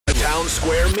Town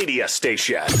Square Media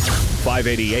Station.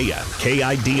 580 AM,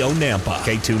 KIDO Nampa,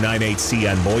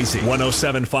 K298CN Boise,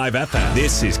 107.5 FM.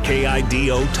 This is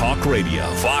KIDO Talk Radio,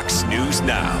 Fox News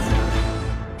Now.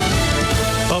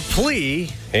 A plea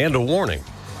and a warning.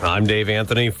 I'm Dave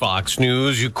Anthony, Fox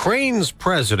News. Ukraine's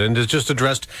president has just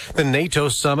addressed the NATO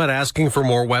summit asking for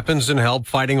more weapons and help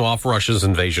fighting off Russia's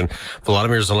invasion.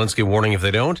 Volodymyr Zelensky warning if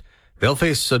they don't, they'll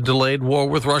face a delayed war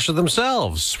with Russia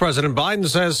themselves. President Biden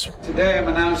says, today I'm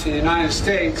announcing the United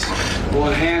States will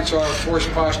enhance our force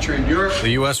posture in Europe.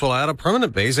 The U.S. will add a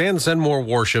permanent base and send more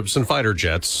warships and fighter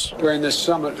jets. During this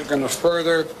summit, we're going to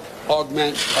further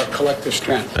augment our collective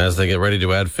strength. As they get ready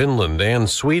to add Finland and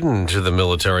Sweden to the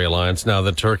military alliance now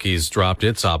that Turkey's dropped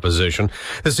its opposition.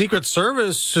 The Secret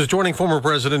Service is joining former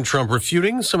President Trump,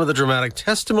 refuting some of the dramatic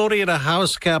testimony at a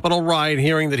House Capitol riot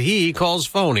hearing that he calls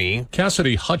phony.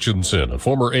 Cassidy Hutchinson, a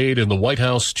former aide in the White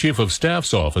House Chief of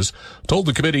Staff's office, told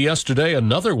the committee yesterday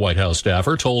another White House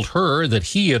staffer told her that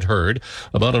he had heard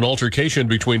about an altercation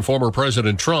between former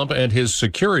President Trump and his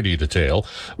security detail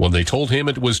when they told him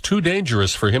it was too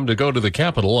dangerous for him to go to the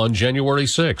Capitol on January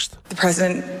 6th. The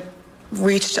president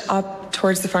reached up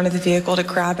towards the front of the vehicle to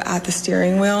grab at the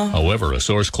steering wheel. However, a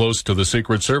source close to the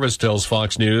Secret Service tells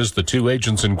Fox News the two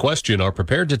agents in question are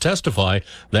prepared to testify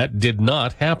that did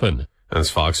not happen. That's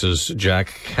Fox's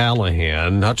Jack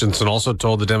Callahan. Hutchinson also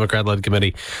told the Democrat-led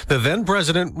committee the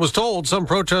then-president was told some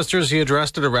protesters he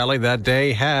addressed at a rally that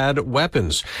day had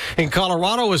weapons. In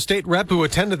Colorado, a state rep who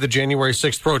attended the January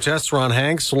 6th protests, Ron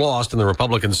Hanks, lost in the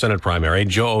Republican Senate primary.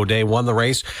 Joe O'Dea won the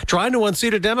race, trying to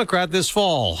unseat a Democrat this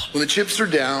fall. When the chips are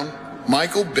down,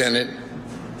 Michael Bennett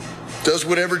does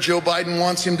whatever Joe Biden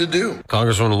wants him to do.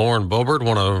 Congressman Lauren Boebert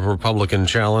won a Republican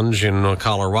challenge in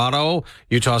Colorado.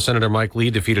 Utah Senator Mike Lee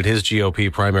defeated his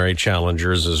GOP primary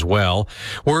challengers as well.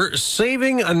 We're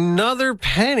saving another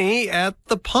penny at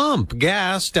the pump.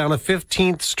 Gas down a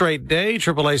 15th straight day.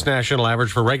 AAA's national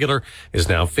average for regular is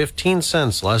now 15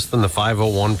 cents less than the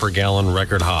 5.01 per gallon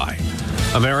record high.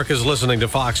 America's listening to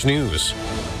Fox News.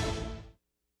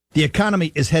 The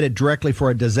economy is headed directly for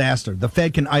a disaster. The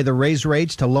Fed can either raise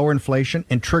rates to lower inflation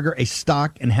and trigger a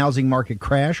stock and housing market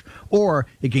crash, or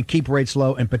it can keep rates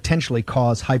low and potentially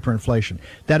cause hyperinflation.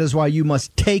 That is why you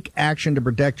must take action to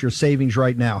protect your savings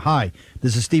right now. Hi,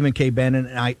 this is Stephen K. Bannon,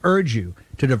 and I urge you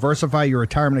to diversify your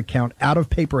retirement account out of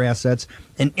paper assets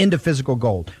and into physical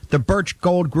gold. The Birch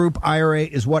Gold Group IRA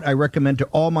is what I recommend to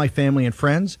all my family and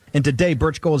friends. And today,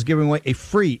 Birch Gold is giving away a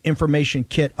free information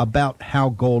kit about how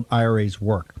gold IRAs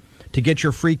work. To get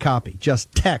your free copy,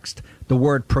 just text the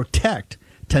word PROTECT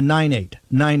to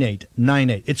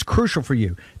 989898. It's crucial for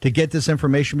you to get this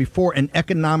information before an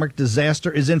economic disaster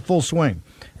is in full swing.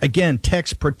 Again,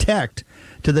 text PROTECT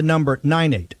to the number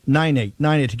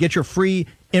 989898 to get your free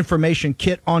information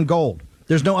kit on gold.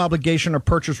 There's no obligation or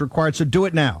purchase required, so do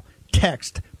it now.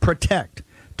 Text PROTECT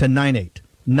to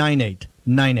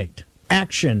 989898.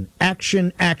 Action,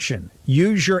 action, action.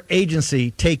 Use your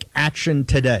agency. Take action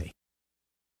today.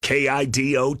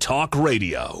 KIDO Talk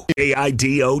Radio.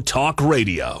 KIDO Talk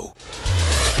Radio.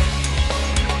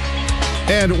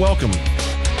 And welcome.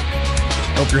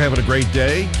 Hope you're having a great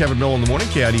day. Kevin Mill in the morning,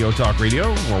 KIDO Talk Radio.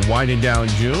 We're winding down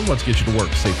June. Let's get you to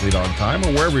work safely and on time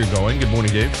or wherever you're going. Good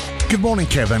morning, Dave. Good morning,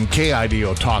 Kevin.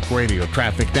 KIDO Talk Radio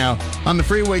traffic now on the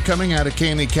freeway coming out of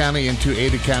Caney County into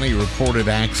Ada County. Reported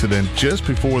accident just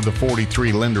before the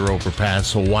 43 Linder overpass,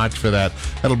 so watch for that.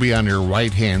 That'll be on your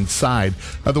right-hand side.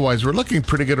 Otherwise, we're looking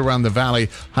pretty good around the valley.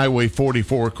 Highway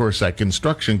 44, of course, that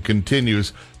construction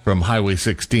continues from Highway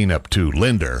 16 up to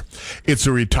Linder. It's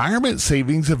a retirement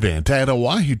savings event at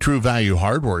Oahe True Value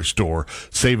Hardware Store.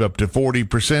 Save up to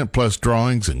 40% plus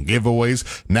drawings and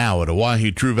giveaways now at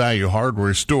Oahe True Value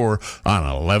Hardware Store on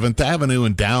 11th Avenue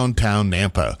in downtown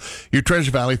Nampa. Your Treasure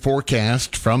Valley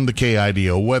forecast from the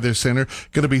KIDO Weather Center.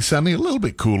 Going to be sunny, a little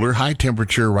bit cooler, high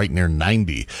temperature right near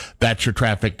 90. That's your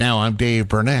traffic now. I'm Dave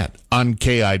Burnett on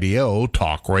KIDO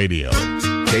Talk Radio.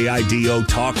 KIDO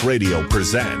Talk Radio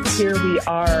presents. Here we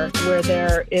are where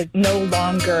there is no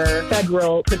longer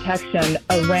federal protection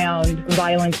around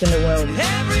violence in the womb.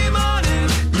 Every morning.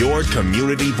 Your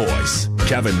community voice,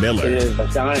 Kevin Miller. It is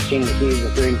astonishing to see the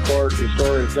Supreme Court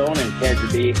restore its own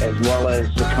integrity as well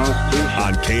as the Constitution.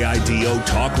 On KIDO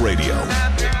Talk Radio.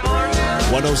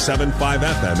 107.5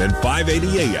 FM and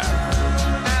 580 AM.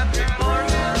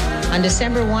 On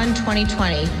December 1,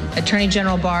 2020, Attorney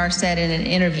General Barr said in an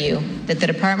interview that the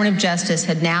Department of Justice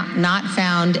had now not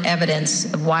found evidence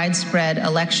of widespread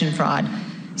election fraud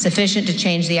sufficient to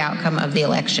change the outcome of the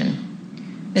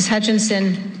election. Ms.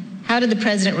 Hutchinson, how did the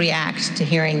president react to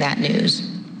hearing that news?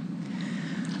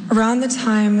 Around the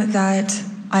time that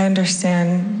I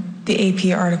understand the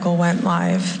AP article went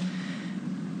live,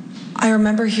 I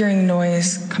remember hearing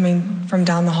noise coming from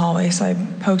down the hallway, so I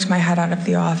poked my head out of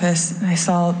the office, and I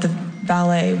saw the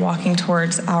valet walking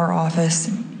towards our office.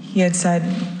 He had said,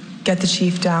 "Get the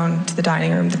chief down to the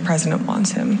dining room. The president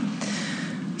wants him."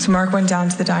 So Mark went down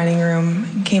to the dining room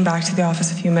and came back to the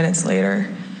office a few minutes later.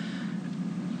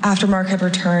 After Mark had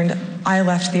returned, I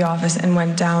left the office and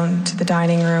went down to the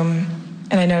dining room,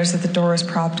 and I noticed that the door was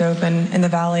propped open and the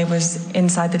valet was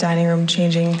inside the dining room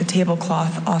changing the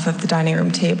tablecloth off of the dining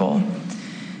room table.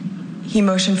 He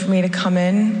motioned for me to come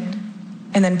in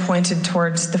and then pointed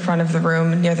towards the front of the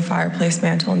room near the fireplace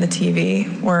mantle and the TV,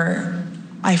 where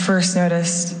I first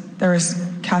noticed there was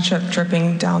ketchup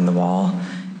dripping down the wall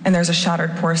and there's a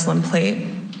shattered porcelain plate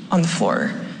on the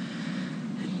floor.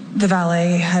 The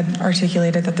valet had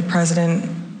articulated that the president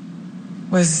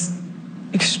was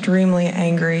extremely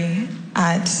angry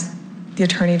at the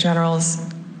Attorney General's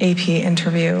AP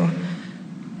interview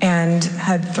and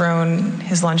had thrown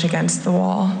his lunch against the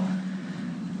wall,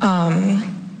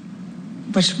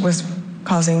 which was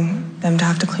causing them to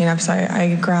have to clean up. So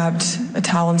I grabbed a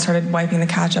towel and started wiping the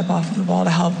ketchup off of the wall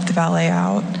to help the valet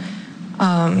out.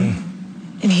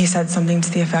 And he said something to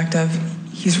the effect of,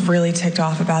 "He's really ticked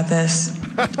off about this.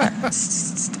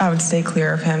 I would stay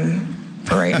clear of him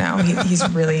for right now. He's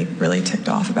really, really ticked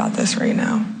off about this right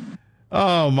now."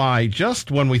 Oh, my.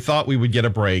 Just when we thought we would get a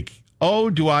break. Oh,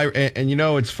 do I. And you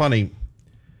know, it's funny.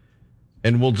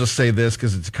 And we'll just say this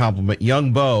because it's a compliment.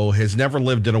 Young Bo has never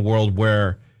lived in a world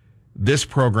where this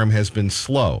program has been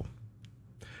slow.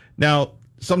 Now,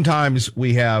 sometimes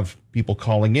we have people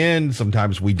calling in.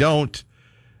 Sometimes we don't.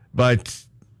 But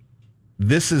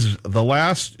this is the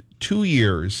last 2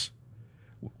 years.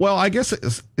 Well, I guess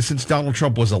since Donald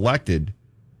Trump was elected,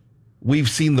 we've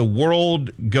seen the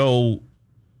world go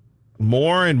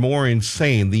more and more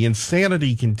insane. The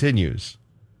insanity continues.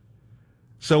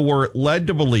 So we're led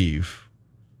to believe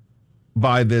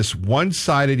by this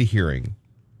one-sided hearing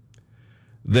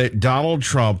that Donald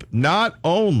Trump not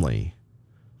only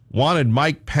wanted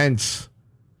Mike Pence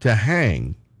to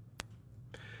hang,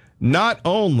 not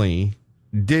only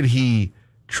did he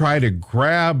try to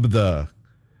grab the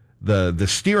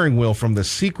steering wheel from the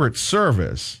Secret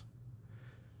Service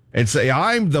and say,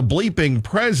 "I'm the bleeping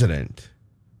president,"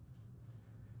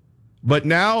 but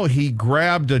now he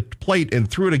grabbed a plate and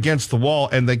threw it against the wall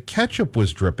and the ketchup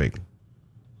was dripping.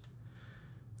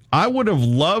 I would have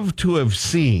loved to have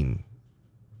seen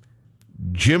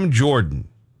Jim Jordan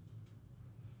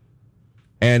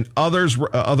and other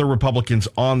Republicans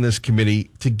on this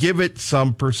committee to give it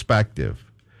some perspective,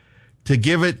 to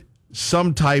give it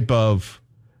some type of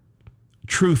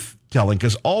truth telling,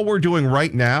 because all we're doing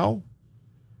right now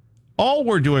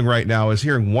is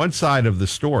hearing one side of the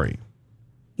story.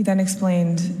 He then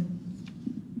explained,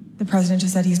 "The president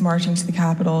just said he's marching to the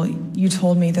Capitol. You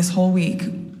told me this whole week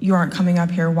you aren't coming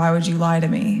up here. Why would you lie to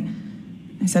me?"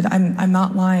 I said, I'm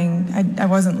not lying. I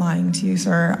wasn't lying to you,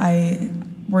 sir.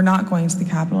 We're not going to the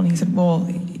Capitol." And he said, "Well,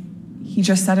 he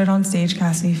just said it on stage,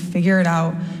 Cassidy. Figure it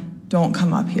out. Don't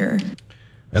come up here."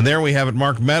 And there we have it,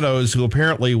 Mark Meadows, who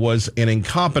apparently was an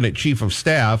incompetent chief of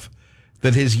staff,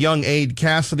 that his young aide,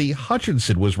 Cassidy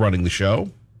Hutchinson, was running the show.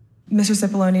 Mr.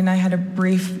 Cipollone and I had a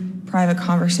brief private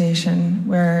conversation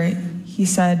where he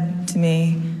said to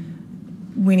me,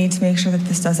 "We need to make sure that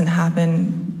this doesn't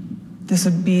happen. This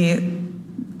would be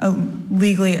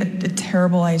legally a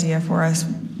terrible idea for us.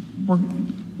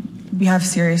 We have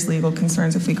serious legal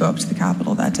concerns if we go up to the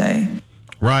Capitol that day."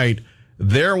 Right.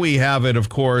 There we have it, of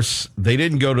course. They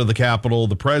didn't go to the Capitol.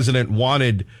 The president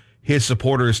wanted his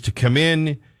supporters to come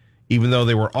in, even though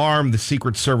they were armed. The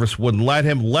Secret Service wouldn't let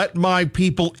him. "Let my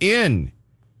people in,"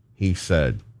 he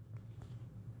said.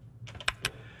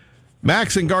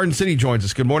 Max in Garden City joins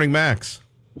us. Good morning, Max.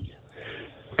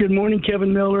 Good morning,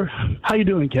 Kevin Miller. How you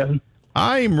doing, Kevin?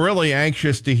 I'm really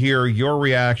anxious to hear your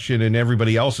reaction and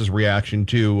everybody else's reaction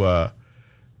to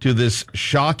this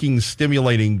shocking,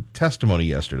 stimulating testimony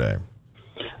yesterday.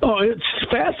 Oh, it's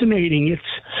fascinating.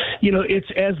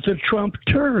 It's as the Trump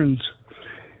turns.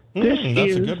 That's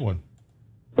a good one.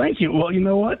 Thank you. Well, you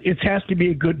know what? It has to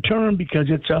be a good turn because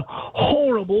it's a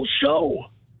horrible show.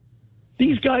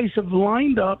 These guys have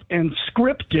lined up and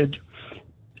scripted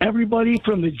everybody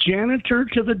from the janitor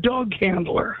to the dog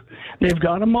handler. They've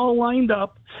got them all lined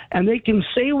up, and they can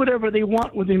say whatever they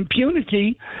want with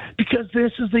impunity because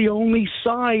this is the only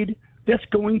side that's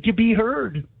going to be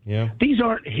heard. Yeah. These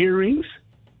aren't hearings.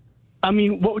 I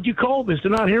mean, what would you call this?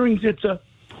 They're not hearings. It's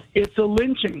a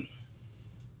lynching.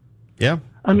 Yeah.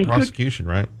 I mean, prosecution,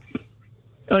 right?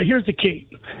 Here's the key.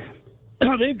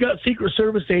 They've got Secret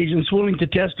Service agents willing to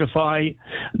testify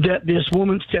that this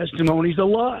woman's testimony is a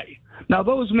lie. Now,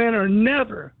 those men are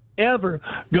never, ever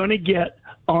going to get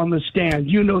on the stand.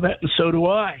 You know that, and so do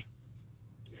I.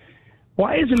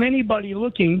 Why isn't anybody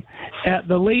looking at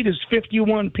the latest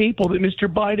 51 people that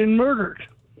Mr. Biden murdered?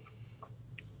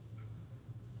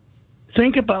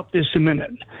 Think about this a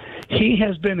minute. He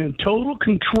has been in total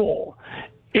control,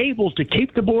 able to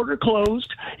keep the border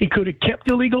closed. He could have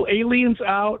kept illegal aliens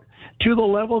out to the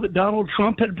level that Donald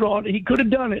Trump had brought. He could have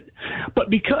done it. But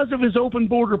because of his open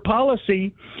border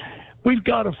policy, we've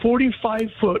got a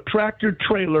 45-foot tractor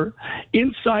trailer,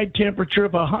 inside temperature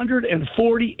of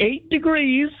 148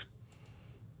 degrees,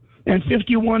 and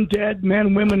 51 dead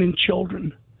men, women, and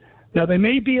children. Now, they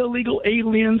may be illegal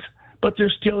aliens, but they're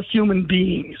still human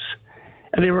beings.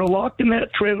 And they were locked in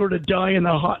that trailer to die in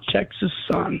the hot Texas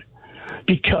sun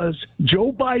because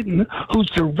Joe Biden, who's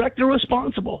directly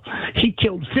responsible, he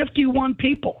killed 51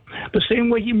 people, the same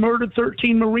way he murdered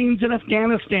 13 Marines in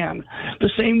Afghanistan, the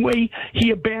same way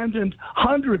he abandoned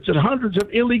hundreds and hundreds of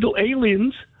illegal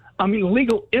immigrants,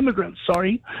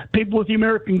 people with the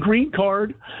American green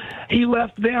card. He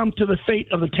left them to the fate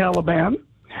of the Taliban.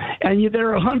 And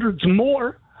there are hundreds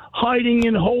more hiding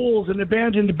in holes and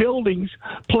abandoned buildings,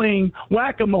 playing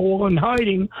whack-a-mole and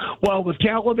hiding while the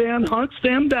Taliban hunts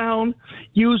them down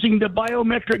using the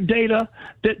biometric data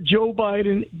that Joe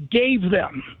Biden gave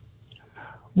them.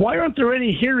 Why aren't there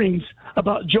any hearings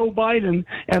about Joe Biden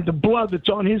and the blood that's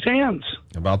on his hands?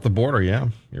 About the border, yeah,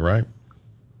 you're right.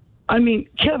 I mean,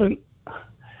 Kevin,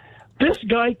 this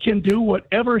guy can do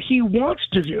whatever he wants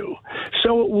to do,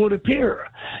 so it would appear.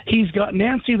 He's got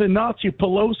Nancy the Nazi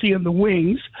Pelosi in the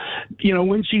wings,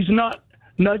 when she's not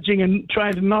nudging and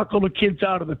trying to knock all the kids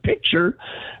out of the picture,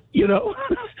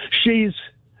 she's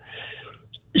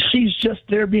just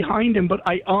there behind him. But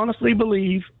I honestly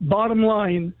believe, bottom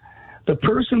line, the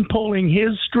person pulling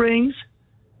his strings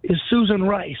is Susan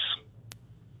Rice.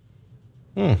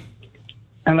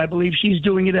 And I believe she's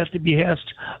doing it at the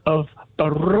behest of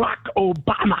Barack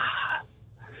Obama.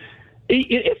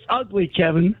 It's ugly,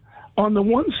 Kevin. On the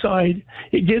one side,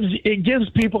 it gives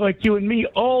people like you and me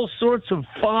all sorts of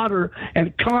fodder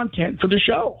and content for the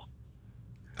show.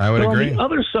 I would agree. On the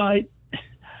other side,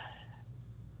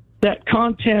 that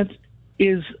content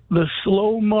is the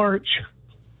slow march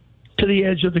to the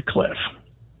edge of the cliff.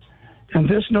 And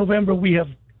this November, we have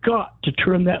got to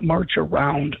turn that march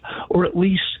around, or at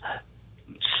least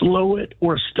slow it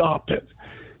or stop it,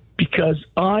 because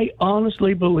I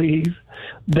honestly believe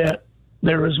that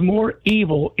there is more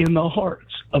evil in the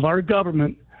hearts of our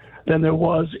government than there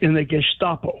was in the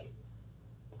Gestapo,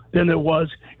 than there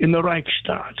was in the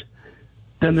Reichstag,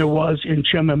 than there was in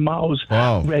Chairman Mao's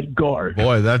Red Guard.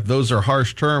 Boy, those are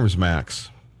harsh terms, Max.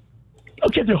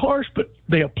 Okay, they're harsh, but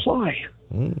they apply.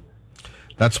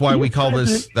 That's why we call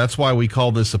this. That's why we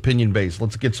call this opinion based.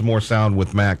 Let's get some more sound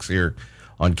with Max here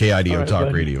on KIDO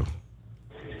Talk Radio.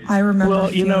 I remember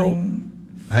feeling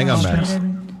hang on, Max.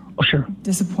 Sure.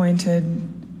 Disappointed,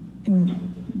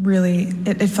 and really,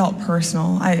 it felt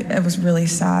personal. It was really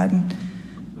sad.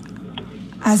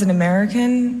 As an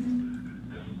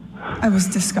American, I was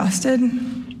disgusted.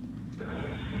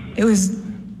 It was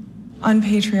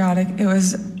unpatriotic. It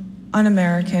was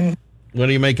un-American. What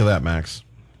do you make of that, Max?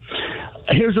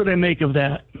 Here's what I make of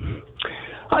that.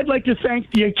 I'd like to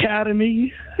thank the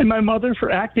Academy and my mother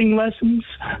for acting lessons,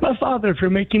 my father for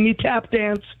making me tap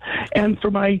dance, and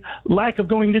for my lack of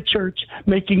going to church,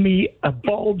 making me a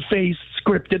bald-faced,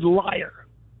 scripted liar.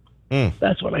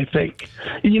 That's what I think.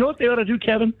 And you know what they ought to do,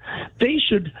 Kevin? They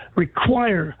should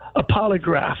require a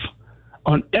polygraph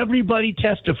on everybody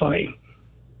testifying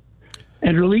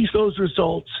and release those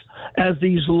results as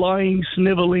these lying,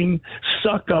 sniveling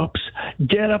suck-ups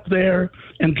get up there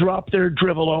and drop their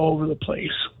drivel all over the place.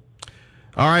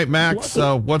 All right, Max,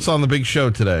 what's on the big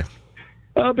show today?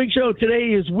 Big show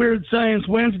today is Weird Science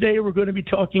Wednesday. We're going to be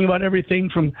talking about everything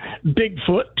from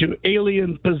Bigfoot to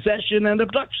alien possession and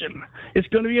abduction. It's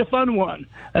going to be a fun one.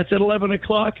 That's at 11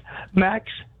 o'clock.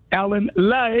 Max Allen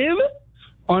Live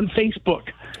on Facebook,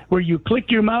 where you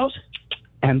click your mouse,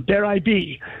 and there I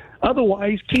be.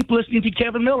 Otherwise, keep listening to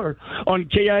Kevin Miller on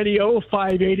KIDO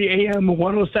 580 AM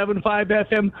 107.5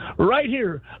 FM right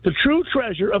here, the true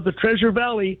treasure of the Treasure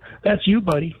Valley. That's you,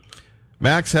 buddy.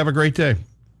 Max, have a great day.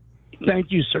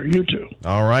 Thank you, sir. You too.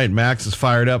 All right, Max is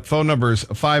fired up. Phone number is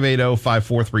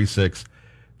 580-5436,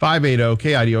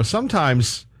 580-KIDO.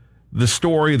 Sometimes the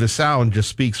story, the sound just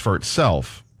speaks for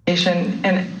itself. And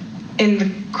in the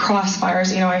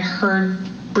crossfires, I heard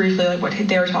briefly what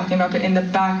they were talking about, but in the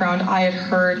background, I had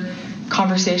heard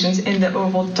conversations in the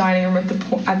Oval dining room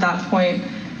at that point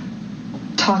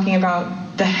talking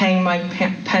about the Hang Mike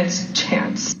Pence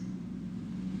chants.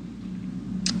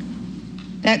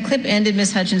 That clip ended,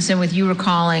 Ms. Hutchinson, with you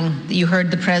recalling that you heard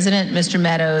the President, Mr.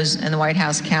 Meadows, and the White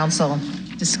House counsel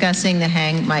discussing the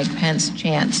hang Mike Pence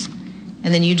chance.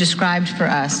 And then you described for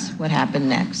us what happened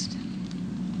next.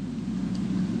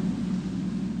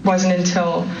 It wasn't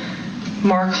until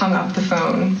Mark hung up the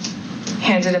phone,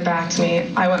 handed it back to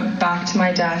me. I went back to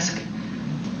my desk.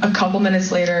 A couple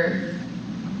minutes later,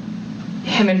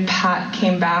 him and Pat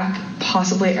came back,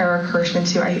 possibly Eric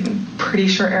Hirschman too. I'm pretty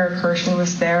sure Eric Hirschman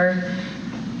was there.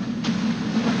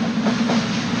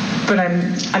 But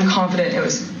I'm confident it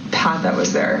was Pat that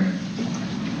was there.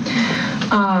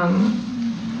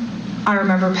 I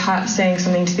remember Pat saying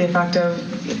something to the effect of,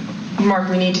 Mark,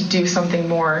 we need to do something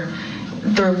more.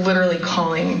 They're literally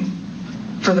calling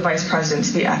for the vice president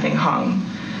to be effing hung.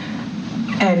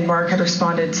 And Mark had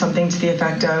responded something to the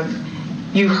effect of,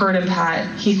 you heard him,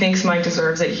 Pat. He thinks Mike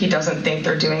deserves it. He doesn't think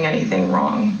they're doing anything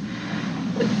wrong.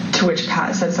 To which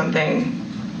Pat said something,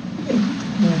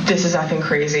 this is effing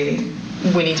crazy.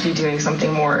 We need to be doing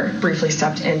something more. Briefly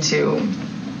stepped into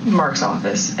Mark's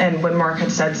office. And when Mark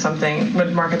had said something,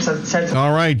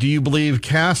 all right, do you believe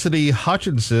Cassidy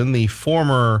Hutchinson, the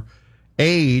former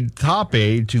top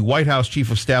aide to White House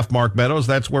Chief of Staff Mark Meadows?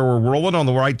 That's where we're rolling on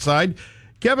the right side.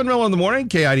 Kevin Miller in the morning,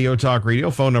 KIDO Talk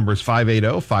Radio. Phone number is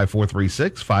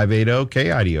 580-5436,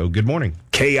 580-KIDO. Good morning.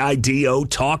 KIDO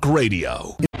Talk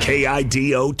Radio.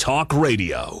 KIDO Talk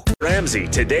Radio. Ramsey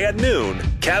today at noon.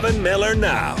 Kevin Miller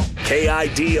now.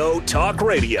 KIDO Talk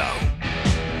Radio.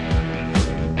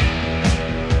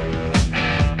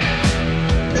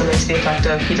 Something to the effect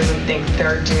of, he doesn't think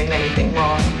they're doing anything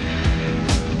wrong.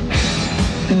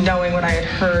 Knowing what I had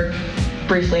heard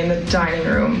briefly in the dining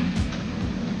room,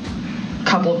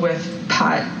 coupled with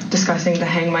Pat discussing the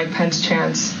hang Mike Pence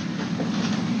chance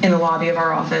in the lobby of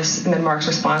our office, and then Mark's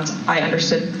response, I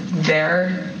understood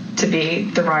there to be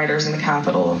the rioters in the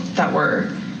Capitol that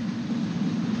were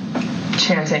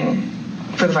chanting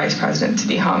for the vice president to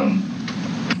be hung.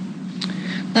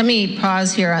 Let me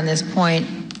pause here on this point.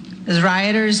 As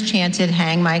rioters chanted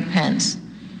hang Mike Pence,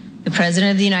 the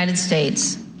President of the United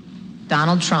States,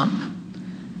 Donald Trump,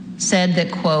 said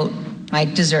that, quote,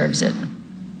 Mike deserves it,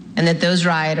 and that those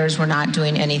rioters were not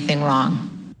doing anything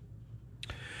wrong.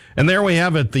 And there we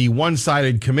have it, the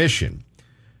one-sided commission.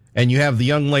 And you have the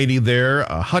young lady there,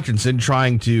 Hutchinson,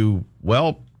 trying to,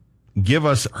 well, give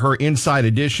us her inside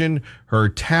edition, her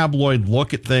tabloid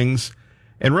look at things.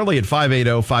 And really at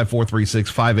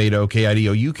 580-5436,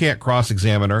 580-KIDO, you can't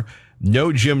cross-examine her.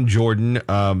 No Jim Jordan,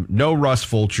 no Russ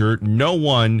Fulcher, no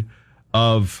one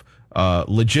of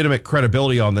legitimate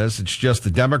credibility on this. It's just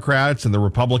the Democrats and the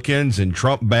Republicans and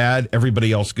Trump bad,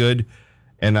 everybody else good.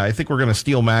 And I think we're going to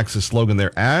steal Max's slogan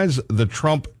there. As the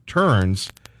Trump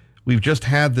turns, we've just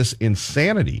had this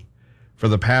insanity for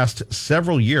the past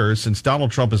several years since Donald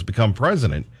Trump has become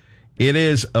president. It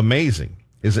is amazing,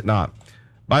 is it not?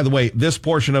 By the way, this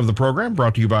portion of the program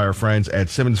brought to you by our friends at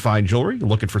Simmons Fine Jewelry.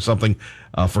 Looking for something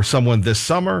for someone this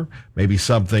summer, maybe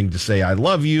something to say I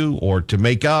love you or to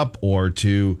make up or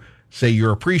to say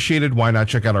you're appreciated. Why not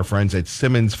check out our friends at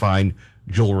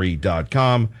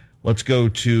SimmonsFineJewelry.com. Let's go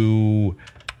to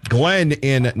Glenn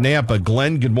in Nampa.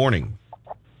 Glenn, good morning.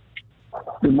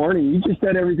 Good morning. You just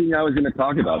said everything I was going to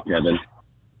talk about, Kevin.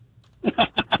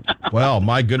 Well,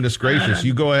 my goodness gracious.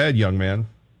 You go ahead, young man.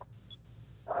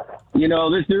 You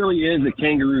know, this really is a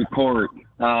kangaroo court.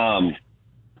 I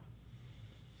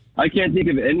can't think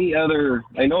of any other,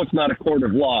 I know it's not a court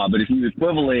of law, but if you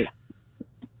equivalent,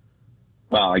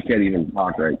 wow, I can't even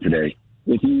talk right today.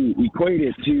 If you equate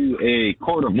it to a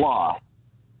court of law,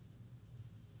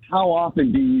 how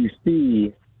often do you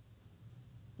see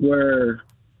where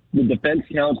the defense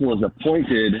counsel is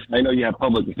appointed? I know you have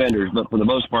public defenders, but for the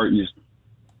most part,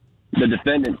 the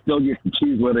defendant still gets to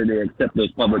choose whether they accept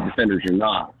those public defenders or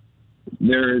not.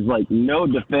 There is like no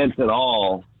defense at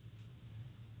all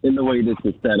in the way this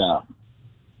is set up.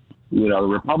 You know,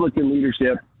 the Republican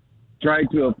leadership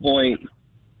tried to appoint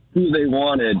who they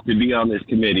wanted to be on this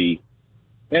committee,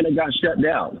 and it got shut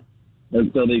down.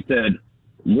 And so they said,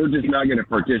 we're just not going to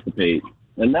participate.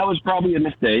 And that was probably a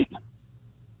mistake.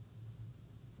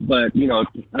 But, you know,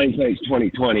 hindsight's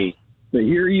 20/20. But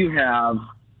here you have,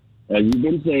 as you've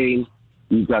been saying,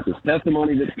 you've got this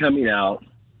testimony that's coming out.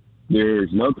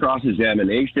 There's no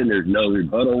cross-examination. There's no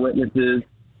rebuttal witnesses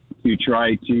to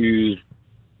try to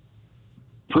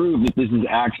prove that this is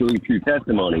actually true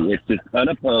testimony. It's just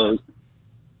unopposed.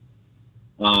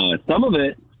 Some of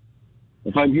it,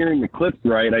 if I'm hearing the clips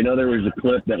right, I know there was a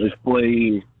clip that was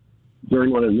playing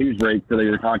during one of the news breaks, so they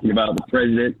were talking about the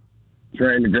president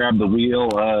trying to grab the wheel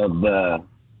of the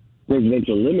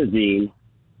presidential limousine.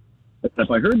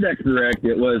 If I heard that correct,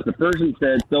 it was the person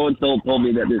said, so-and-so told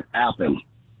me that this happened.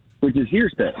 which is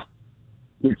hearsay,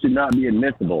 which should not be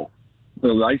admissible.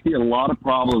 So I see a lot of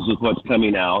problems with what's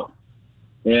coming out,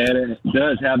 and it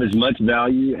does have as much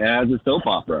value as a soap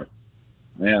opera.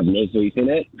 I have no faith in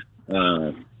it.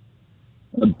 A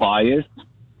biased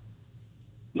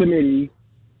committee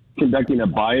conducting a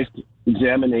biased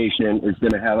examination is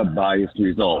going to have a biased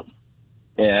result.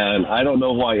 And I don't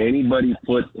know why anybody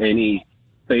puts any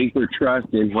faith or trust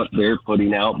in what they're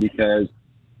putting out, because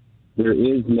there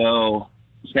is no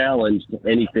challenge to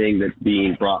anything that's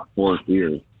being brought forth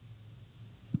here.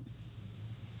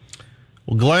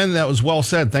 Well, Glenn, that was well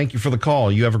said. Thank you for the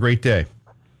call. You have a great day.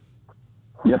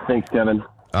 Yep, thanks, Kevin.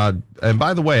 And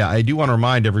by the way, I do want to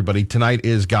remind everybody, tonight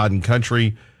is God and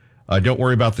Country. Don't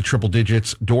worry about the triple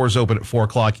digits. Doors open at 4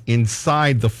 o'clock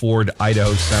inside the Ford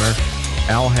Idaho Center.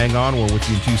 Al, hang on. We're with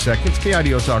you in 2 seconds.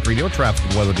 KIDO Talk Radio, traffic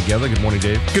and weather together. Good morning,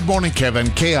 Dave. Good morning, Kevin.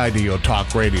 KIDO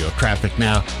Talk Radio, traffic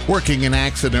now. Working an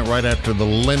accident right after the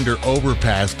Linder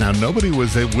overpass. Now, nobody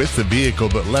was with the vehicle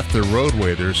but left the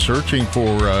roadway. They're searching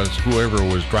for whoever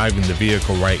was driving the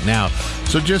vehicle right now.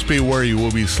 So just be aware you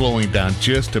will be slowing down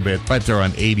just a bit right there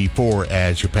on 84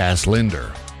 as you pass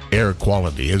Linder. Air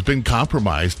quality has been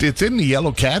compromised. It's in the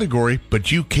yellow category,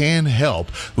 but you can help.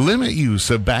 Limit use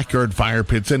of backyard fire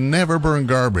pits and never burn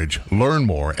garbage. Learn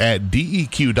more at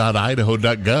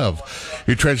deq.idaho.gov.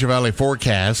 Your Treasure Valley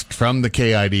forecast from the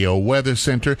KIDO Weather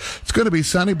Center. It's going to be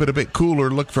sunny, but a bit cooler.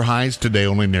 Look for highs today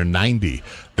only near 90.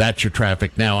 That's your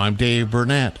traffic now. I'm Dave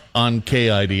Burnett on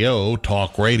KIDO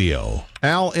Talk Radio.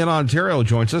 Al in Ontario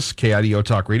joins us, KIDO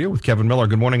Talk Radio with Kevin Miller.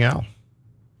 Good morning, Al.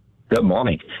 Good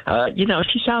morning. She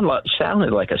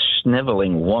sounded like a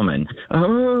sniveling woman.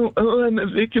 Oh, I'm a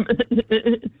victim.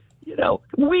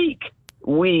 Weak.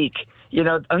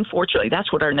 Unfortunately,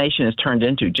 that's what our nation has turned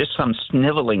into, just some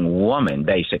sniveling woman,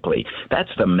 basically. That's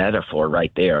the metaphor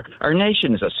right there. Our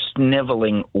nation is a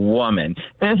sniveling woman.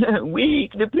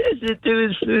 Weak. The president threw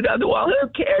his food on the wall. Who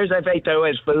cares if they throw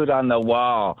his food on the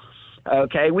wall?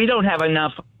 Okay, we don't have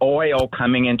enough oil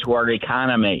coming into our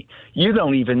economy. You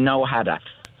don't even know how to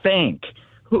think.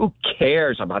 Who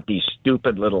cares about these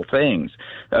stupid little things?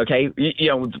 Okay,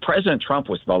 President Trump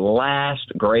was the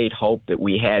last great hope that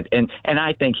we had, and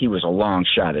I think he was a long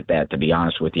shot at that, to be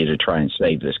honest with you, to try and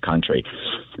save this country.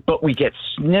 But we get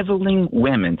sniveling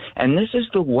women, and this is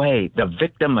the way the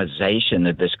victimization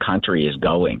of this country is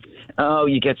going. Oh,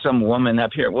 you get some woman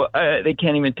up here. Well, they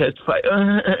can't even testify.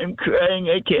 I'm crying.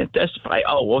 I can't testify.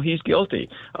 Oh, well, he's guilty.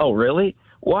 Oh, really?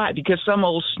 Why? Because some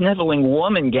old sniveling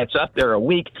woman gets up there a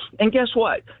week. And guess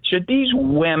what? Should these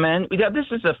women,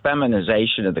 this is a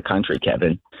feminization of the country,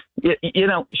 Kevin.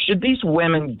 Should these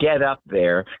women get up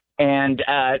there and,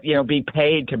 be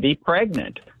paid to be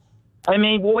pregnant? I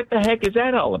mean, what the heck is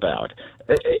that all about?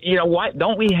 Why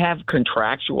don't we have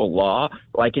contractual law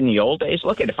like in the old days?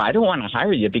 Look, if I don't want to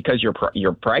hire you because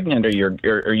you're pregnant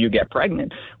or you get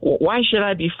pregnant, why should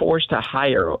I be forced to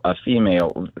hire a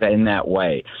female in that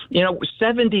way?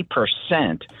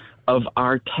 70% of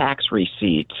our tax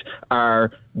receipts are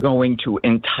going to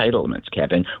entitlements,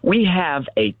 Kevin. We have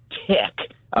a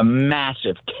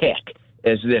massive tick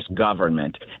is this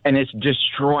government, and it's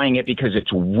destroying it because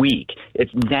it's weak.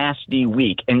 It's nasty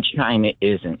weak, and China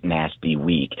isn't nasty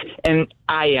weak. And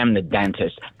I am the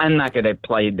dentist. I'm not going to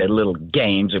play the little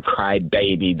games of cry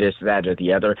baby, this, that, or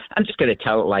the other. I'm just going to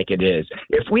tell it like it is.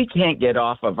 If we can't get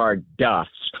off of our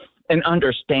duffs and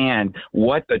understand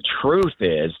what the truth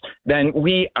is, then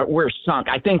we're sunk.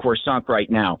 I think we're sunk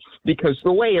right now, because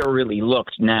the way it really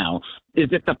looks now is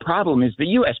that the problem is the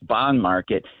U.S. bond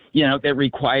market, that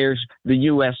requires the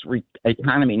U.S.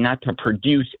 economy not to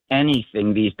produce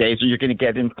anything these days, or you're going to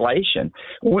get inflation.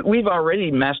 We've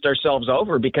already messed ourselves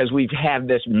over because we've had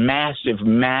this massive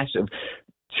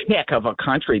tick of a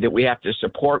country that we have to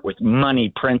support with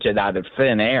money printed out of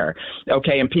thin air.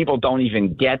 Okay, and people don't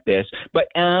even get this. But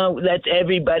let's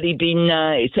everybody be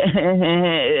nice.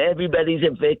 Everybody's a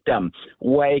victim.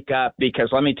 Wake up,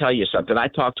 because let me tell you something. I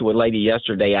talked to a lady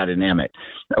yesterday out in Emmett.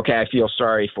 Okay, I feel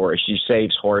sorry for her. She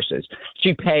saves horses.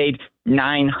 She paid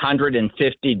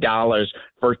 $950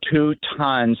 for 2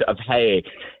 tons of hay.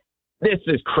 This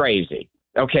is crazy.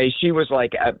 Okay, she was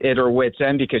like at her wit's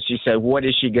end, because she said, what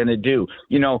is she going to do?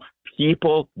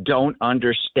 People don't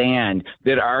understand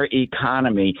that our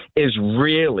economy is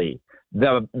really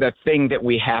the thing that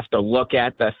we have to look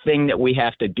at, the thing that we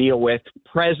have to deal with.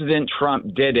 President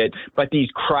Trump did it, but these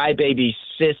crybaby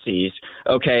sissies,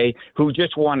 okay, who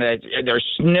just want to, their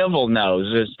snivel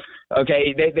noses,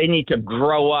 okay, they need to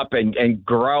grow up and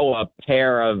grow a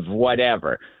pair of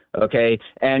whatever. Okay,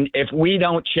 and if we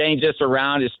don't change this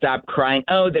around and stop crying,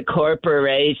 the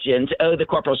corporations,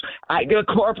 the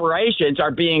corporations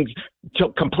are being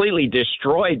completely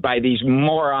destroyed by these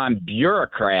moron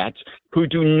bureaucrats who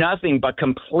do nothing but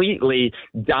completely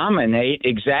dominate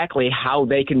exactly how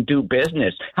they can do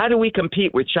business. How do we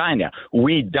compete with China?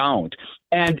 We don't.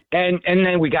 And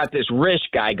then we got this rich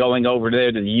guy going over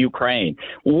there to the Ukraine.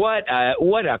 What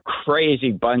a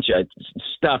crazy bunch of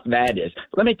stuff that is.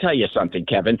 Let me tell you something,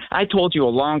 Kevin. I told you a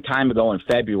long time ago in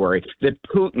February that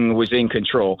Putin was in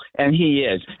control, and he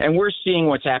is. And we're seeing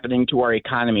what's happening to our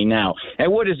economy now. And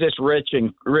what is this rich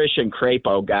and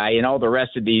Crapo guy and all the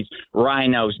rest of these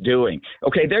rhinos doing?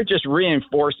 Okay, they're just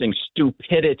reinforcing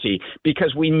stupidity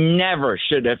because we never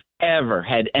should have ever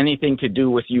had anything to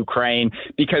do with Ukraine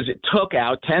because it took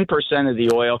out 10% of the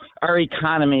oil. Our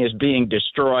economy is being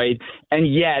destroyed,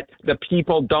 and yet the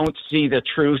people don't see the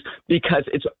truth because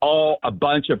it's all a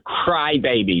bunch of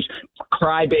crybabies.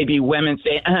 Crybaby women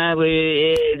saying, I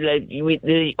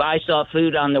saw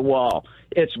food on the wall.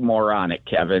 It's moronic,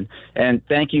 Kevin. And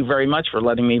thank you very much for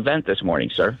letting me vent this morning,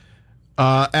 sir.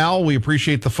 Al, we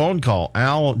appreciate the phone call.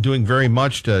 Al doing very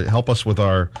much to help us with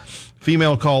our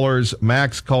female callers.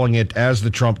 Max calling it as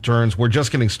the Trump turns. We're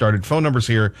just getting started. Phone numbers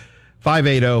here,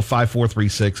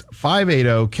 580-5436,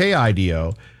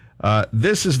 580-KIDO.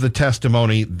 This is the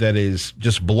testimony that is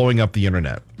just blowing up the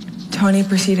internet. Tony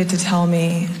proceeded to tell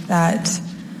me that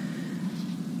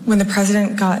when the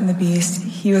president got in the Beast,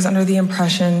 he was under the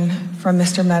impression from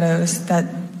Mr. Meadows that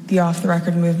the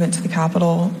off-the-record movement to the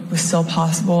Capitol was still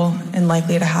possible and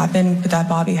likely to happen, but that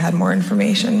Bobby had more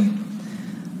information.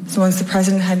 So once the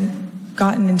president had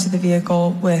gotten into the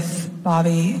vehicle with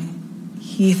Bobby,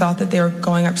 he thought that they were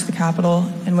going up to the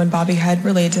Capitol, and when Bobby had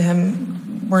relayed to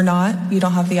him, we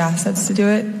don't have the assets to do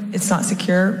it, it's not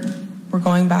secure, we're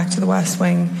going back to the West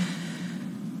Wing,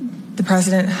 the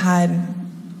president had a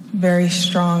very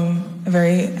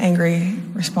angry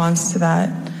response to that.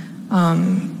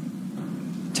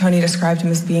 Tony described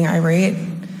him as being irate.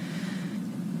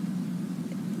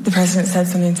 The president said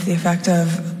something to the effect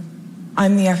of,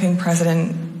 I'm the effing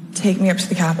president, take me up to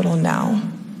the Capitol now.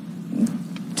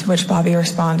 To which Bobby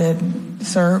responded,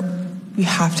 sir, we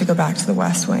have to go back to the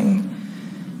West Wing.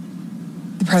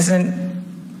 The president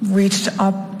reached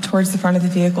up towards the front of the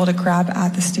vehicle to grab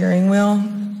at the steering wheel.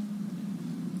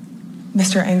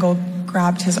 Mr. Engel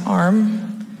grabbed his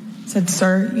arm, said,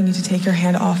 sir, you need to take your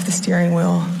hand off the steering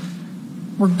wheel.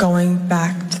 We're going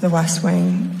back to the West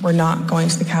Wing. We're not going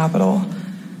to the Capitol.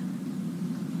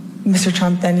 Mr.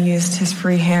 Trump then used his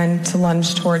free hand to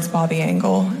lunge towards Bobby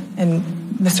Engel. And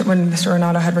when Mr.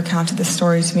 Renato had recounted this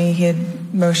story to me, he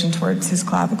had motioned towards his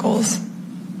clavicles.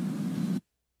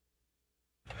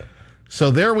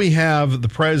 So there we have the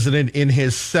president in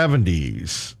his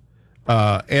 70s.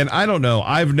 And I don't know,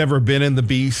 I've never been in the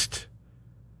Beast.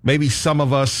 Maybe some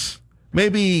of us,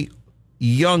 maybe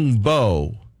young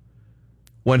Bo,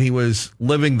 when he was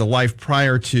living the life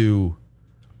prior to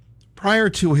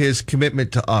his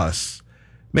commitment to us.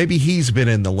 Maybe he's been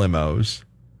in the limos.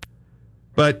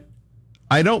 But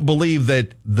I don't believe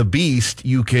that the Beast,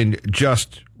 you can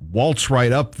just waltz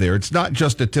right up there. It's not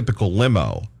just a typical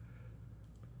limo.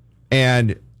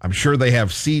 And I'm sure they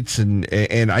have seats, and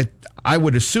I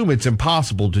would assume it's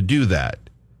impossible to do that.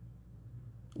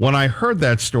 When I heard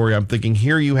that story, I'm thinking,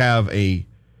 here you have a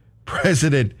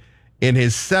president in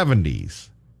his 70s.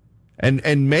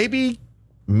 And maybe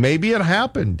it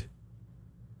happened.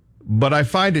 But I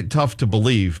find it tough to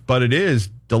believe. But it is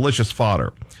delicious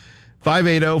fodder.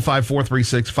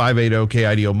 580-5436,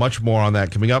 580-KIDO. Much more on that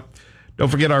coming up. Don't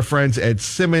forget our friends at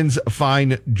Simmons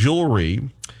Fine Jewelry.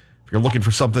 If you're looking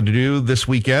for something to do this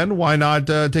weekend, why not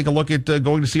take a look at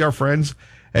going to see our friends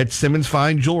at Simmons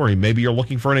Fine Jewelry? Maybe you're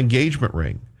looking for an engagement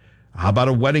ring. How about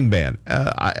a wedding band?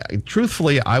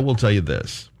 Truthfully, I will tell you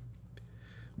this.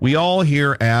 We all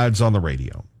hear ads on the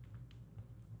radio.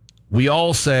 We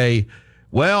all say,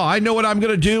 well, I know what I'm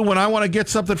going to do when I want to get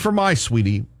something for my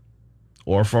sweetie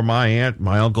or for my aunt,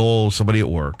 my uncle, somebody at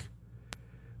work.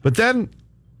 But then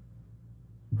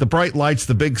the bright lights,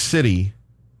 the big city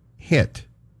hit.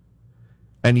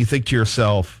 And you think to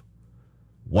yourself,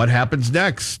 what happens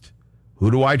next? Who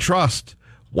do I trust?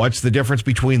 What's the difference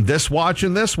between this watch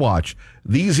and this watch?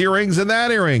 These earrings and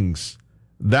that earrings?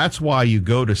 That's why you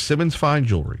go to Simmons Fine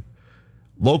Jewelry.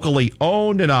 Locally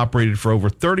owned and operated for over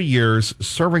 30 years,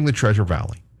 serving the Treasure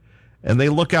Valley. And they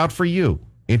look out for you.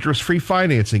 Interest-free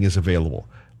financing is available.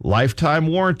 Lifetime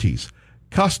warranties.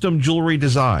 Custom jewelry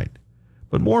design.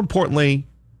 But more importantly,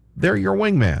 they're your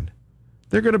wingman.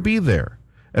 They're going to be there.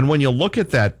 And when you look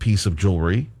at that piece of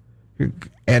jewelry,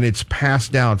 and it's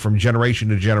passed down from generation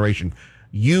to generation,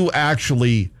 you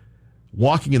actually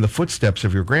walking in the footsteps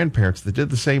of your grandparents that did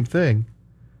the same thing,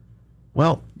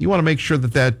 well, you want to make sure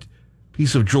that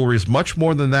piece of jewelry is much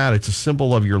more than that. It's a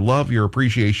symbol of your love, your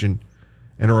appreciation,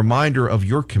 and a reminder of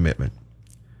your commitment.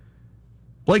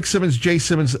 Blake Simmons, Jay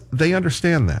Simmons, they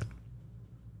understand that.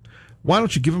 Why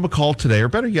don't you give them a call today, or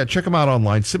better yet, check them out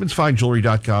online,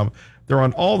 SimmonsFineJewelry.com. They're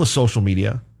on all the social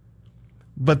media,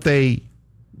 but they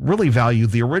really value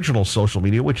the original social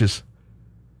media, which is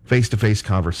face-to-face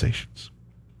conversations.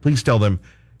 Please tell them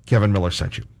Kevin Miller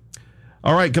sent you.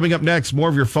 All right, coming up next, more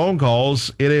of your phone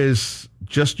calls. It is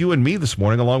just you and me this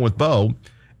morning, along with Bo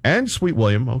and Sweet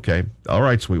William. Okay, all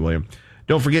right, Sweet William.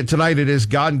 Don't forget, tonight it is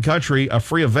God and Country, a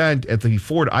free event at the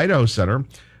Ford Idaho Center,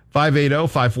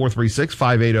 580-5436,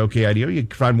 580-KIDO. You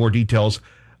can find more details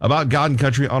about God and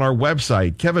Country on our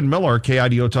website. Kevin Miller,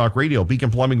 KIDO Talk Radio. Beacon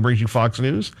Plumbing brings you Fox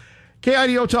News.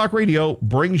 KIDO Talk Radio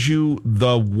brings you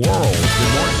the world.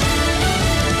 Good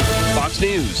morning. Fox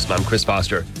News. I'm Chris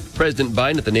Foster. President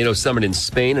Biden at the NATO summit in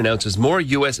Spain announces more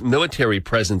U.S. military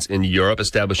presence in Europe,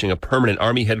 establishing a permanent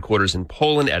army headquarters in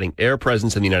Poland, adding air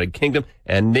presence in the United Kingdom,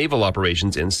 and naval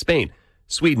operations in Spain.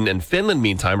 Sweden and Finland,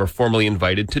 meantime, are formally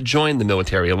invited to join the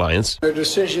military alliance. Their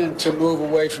decision to move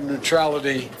away from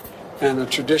neutrality and the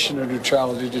tradition of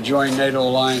neutrality to join NATO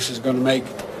alliance is going to make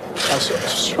us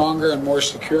stronger and more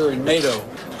secure, and NATO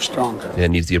stronger. It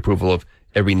needs the approval of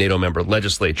every NATO member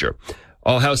legislature.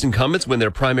 All House incumbents win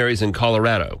their primaries in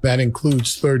Colorado. That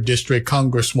includes 3rd District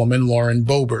Congresswoman Lauren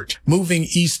Boebert. Moving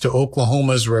east to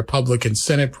Oklahoma's Republican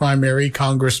Senate primary,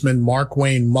 Congressman Mark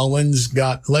Wayne Mullins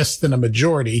got less than a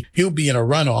majority. He'll be in a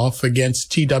runoff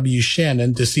against T.W.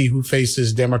 Shannon to see who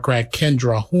faces Democrat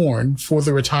Kendra Horn for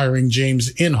the retiring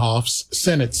James Inhofe's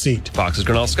Senate seat. Fox's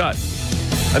Gernal Scott.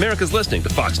 America's listening to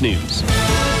Fox News.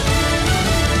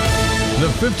 The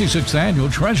 56th Annual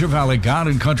Treasure Valley God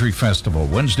and Country Festival,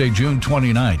 Wednesday, June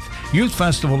 29th. Youth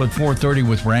Festival at 4:30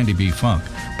 with Randy B. Funk.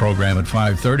 Program at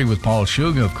 5:30 with Paul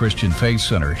Shuga of Christian Faith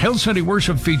Center. Hill City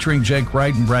Worship featuring Jake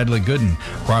Wright and Bradley Gooden.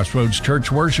 Crossroads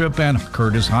Church Worship and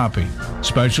Curtis Hoppy.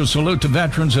 Special salute to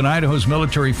veterans and Idaho's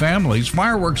military families.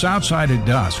 Fireworks outside at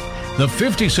dusk. The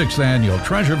 56th Annual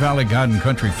Treasure Valley God and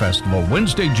Country Festival,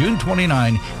 Wednesday, June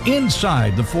 29,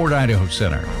 inside the Ford Idaho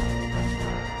Center.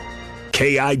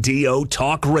 KIDO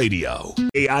Talk Radio.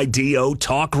 KIDO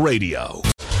Talk Radio.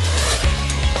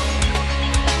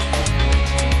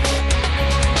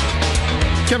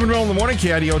 Kevin Roll in the morning,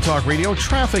 KIDO Talk Radio.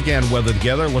 Traffic and weather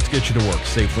together. Let's get you to work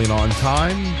safely and on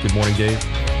time. Good morning, Dave.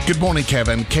 Good morning,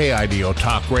 Kevin. KIDO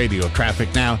Talk Radio.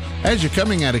 Traffic now. As you're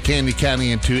coming out of Candy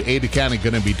County into Ada County,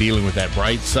 going to be dealing with that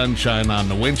bright sunshine on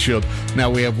the windshield.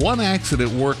 Now, we have one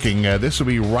accident working. This will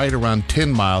be right around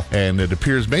 10 Mile, and it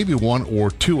appears maybe one or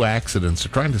two accidents.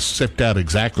 They're trying to sift out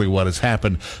exactly what has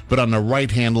happened. But on the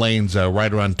right-hand lanes,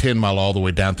 right around 10 Mile all the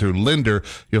way down through Linder,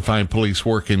 you'll find police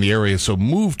work in the area, so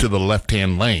move to the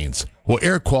left-hand lanes. Well,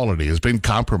 air quality has been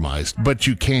compromised, but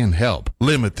you can help.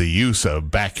 Limit the use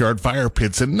of backyard fire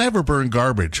pits and never burn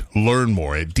garbage. Learn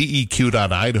more at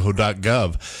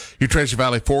deq.idaho.gov. Your Treasure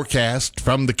Valley forecast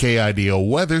from the KIDO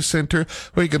Weather Center,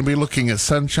 where you're going to be looking at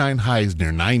sunshine, highs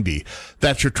near 90.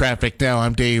 That's your traffic now.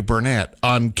 I'm Dave Burnett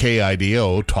on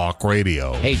KIDO Talk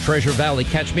Radio. Hey, Treasure Valley,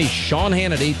 catch me, Sean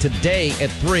Hannity, today at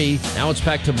 3. Now it's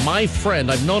back to my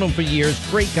friend. I've known him for years.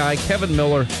 Great guy, Kevin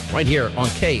Miller, right here on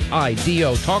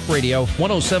KIDO Talk Radio.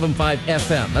 107.5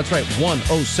 FM. That's right,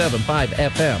 107.5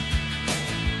 FM.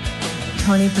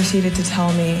 Tony proceeded to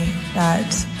tell me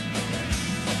that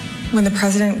when the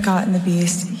president got in the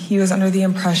Beast, he was under the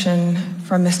impression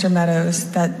from Mr.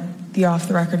 Meadows that the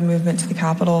off-the-record movement to the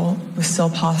Capitol was still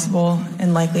possible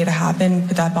and likely to happen,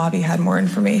 but that Bobby had more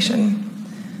information.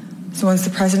 So once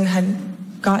the president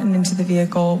had gotten into the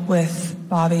vehicle with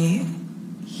Bobby,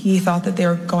 he thought that they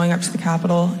were going up to the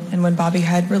Capitol, and when Bobby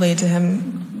had relayed to him,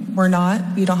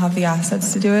 we don't have the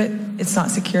assets to do it, it's not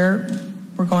secure,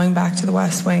 we're going back to the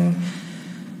West Wing.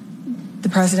 The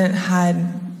president had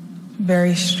a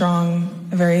very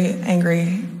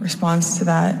angry response to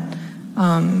that.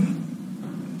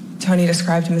 Tony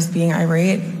described him as being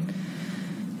irate.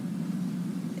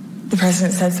 The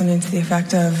president said something to the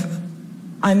effect of,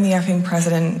 "I'm the effing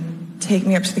president, take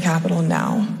me up to the Capitol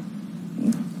now."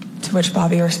 To which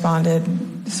Bobby responded,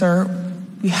 "Sir,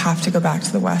 we have to go back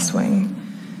to the West Wing."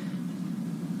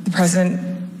 The president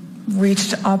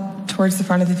reached up towards the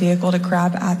front of the vehicle to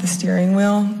grab at the steering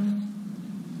wheel.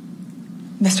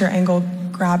 Mr. Engel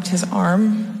grabbed his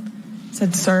arm,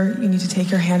 said, "Sir, you need to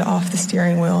take your hand off the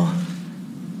steering wheel.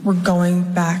 We're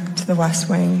going back to the West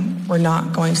Wing. We're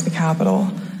not going to the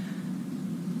Capitol."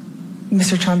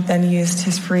 Mr. Trump then used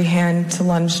his free hand to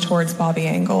lunge towards Bobby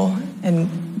Engel. And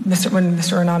when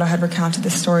Mr. Renato had recounted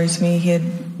this story to me, he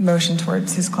had motioned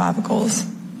towards his clavicles.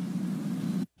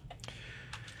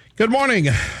 Good morning.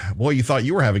 Boy, you thought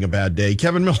you were having a bad day.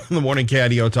 Kevin Miller in the morning,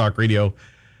 KIDO Talk Radio.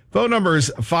 Phone number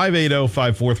is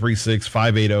 580-5436,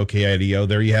 580-KIDO.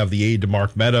 There you have the aide to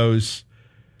Mark Meadows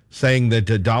saying that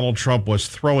Donald Trump was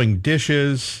throwing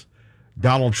dishes.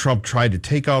 Donald Trump tried to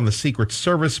take on the Secret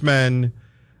Service men.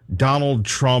 Donald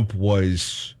Trump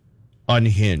was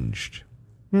unhinged.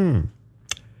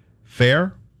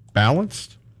 Fair?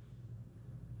 Balanced?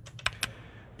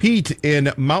 Pete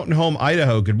in Mountain Home,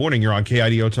 Idaho. Good morning. You're on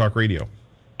KIDO Talk Radio.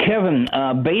 Kevin,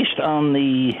 based on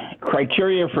the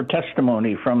criteria for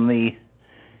testimony from the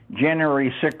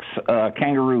January 6th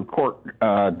Kangaroo Court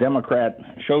Democrat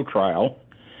show trial,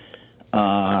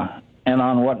 and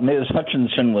on what Ms.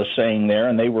 Hutchinson was saying there,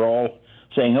 and they were all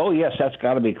saying, oh, yes, that's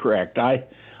got to be correct. I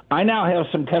now have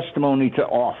some testimony to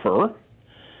offer.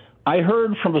 I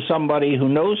heard from somebody who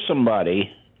knows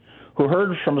somebody who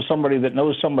heard from somebody that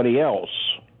knows somebody else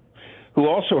who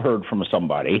also heard from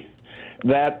somebody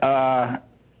that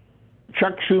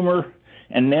Chuck Schumer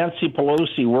and Nancy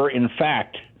Pelosi were, in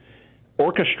fact,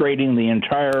 orchestrating the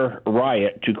entire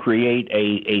riot to create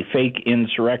a fake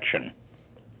insurrection.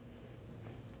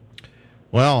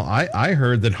 Well, I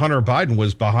heard that Hunter Biden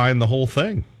was behind the whole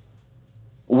thing.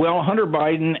 Well, Hunter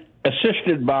Biden,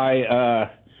 assisted by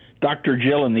Dr.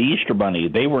 Jill and the Easter Bunny,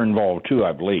 they were involved too,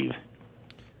 I believe.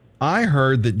 I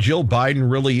heard that Jill Biden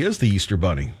really is the Easter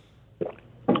Bunny.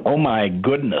 Oh, my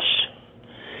goodness.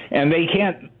 And they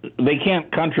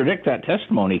can't contradict that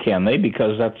testimony, can they?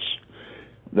 Because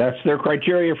that's their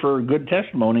criteria for good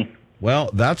testimony. Well,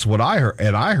 that's what I heard.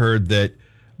 And I heard that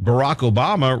Barack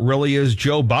Obama really is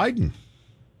Joe Biden.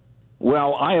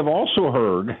 Well, I have also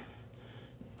heard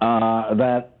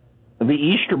that the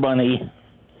Easter Bunny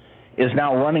is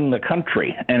now running the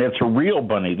country, and it's a real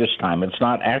bunny this time. It's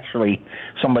not actually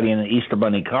somebody in an Easter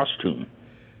Bunny costume.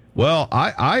 Well,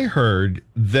 I heard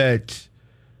that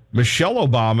Michelle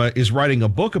Obama is writing a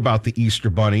book about the Easter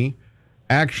Bunny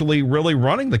actually really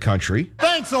running the country.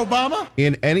 Thanks, Obama.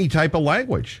 In any type of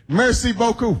language. Merci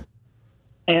beaucoup.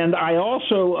 And I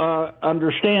also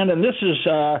understand, and this is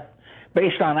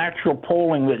based on actual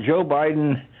polling, that Joe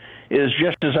Biden is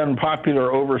just as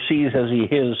unpopular overseas as he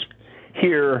is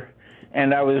here.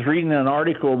 And I was reading an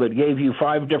article that gave you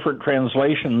 5 different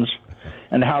translations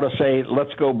and how to say,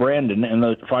 let's go Brandon, in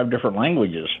the 5 different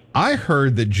languages. I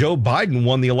heard that Joe Biden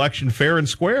won the election fair and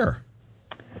square.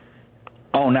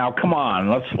 Oh, now, come on.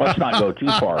 Let's not go too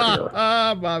far here.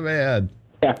 My man.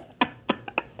 Yeah.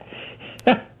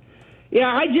 Yeah,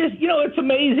 I just, it's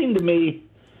amazing to me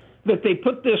that they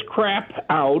put this crap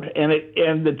out and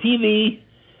the TV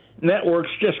networks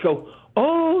just go,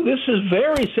 oh, this is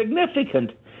very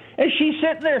significant. And she's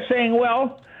sitting there saying,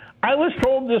 well, I was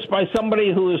told this by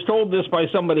somebody who was told this by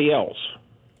somebody else.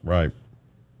 Right.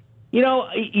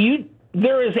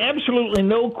 There is absolutely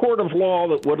no court of law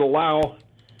that would allow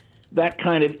that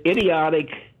kind of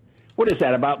idiotic, what is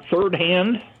that, about third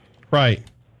hand? Right.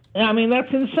 I mean,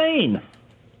 that's insane.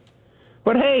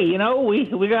 But hey,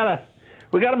 we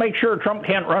gotta make sure Trump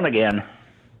can't run again.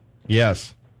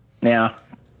 Yes. Yeah.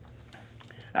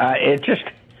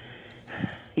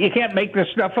 You can't make this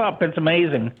stuff up. It's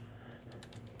amazing.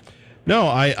 No,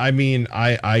 I'm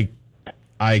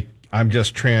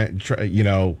just I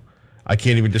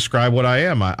can't even describe what I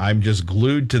am. I'm just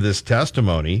glued to this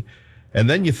testimony. And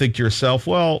then you think to yourself,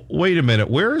 well, wait a minute,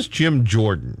 where's Jim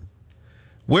Jordan?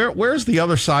 Where's the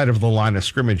other side of the line of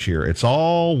scrimmage here? It's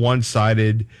all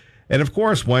one-sided. And of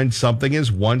course, when something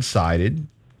is one-sided,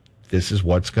 this is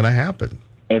what's going to happen.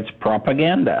 It's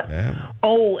propaganda. Yeah.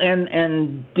 Oh,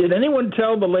 and did anyone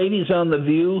tell the ladies on The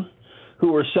View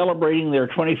who were celebrating their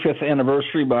 25th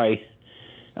anniversary by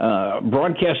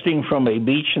broadcasting from a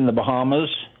beach in the Bahamas?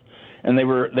 And they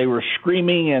were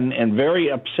screaming and very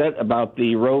upset about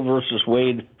the Roe versus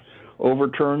Wade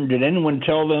overturn. Did anyone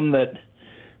tell them that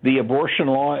the abortion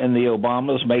law in the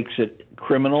Obamas makes it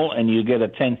criminal and you get a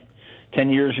 10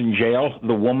 years in jail?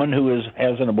 The woman who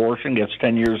has an abortion gets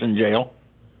 10 years in jail.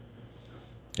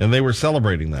 And they were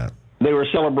celebrating that. They were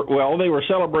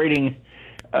celebrating.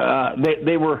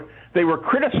 They were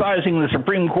criticizing the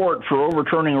Supreme Court for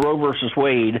overturning Roe versus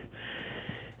Wade,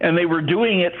 and they were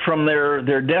doing it from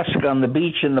their desk on the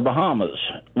beach in the Bahamas,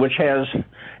 which has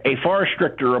a far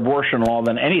stricter abortion law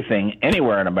than anything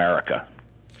anywhere in America.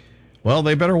 Well,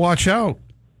 they better watch out.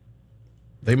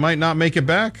 They might not make it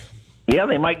back. Yeah,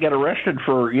 they might get arrested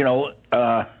for,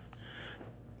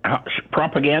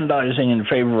 propagandizing in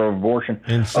favor of abortion.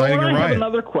 Inciting a riot. I have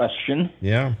another question.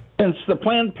 Yeah. Since the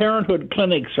Planned Parenthood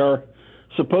clinics are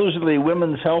supposedly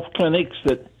women's health clinics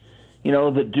that do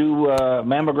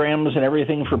mammograms and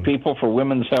everything for people for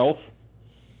women's health,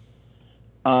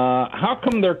 how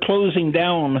come they're closing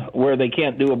down where they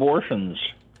can't do abortions?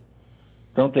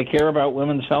 Don't they care about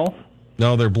women's health?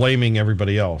 No, they're blaming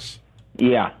everybody else.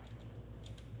 Yeah.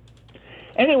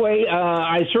 Anyway,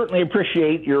 I certainly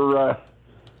appreciate your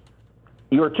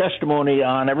testimony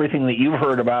on everything that you've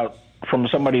heard about from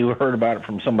somebody who heard about it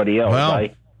from somebody else. Well,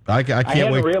 I can't I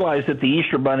hadn't wait. realized that the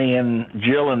Easter Bunny and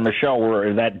Jill and Michelle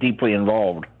were that deeply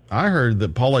involved. I heard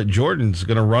that Paulette Jordan's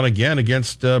going to run again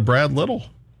against Brad Little.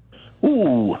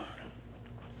 Ooh.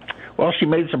 Well, she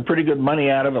made some pretty good money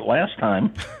out of it last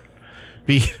time.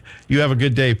 Pete, you have a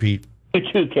good day, Pete. You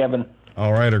too, Kevin.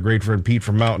 All right, our great friend Pete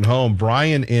from Mountain Home.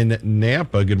 Brian in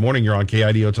Nampa, good morning. You're on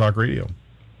KIDO Talk Radio.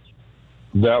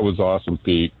 That was awesome,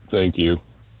 Pete. Thank you.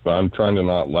 I'm trying to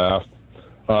not laugh.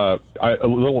 A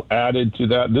little added to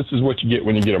that, this is what you get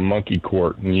when you get a monkey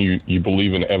court, and you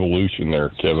believe in evolution there,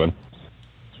 Kevin.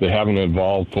 They haven't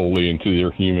evolved fully into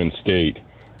their human state.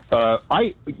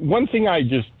 One thing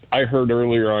I heard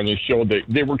earlier on your show,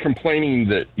 they were complaining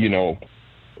that,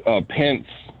 Pence,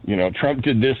 Trump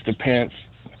did this to Pence.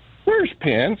 Where's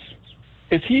Pence?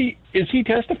 Is he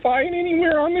testifying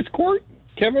anywhere on this court,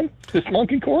 Kevin? This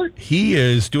monkey court? He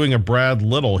is doing a Brad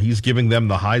Little. He's giving them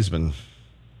the Heisman.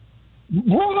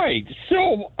 Right.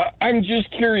 So I'm just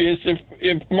curious,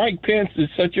 if Mike Pence is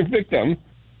such a victim,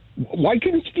 why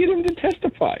couldn't you get him to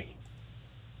testify?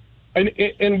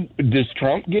 And does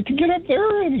Trump get to get up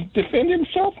there and defend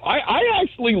himself? I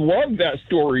actually love that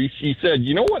story. She said,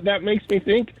 you know what that makes me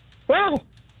think? Wow,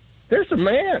 there's a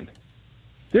man.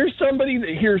 There's somebody that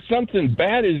hears something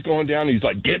bad is going down. He's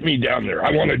like, get me down there.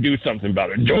 I want to do something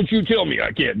about it. Don't you tell me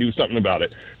I can't do something about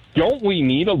it. Don't we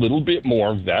need a little bit more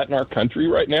of that in our country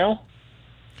right now?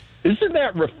 Isn't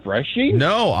that refreshing?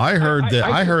 No, I heard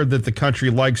that the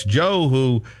country likes Joe,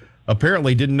 who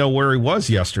apparently didn't know where he was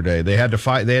yesterday. They had to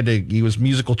find. He was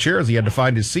musical chairs. He had to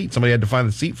find his seat. Somebody had to find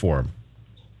the seat for him.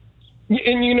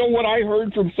 And you know what I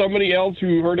heard from somebody else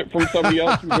who heard it from somebody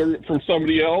else who heard it from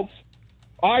somebody else?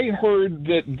 I heard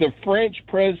that the French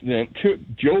president took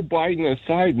Joe Biden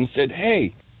aside and said,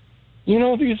 hey,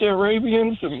 these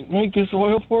Arabians that make this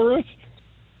oil for us,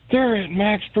 they're at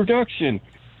max production.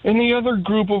 And the other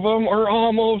group of them are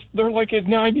they're like at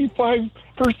 95%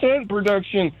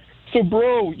 production. So,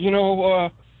 bro,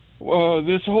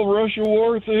 this whole Russia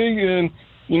war thing, and,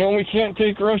 we can't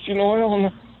take Russian oil.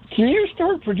 And can you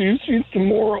start producing some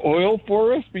more oil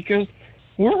for us? Because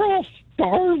we're all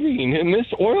starving, and this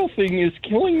oil thing is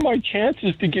killing my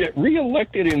chances to get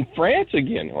reelected in France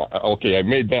again. Okay, I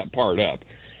made that part up.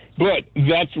 But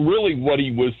that's really what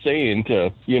he was saying to,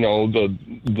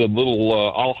 the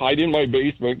little, I'll hide in my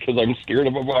basement because I'm scared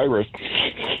of a virus,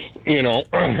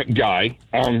 guy.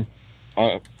 I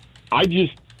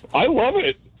love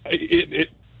it.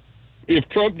 If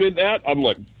Trump did that, I'm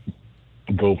like,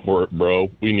 go for it,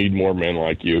 bro. We need more men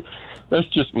like you. That's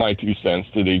just my 2 cents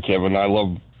today, Kevin. I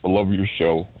love your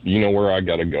show. You know where I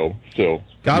got to go. So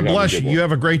God bless you. You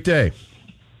have a great day.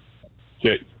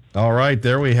 Okay. All right,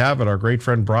 there we have it. Our great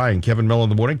friend Brian, Kevin Miller in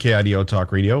the morning, KIDO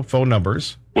Talk Radio. Phone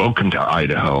numbers. Welcome to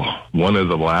Idaho, one of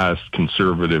the last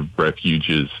conservative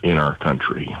refuges in our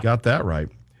country. Got that right.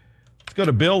 Let's go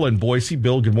to Bill in Boise.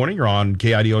 Bill, good morning. You're on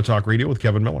KIDO Talk Radio with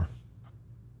Kevin Miller.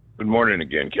 Good morning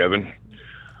again, Kevin.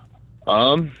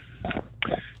 So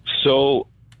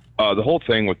the whole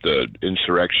thing with the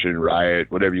insurrection,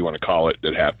 riot, whatever you want to call it,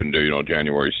 that happened,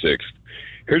 January 6th.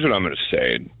 Here's what I'm going to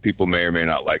say, and people may or may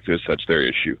not like this. That's their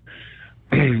issue.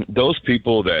 Those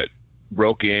people that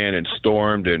broke in and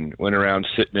stormed and went around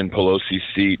sitting in Pelosi's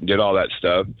seat and did all that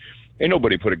stuff, ain't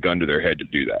nobody put a gun to their head to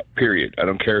do that, period. I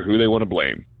don't care who they want to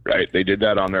blame, right? They did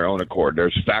that on their own accord.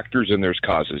 There's factors and there's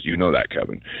causes. You know that,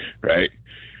 Kevin, right?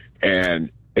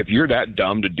 And if you're that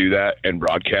dumb to do that and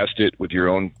broadcast it with your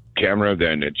own camera,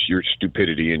 then it's your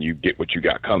stupidity and you get what you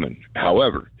got coming.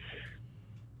 However,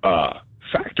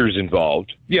 factors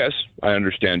involved, yes, I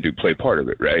understand, do play part of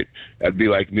it, right? That'd be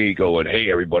like me going, hey,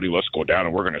 everybody, let's go down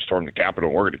and we're going to storm the Capitol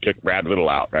and we're going to kick Brad Little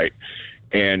out, right?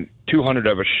 And 200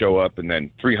 of us show up and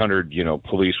then 300,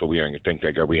 police, well, we don't even think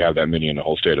we have that many in the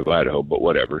whole state of Idaho, but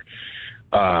whatever,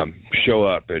 show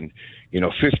up and,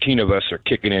 15 of us are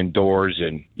kicking in doors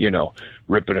and,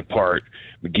 ripping apart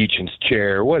McGeechan's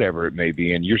chair, whatever it may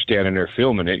be, and you're standing there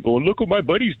filming it, going, "Look what my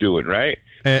buddy's doing," right?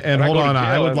 And hold on,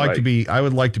 I would like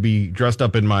to be dressed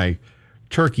up in my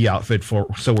turkey outfit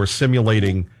so we're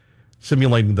simulating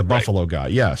the Buffalo guy.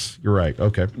 Yes, you're right.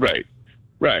 Okay. Right.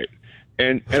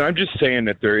 And I'm just saying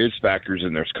that there is factors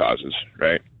and there's causes,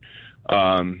 right?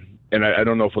 And I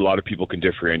don't know if a lot of people can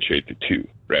differentiate the two,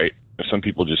 right? Some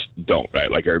people just don't, right?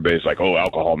 Like everybody's like, oh,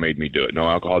 alcohol made me do it. No,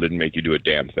 alcohol didn't make you do a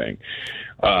damn thing.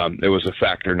 It was a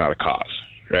factor, not a cause,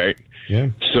 right? Yeah.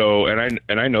 So, and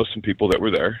I know some people that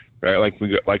were there, right? Like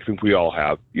we all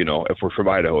have, you know, if we're from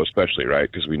Idaho, especially, right?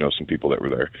 Because we know some people that were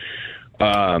there.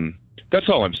 That's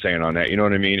all I'm saying on that. You know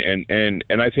what I mean?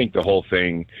 And I think the whole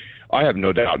thing, I have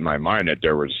no doubt in my mind that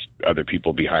there was other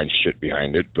people behind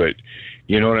it, but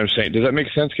you know what I'm saying? Does that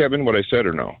make sense, Kevin, what I said,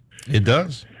 or no? It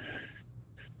does.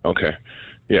 Okay.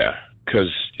 Yeah. Because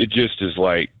it just is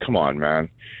like, come on, man.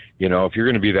 You know, if you're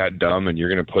going to be that dumb and you're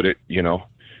going to put it, you know,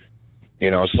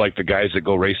 it's like the guys that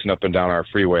go racing up and down our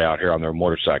freeway out here on their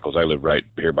motorcycles. I live right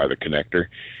here by the connector,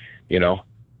 you know,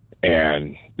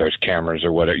 and there's cameras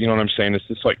or whatever. You know what I'm saying? It's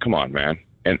just like, come on, man.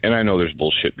 And I know there's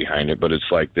bullshit behind it, but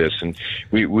it's like this. And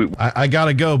I got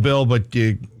to go, Bill, but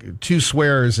 2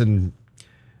 swears and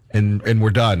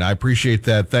we're done. I appreciate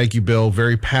that. Thank you, Bill.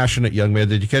 Very passionate young man.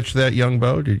 Did you catch that, young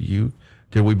Bo? Did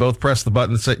we both press the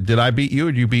button and say, did I beat you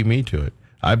or did you beat me to it?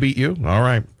 I beat you? All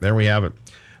right. There we have it.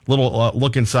 Little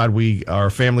look inside. We are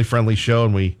a family-friendly show,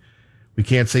 and we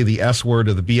can't say the S word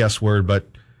or the BS word, but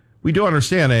we do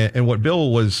understand. And what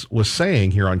Bill was saying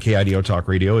here on KIDO Talk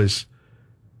Radio is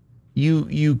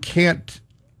you can't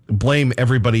blame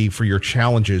everybody for your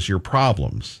challenges, your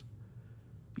problems.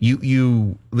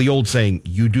 The old saying,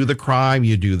 you do the crime,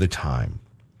 you do the time.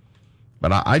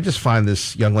 But I just find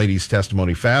this young lady's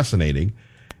testimony fascinating.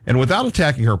 And without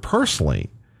attacking her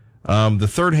personally, the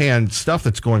third-hand stuff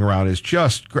that's going around is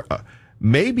just,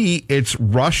 maybe it's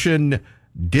Russian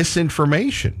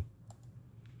disinformation.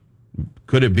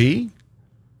 Could it be?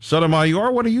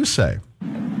 Sotomayor, what do you say?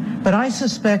 But I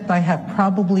suspect I have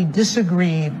probably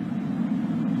disagreed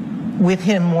with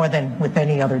him more than with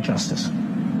any other justice.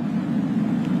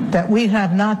 That we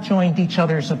have not joined each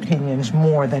other's opinions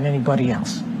more than anybody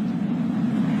else.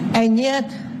 And yet,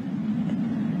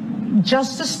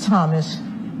 Justice Thomas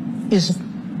is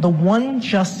the one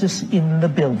justice in the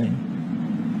building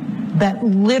that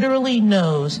literally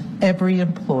knows every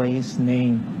employee's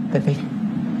name,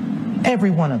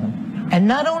 every one of them. And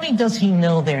not only does he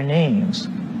know their names,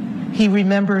 he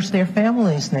remembers their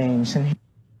families' names. And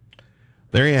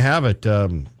there you have it.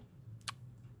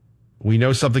 We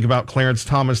know something about Clarence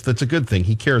Thomas that's a good thing.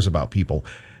 He cares about people.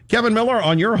 Kevin Miller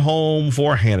on your home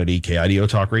for Hannity, KIDO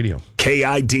Talk Radio.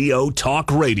 KIDO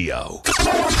Talk Radio.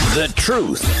 The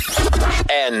truth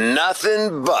and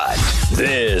nothing but.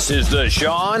 This is the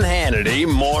Sean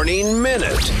Hannity Morning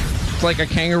Minute. It's like a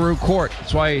kangaroo court.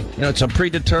 That's why, it's a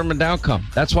predetermined outcome.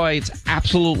 That's why it's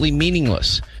absolutely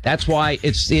meaningless. That's why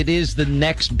it is the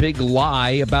next big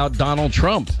lie about Donald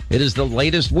Trump. It is the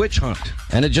latest witch hunt.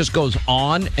 And it just goes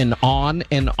on and on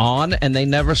and on, and they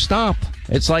never stop.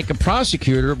 It's like a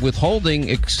prosecutor withholding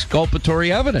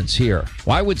exculpatory evidence here.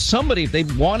 Why would somebody, if they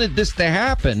wanted this to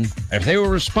happen, if they were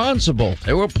responsible,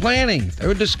 they were planning, they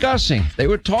were discussing, they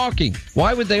were talking,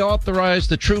 why would they authorize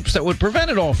the troops that would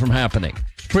prevent it all from happening?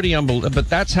 Pretty unbelievable, but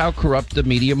that's how corrupt the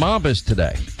media mob is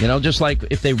today. Just like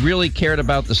if they really cared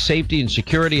about the safety and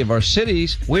security of our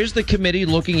cities, where's the committee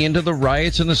looking into the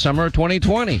riots in the summer of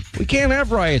 2020? We can't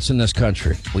have riots in this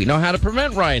country. We know how to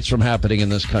prevent riots from happening in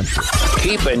this country.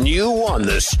 Keeping you on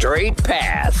the straight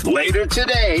path. Later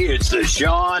today, it's the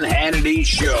Sean Hannity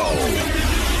Show.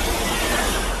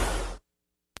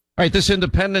 All right, this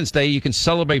Independence Day, you can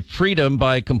celebrate freedom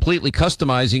by completely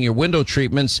customizing your window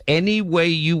treatments any way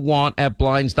you want at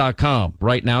Blinds.com.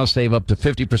 Right now, save up to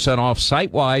 50% off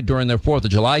site-wide during their 4th of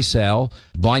July sale.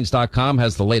 Blinds.com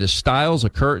has the latest styles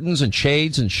of curtains and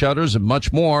shades and shutters and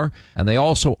much more. And they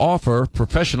also offer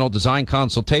professional design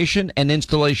consultation and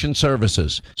installation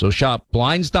services. So shop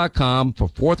Blinds.com for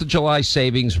 4th of July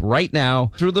savings right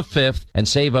now through the 5th and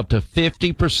save up to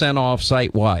 50% off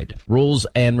site-wide. Rules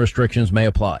and restrictions may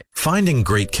apply. Finding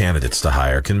great candidates to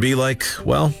hire can be like,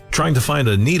 trying to find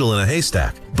a needle in a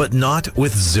haystack, but not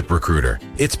with ZipRecruiter.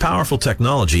 Its powerful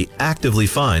technology actively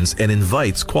finds and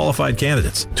invites qualified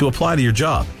candidates to apply to your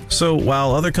job. So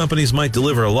while other companies might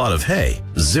deliver a lot of hay,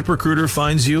 ZipRecruiter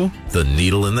finds you the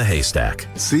needle in the haystack.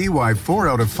 See why 4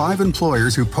 out of 5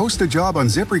 employers who post a job on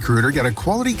ZipRecruiter get a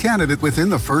quality candidate within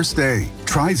the first day.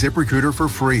 Try ZipRecruiter for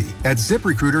free at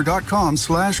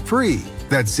ZipRecruiter.com/free.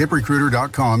 That's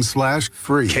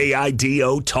ZipRecruiter.com/free.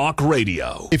 KIDO Talk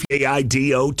Radio.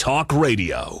 KIDO Talk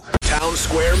Radio. Town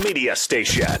Square Media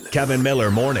Station. Kevin Miller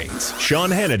Mornings. Sean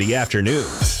Hannity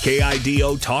Afternoons.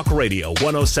 KIDO Talk Radio.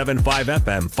 107.5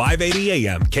 FM. 580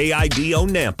 AM. KIDO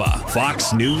Nampa.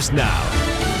 Fox News Now.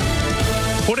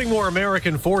 Putting more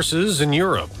American forces in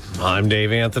Europe. I'm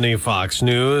Dave Anthony, Fox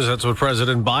News. That's what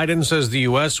President Biden says the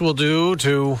U.S. will do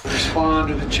to respond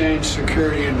to the changed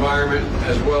security environment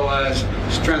as well as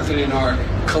strengthening our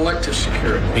collective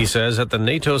security. He says at the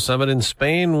NATO summit in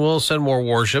Spain, we'll send more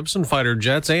warships and fighter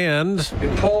jets, and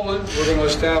in Poland, we're going to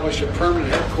establish a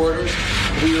permanent headquarters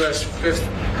for the U.S.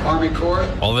 5th Army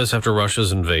Corps. All this after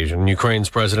Russia's invasion. Ukraine's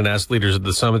president asked leaders at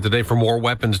the summit today for more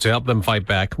weapons to help them fight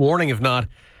back, warning, if not,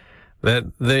 that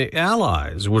the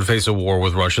allies would face a war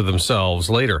with Russia themselves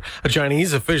later. A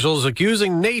Chinese official is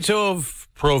accusing NATO of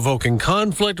provoking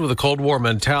conflict with a Cold War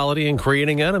mentality and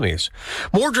creating enemies.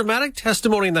 More dramatic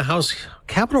testimony in the House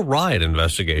Capitol riot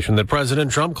investigation that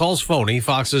President Trump calls phony.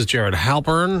 Fox's Jared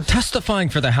Halpern. Testifying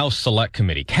for the House Select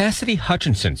Committee, Cassidy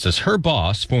Hutchinson says her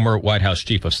boss, former White House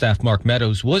Chief of Staff Mark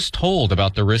Meadows, was told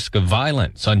about the risk of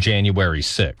violence on January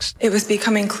 6th. It was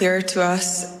becoming clear to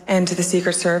us and to the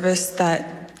Secret Service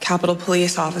that Capitol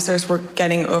Police officers were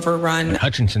getting overrun.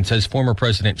 Hutchinson says former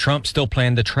President Trump still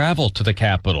planned to travel to the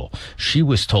Capitol. She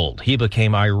was told he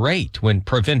became irate when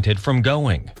prevented from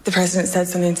going. The president said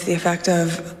something to the effect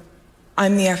of,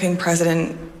 "I'm the effing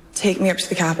president. Take me up to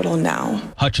the Capitol now."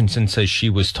 Hutchinson says she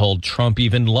was told Trump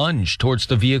even lunged towards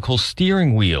the vehicle's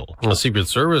steering wheel. A Secret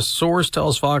Service source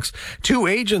tells Fox 2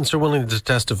 agents are willing to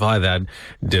testify that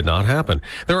did not happen.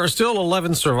 There are still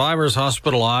 11 survivors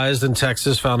hospitalized in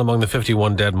Texas, found among the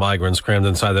 51 dead migrants crammed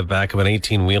inside the back of an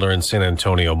 18-wheeler in San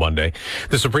Antonio Monday.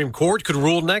 The Supreme Court could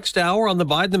rule next hour on the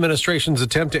Biden administration's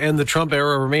attempt to end the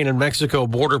Trump-era Remain in Mexico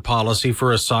border policy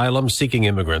for asylum-seeking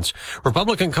immigrants.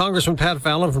 Republican Congressman Pat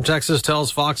Fallon from Texas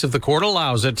tells Fox if the court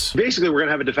allows it. Basically, we're going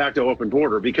to have a de facto open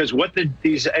border because what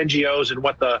these NGOs and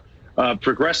what the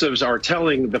progressives are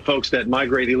telling the folks that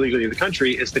migrate illegally to the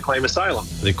country is to claim asylum.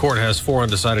 The court has 4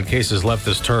 undecided cases left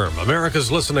this term.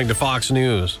 America's listening to Fox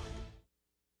News.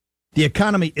 The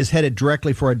economy is headed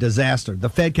directly for a disaster. The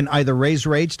Fed can either raise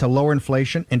rates to lower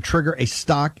inflation and trigger a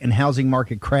stock and housing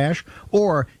market crash,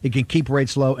 or it can keep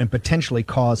rates low and potentially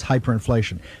cause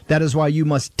hyperinflation. That is why you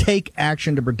must take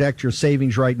action to protect your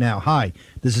savings right now. Hi,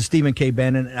 this is Stephen K.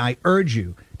 Bannon, and I urge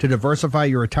you to diversify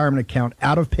your retirement account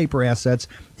out of paper assets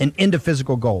and into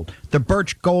physical gold. The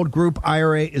Birch Gold Group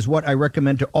IRA is what I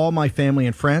recommend to all my family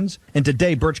and friends. And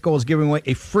today, Birch Gold is giving away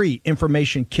a free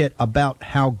information kit about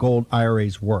how gold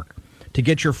IRAs work. To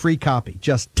get your free copy,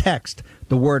 just text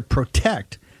the word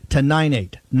PROTECT to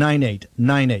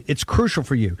 989898. It's crucial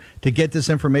for you to get this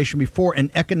information before an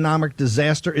economic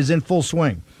disaster is in full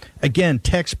swing. Again,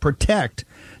 text PROTECT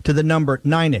to the number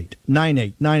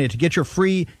 989898 to get your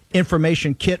free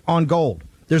information kit on gold.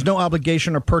 There's no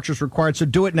obligation or purchase required, so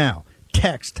do it now.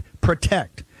 Text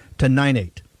PROTECT to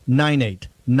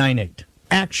 989898.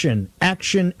 Action,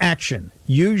 action, action.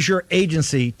 Use your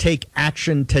agency. Take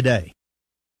action today.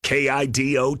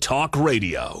 KIDO Talk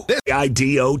Radio.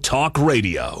 KIDO Talk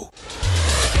Radio.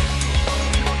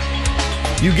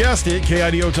 You guessed it,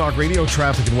 KIDO Talk Radio,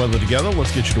 traffic and weather together.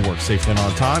 Let's get you to work safely and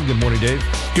on time. Good morning, Dave.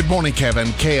 Good morning, Kevin.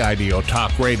 KIDO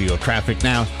Talk Radio traffic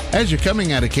now. As you're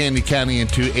coming out of Candy County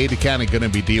into Ada County, going to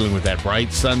be dealing with that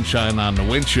bright sunshine on the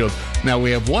windshield. Now,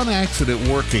 we have one accident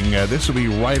working. This will be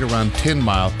right around 10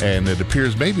 Mile, and it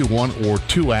appears maybe 1 or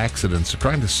 2 accidents. So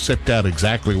trying to sift out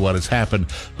exactly what has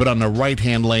happened. But on the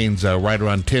right-hand lanes, right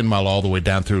around 10 Mile all the way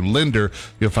down through Linder,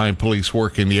 you'll find police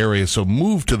work in the area, so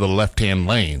move to the left-hand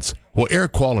lanes. Well, air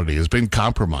quality has been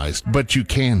compromised, but you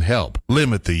can help.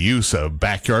 Limit the use of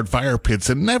backyard fire pits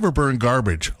and never burn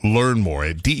garbage. Learn more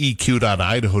at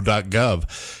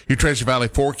deq.idaho.gov. Your Treasure Valley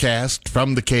forecast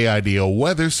from the KIDO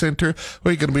Weather Center,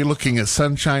 where you're going to be looking at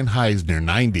sunshine, highs near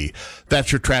 90.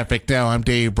 That's your traffic now. I'm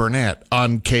Dave Burnett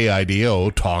on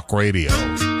KIDO Talk Radio.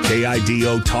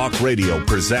 KIDO Talk Radio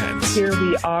presents. Here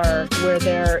we are where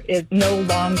there is no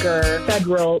longer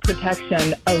federal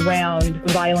protection around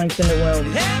violence in the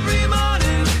womb.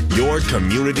 Your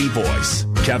community voice,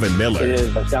 Kevin Miller. It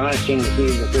is astonishing to see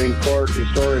the Supreme Court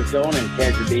restore its own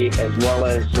integrity as well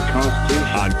as the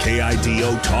Constitution. On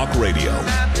KIDO Talk Radio,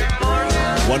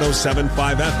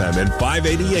 107.5 FM and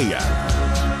 580 AM.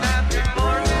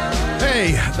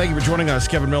 Hey, thank you for joining us.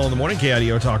 Kevin Miller in the morning,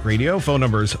 KIDO Talk Radio. Phone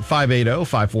number is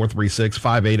 580-5436,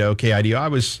 580-KIDO. I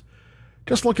was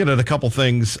just looking at a couple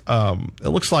things. It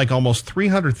looks like almost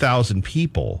 300,000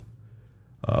 people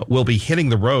will be hitting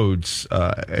the roads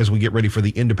as we get ready for the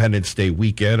Independence Day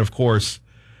weekend. Of course,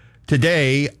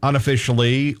 today,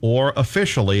 unofficially or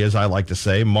officially, as I like to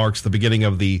say, marks the beginning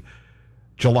of the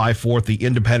July 4th, the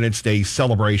Independence Day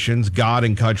celebrations, God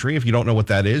and Country. If you don't know what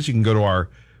that is, you can go to our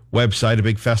website, a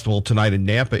big festival tonight in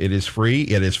Nampa. It is free.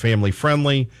 It is family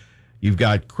friendly. You've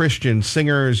got Christian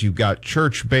singers. You've got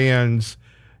church bands.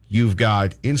 You've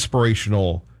got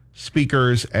inspirational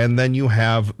speakers, and then you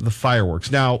have the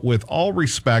fireworks. Now, with all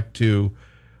respect to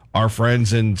our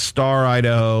friends in Star,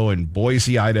 Idaho, and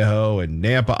Boise, Idaho, and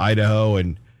Nampa, Idaho,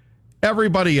 and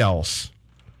everybody else,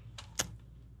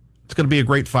 it's going to be a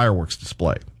great fireworks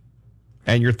display.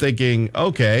 And you're thinking,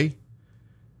 okay,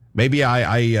 maybe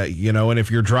and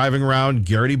if you're driving around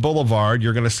Garrity Boulevard,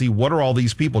 you're going to see, what are all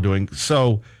these people doing?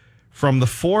 So from the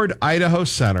Ford Idaho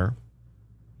Center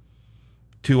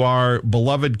to our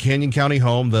beloved Canyon County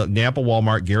home, the Nampa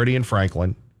Walmart, Garrity and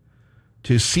Franklin,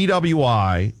 to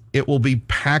CWI, it will be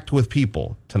packed with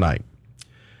people tonight.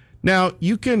 Now,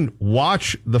 you can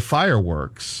watch the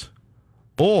fireworks,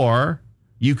 or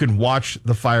you can watch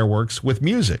the fireworks with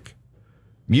music.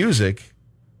 Music,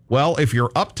 well, if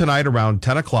you're up tonight around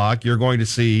 10 o'clock, you're going to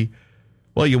see,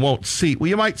 you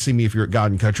might see me if you're at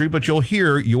God and Country, but you'll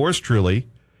hear yours truly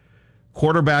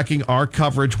quarterbacking our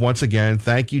coverage once again.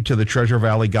 Thank you to the Treasure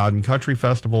Valley God and Country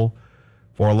Festival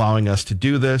for allowing us to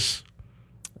do this.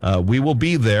 We will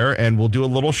be there, and we'll do a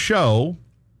little show,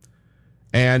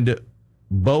 and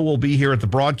Bo will be here at the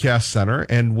broadcast center,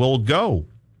 and we'll go.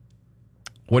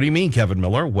 What do you mean, Kevin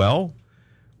Miller? Well,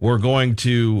 we're going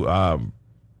to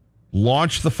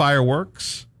launch the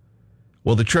fireworks.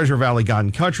 Well, the Treasure Valley God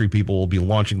and Country people will be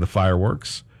launching the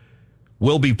fireworks.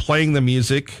 We'll be playing the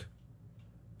music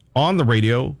on the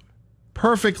radio,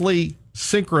 perfectly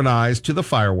synchronized to the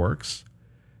fireworks.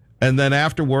 And then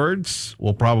afterwards,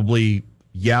 we'll probably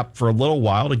yap for a little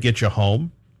while to get you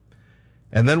home.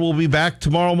 And then we'll be back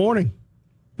tomorrow morning.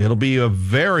 It'll be a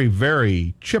very,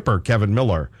 very chipper Kevin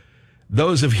Miller.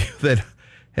 Those of you that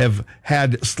have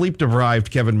had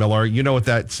sleep-deprived Kevin Miller, you know what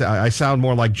I sound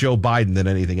more like Joe Biden than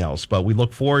anything else. But we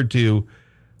look forward to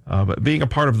being a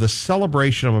part of the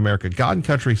celebration of America. God and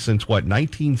Country since,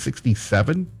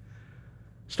 1967?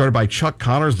 Started by Chuck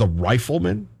Connors, the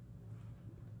rifleman.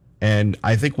 And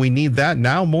I think we need that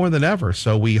now more than ever.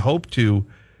 So we hope to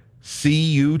see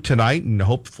you tonight, and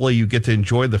hopefully you get to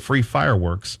enjoy the free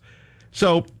fireworks.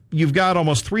 So you've got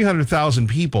almost 300,000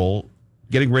 people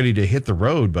getting ready to hit the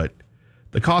road, but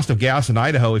the cost of gas in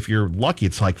Idaho, if you're lucky,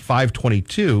 it's like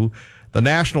 $5.22. The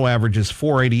national average is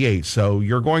 $4.88. So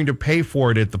you're going to pay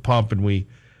for it at the pump, and we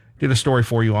did a story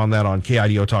for you on that on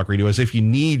KIDO Talk Radio, as if you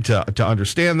need to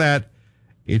understand that.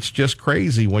 It's just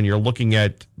crazy when you're looking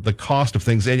at the cost of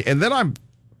things. And then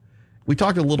we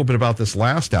talked a little bit about this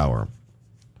last hour,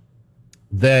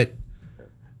 that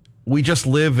we just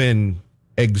live in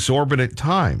exorbitant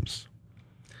times.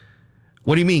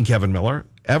 What do you mean, Kevin Miller?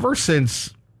 Ever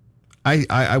since,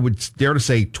 I would dare to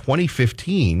say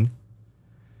 2015,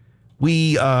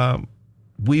 we've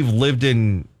lived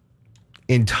in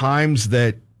times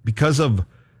that, because of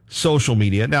social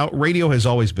media, now radio has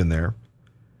always been there,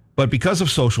 but because of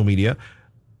social media,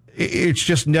 it's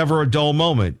just never a dull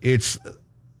moment. It's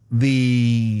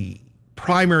the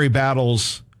primary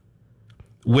battles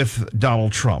with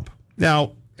Donald Trump.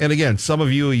 Now, and again, some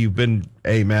of you've been,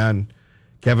 hey man,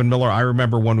 Kevin Miller, I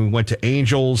remember when we went to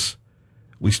Angels,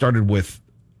 we started with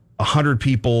 100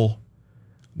 people.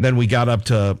 Then we got up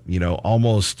to,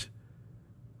 almost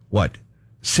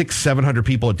 600-700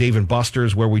 people at Dave &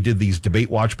 Buster's, where we did these debate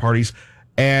watch parties.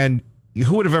 And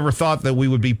who would have ever thought that we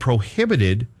would be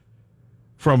prohibited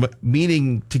from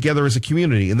meeting together as a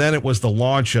community? And then it was the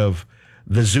launch of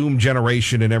the Zoom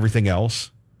generation and everything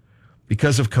else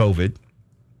because of COVID.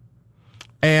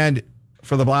 And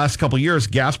for the last couple of years,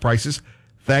 gas prices,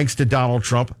 thanks to Donald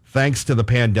Trump, thanks to the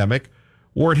pandemic,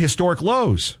 were at historic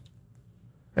lows.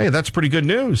 Hey, that's pretty good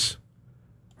news.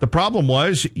 The problem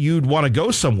was you'd want to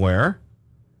go somewhere,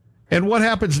 and what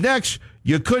happens next?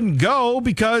 You couldn't go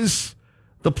because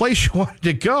the place you wanted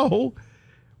to go,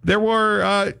 there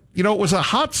were, it was a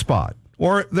hot spot,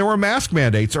 or there were mask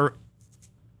mandates, or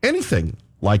anything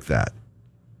like that.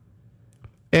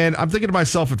 And I'm thinking to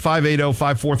myself at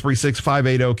 580-5436,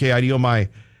 580-KIDO, my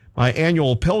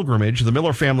annual pilgrimage, the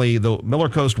Miller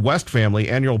Coast West family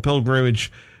annual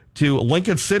pilgrimage to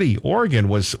Lincoln City, Oregon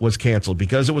was canceled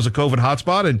because it was a COVID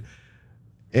hotspot,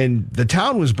 and the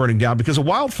town was burning down because of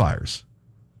wildfires.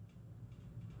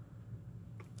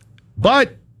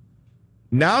 But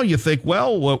now you think,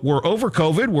 well, we're over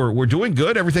COVID, we're doing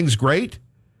good, everything's great,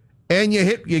 and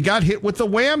you got hit with the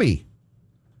whammy.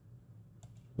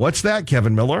 What's that,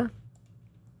 Kevin Miller?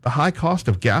 The high cost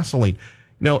of gasoline.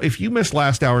 If you missed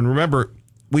last hour, and remember,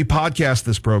 we podcast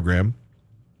this program,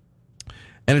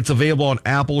 and it's available on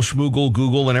Apple, Schmoogle,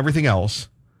 Google, and everything else.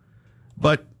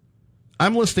 But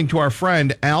I'm listening to our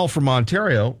friend Al from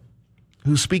Ontario,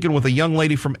 who's speaking with a young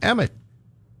lady from Emmett.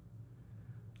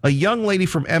 A young lady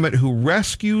from Emmett who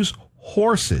rescues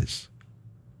horses.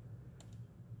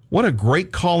 What a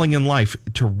great calling in life,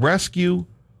 to rescue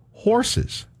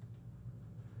horses.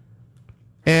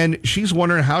 And she's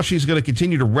wondering how she's going to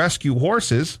continue to rescue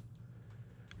horses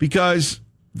because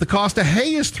the cost of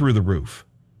hay is through the roof.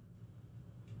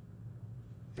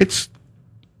 It's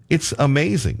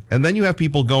amazing. And then you have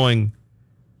people going,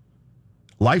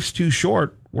 life's too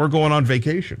short. We're going on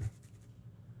vacation.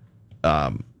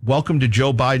 Welcome to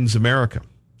Joe Biden's America.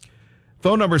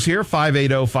 Phone numbers here,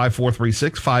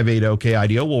 580-5436,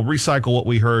 580-KIDO. We'll recycle what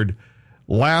we heard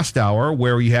last hour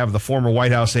where we have the former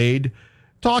White House aide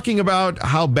talking about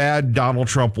how bad Donald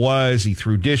Trump was. He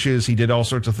threw dishes. He did all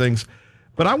sorts of things.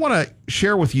 But I want to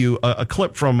share with you a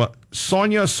clip from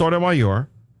Sonia Sotomayor.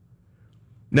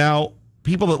 Now,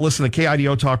 people that listen to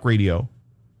KIDO Talk Radio,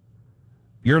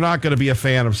 you're not going to be a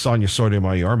fan of Sonia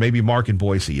Sotomayor. Maybe Mark in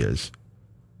Boise is.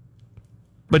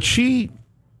 But she,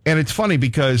 and it's funny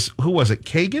because, who was it,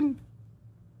 Kagan?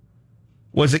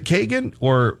 Was it Kagan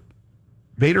or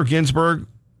Bader Ginsburg?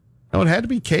 No, it had to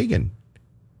be Kagan.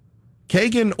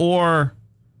 Kagan or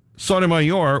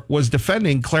Sotomayor was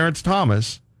defending Clarence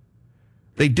Thomas.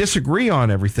 They disagree on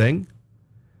everything.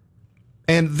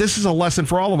 And this is a lesson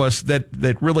for all of us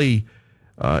that really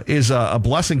is a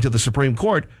blessing to the Supreme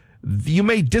Court. You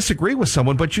may disagree with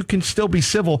someone, but you can still be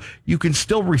civil. You can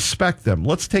still respect them.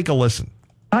 Let's take a listen.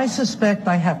 I suspect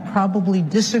I have probably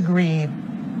disagreed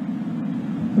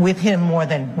with him more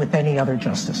than with any other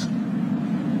justice.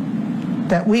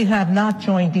 That we have not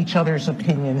joined each other's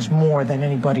opinions more than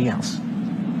anybody else.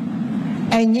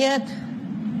 And yet,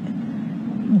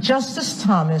 Justice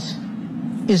Thomas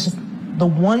is the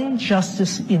one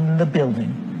justice in the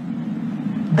building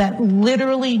that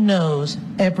literally knows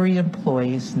every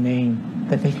employee's name,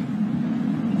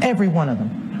 every one of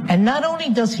them. And not only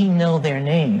does he know their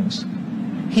names,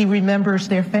 he remembers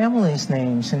their families'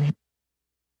 names and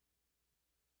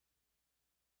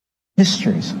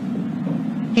histories.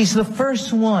 He's the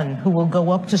first one who will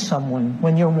go up to someone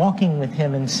when you're walking with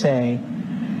him and say,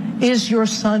 "Is your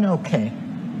son okay?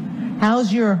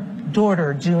 How's your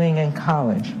daughter doing in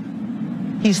college?"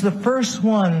 He's the first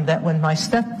one that when my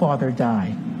stepfather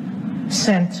died,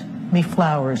 sent me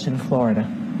flowers in Florida.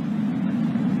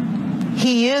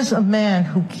 He is a man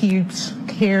who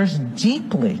cares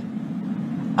deeply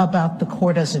about the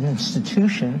court as an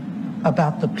institution,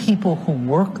 about the people who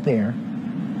work there,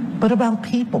 but about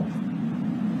people.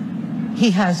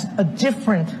 He has a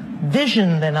different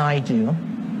vision than I do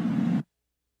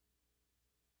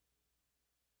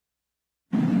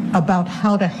about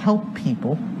how to help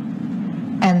people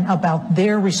and about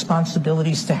their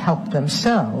responsibilities to help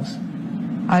themselves.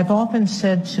 I've often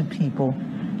said to people,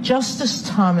 Justice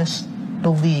Thomas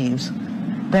believes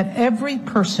that every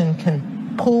person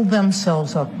can pull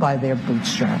themselves up by their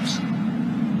bootstraps.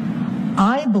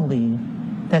 I believe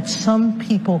that some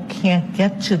people can't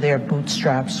get to their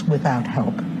bootstraps without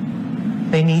help.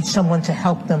 They need someone to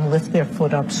help them lift their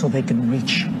foot up so they can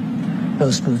reach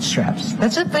those bootstraps.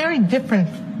 That's a very different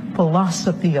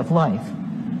philosophy of life.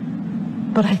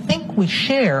 But I think we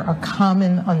share a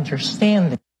common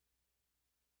understanding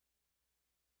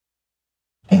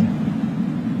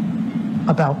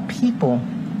about people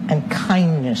and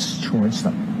kindness towards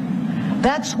them.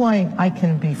 That's why I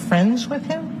can be friends with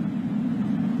him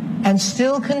and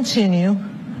still continue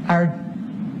our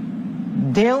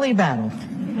daily battle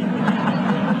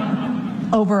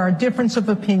over our difference of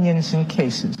opinions in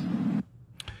cases.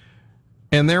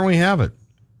 And there we have it.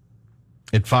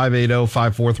 At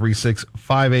 580-5436,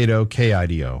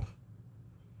 580-KIDO.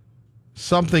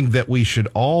 Something that we should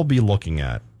all be looking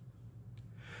at.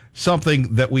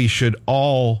 Something that we should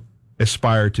all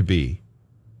aspire to be.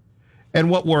 And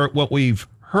what we've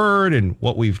heard and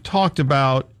what we've talked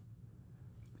about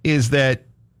is that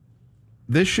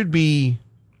this should be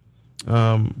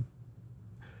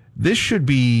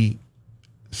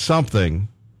something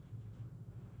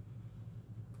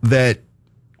that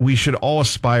we should all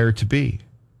aspire to be.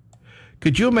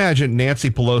 Could you imagine Nancy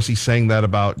Pelosi saying that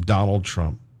about Donald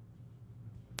Trump?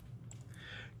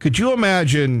 Could you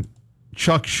imagine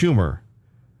Chuck Schumer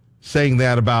saying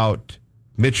that about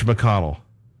Mitch McConnell?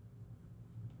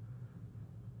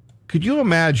 Could you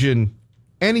imagine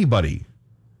anybody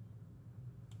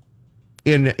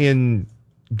in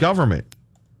government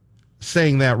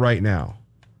saying that right now?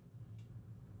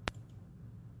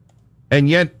 And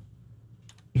yet,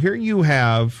 here you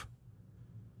have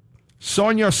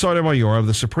Sonia Sotomayor of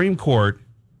the Supreme Court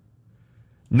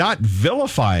not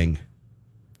vilifying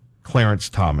Clarence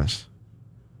Thomas,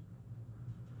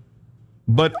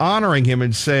 but honoring him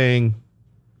and saying,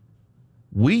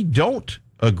 we don't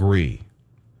agree,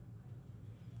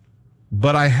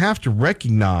 but I have to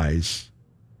recognize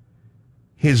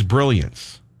his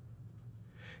brilliance,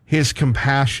 his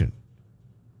compassion,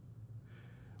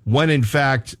 when in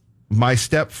fact my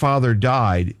stepfather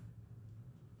died,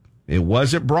 it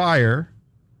wasn't Breyer,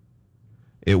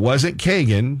 it wasn't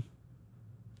Kagan,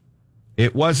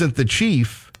 it wasn't the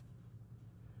chief,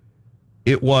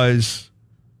 it was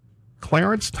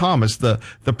Clarence Thomas, the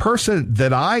person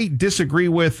that I disagree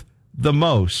with the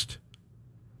most,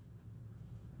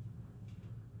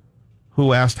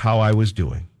 who asked how I was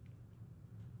doing.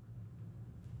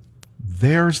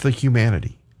 There's the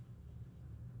humanity.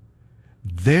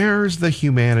 There's the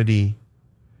humanity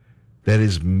that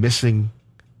is missing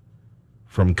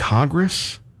from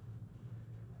Congress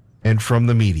and from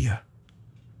the media.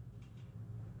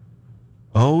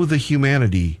 Oh, the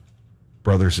humanity,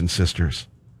 brothers and sisters.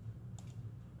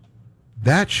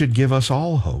 That should give us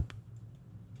all hope.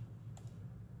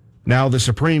 Now, the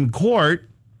Supreme Court,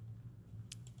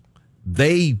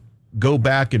 they go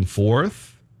back and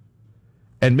forth.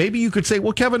 And maybe you could say,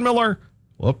 well, Kevin Miller,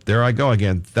 whoop, there I go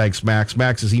again. Thanks, Max.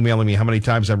 Max is emailing me how many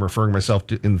times I'm referring myself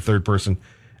to in the third person.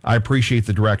 I appreciate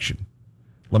the direction.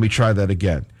 Let me try that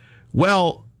again.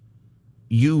 Well,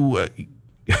 you,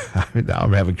 now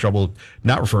I'm having trouble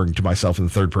not referring to myself in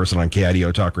the third person on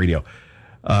KIDO Talk Radio.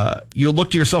 You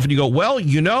look to yourself and you go, well,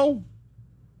 you know,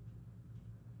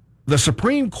 the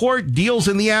Supreme Court deals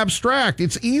in the abstract.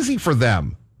 It's easy for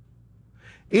them.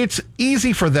 It's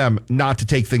easy for them not to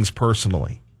take things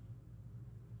personally.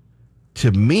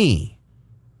 To me,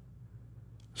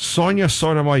 Sonia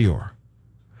Sotomayor,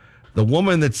 the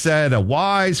woman that said a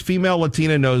wise female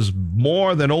Latina knows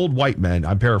more than old white men,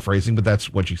 I'm paraphrasing, but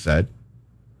that's what she said,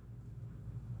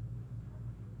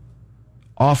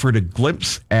 offered a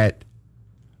glimpse at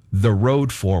the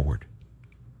road forward.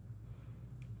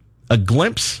 A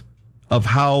glimpse of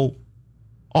how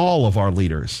all of our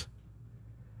leaders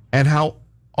and how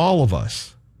all of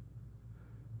us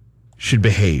should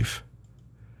behave,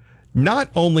 not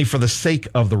only for the sake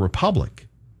of the republic,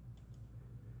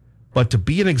 but to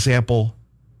be an example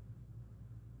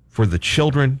for the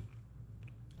children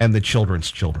and the children's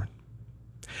children.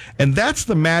 And that's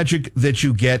the magic that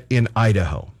you get in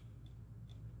Idaho.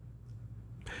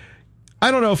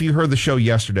 I don't know if you heard the show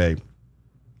yesterday.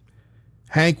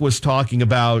 Hank was talking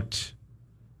about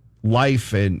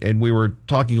life, and we were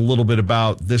talking a little bit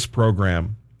about this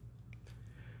program.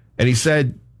 And he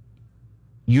said,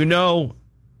 you know,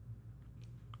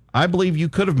 I believe you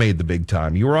could have made the big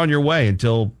time. You were on your way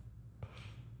until...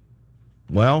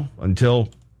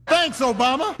 Thanks,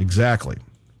 Obama. Exactly.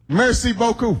 Merci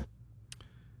beaucoup.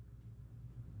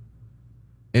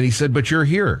 And he said, but you're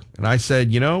here. And I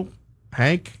said, you know,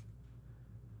 Hank,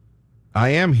 I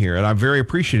am here, and I'm very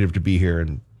appreciative to be here.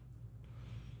 And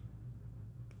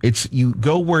it's, you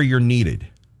go where you're needed.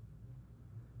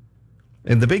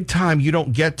 And the big time, you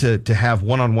don't get to have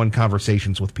one-on-one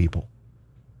conversations with people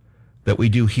that we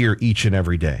do here each and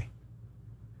every day.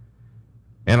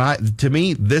 And to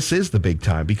me, this is the big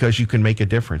time because you can make a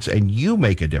difference, and you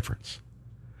make a difference.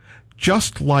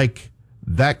 Just like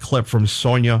that clip from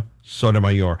Sonia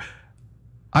Sotomayor.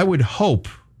 I would hope,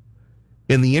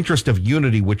 in the interest of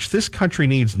unity, which this country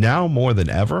needs now more than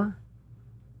ever,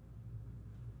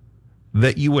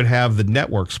 that you would have the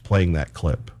networks playing that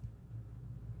clip.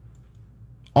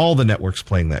 All the networks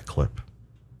playing that clip.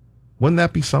 Wouldn't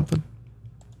that be something?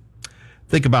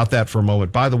 Think about that for a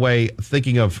moment. By the way,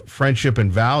 thinking of friendship and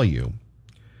value,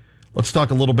 let's talk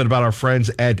a little bit about our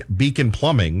friends at Beacon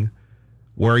Plumbing,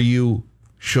 where you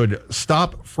should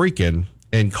stop freaking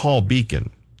and call Beacon.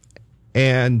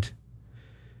 And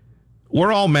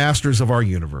we're all masters of our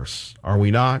universe, are we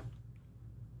not?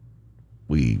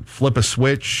 We flip a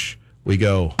switch, we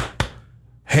go,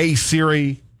 hey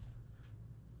Siri,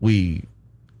 we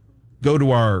go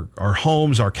to our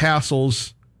homes, our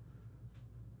castles.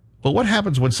 But what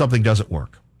happens when something doesn't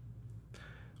work?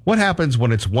 What happens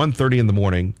when it's 1:30 in the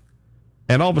morning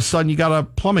and all of a sudden you got a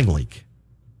plumbing leak?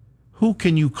 Who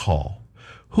can you call?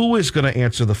 Who is going to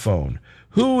answer the phone?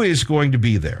 Who is going to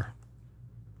be there?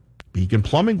 Beacon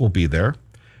Plumbing will be there.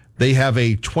 They have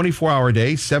a 24-hour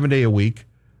day, 7-day a week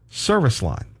service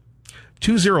line.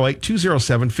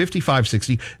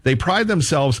 208-207-5560. They pride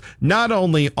themselves not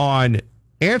only on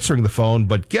answering the phone,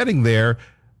 but getting there,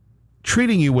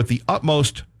 treating you with the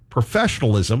utmost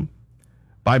professionalism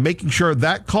by making sure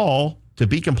that call to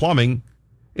Beacon Plumbing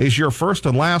is your first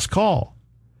and last call.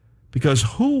 Because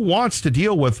who wants to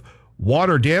deal with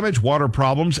water damage, water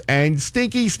problems, and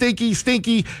stinky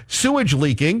sewage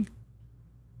leaking?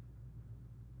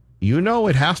 You know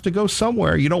it has to go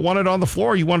somewhere. You don't want it on the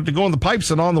floor. You want it to go in the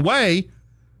pipes and on the way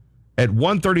at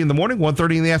 1:30 in the morning,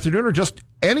 1:30 in the afternoon, or just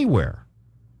anywhere.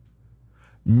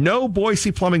 No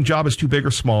Boise plumbing job is too big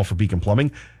or small for Beacon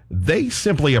Plumbing. They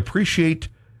simply appreciate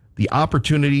the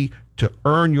opportunity to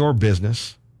earn your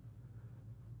business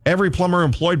Every plumber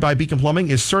employed by Beacon Plumbing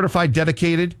is certified,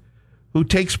 dedicated, who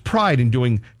takes pride in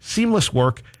doing seamless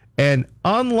work, and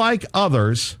unlike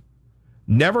others,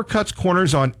 never cuts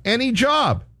corners on any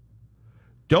job.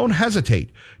 Don't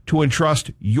hesitate to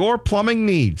entrust your plumbing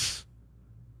needs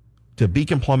to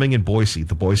Beacon Plumbing in Boise,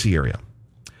 the Boise area.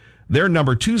 Their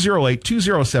number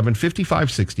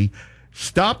 208-207-5560.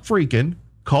 Stop freaking.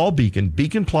 Call Beacon.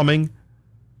 Beacon Plumbing.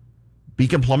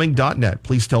 BeaconPlumbing.net.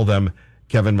 Please tell them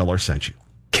Kevin Miller sent you.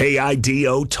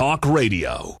 KIDO Talk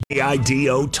Radio.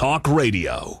 KIDO Talk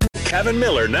Radio. Kevin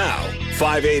Miller now.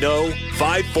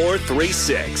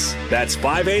 580-5436. That's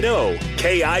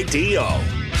 580-KIDO.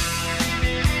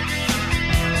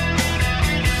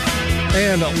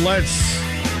 And let's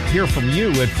hear from you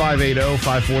at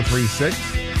 580-5436.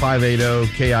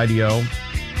 580-KIDO.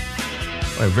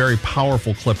 A very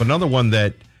powerful clip. Another one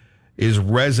that is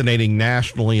resonating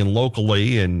nationally and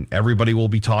locally, and everybody will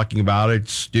be talking about it.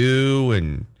 Stu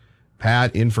and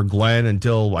Pat in for Glenn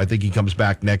until I think he comes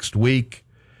back next week,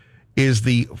 is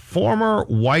the former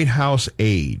White House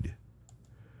aide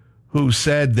who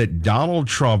said that Donald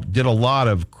Trump did a lot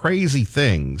of crazy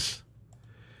things,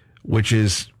 which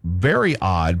is very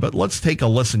odd, but let's take a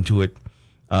listen to it.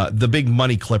 The big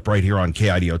money clip right here on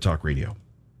KIDO Talk Radio.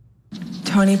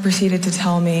 Tony proceeded to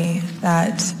tell me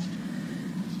that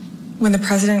when the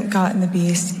president got in the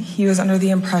Beast, he was under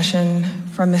the impression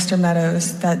from Mr.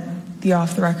 Meadows that the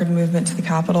off-the-record movement to the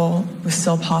Capitol was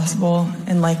still possible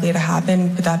and likely to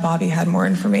happen, but that Bobby had more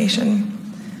information.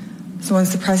 So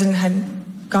once the president had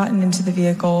gotten into the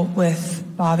vehicle with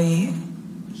Bobby,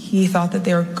 he thought that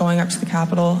they were going up to the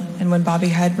Capitol, and when Bobby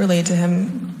had relayed to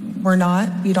him,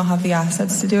 we don't have the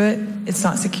assets to do it, it's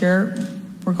not secure,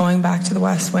 we're going back to the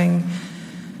West Wing.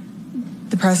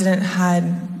 The president had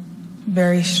a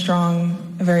very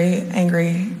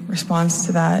angry response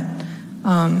to that.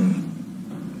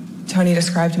 Tony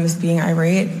described him as being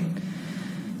irate.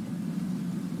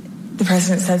 The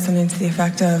president said something to the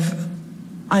effect of,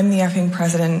 "I'm the effing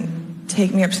president,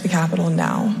 take me up to the Capitol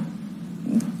now."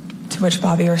 To which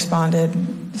Bobby responded,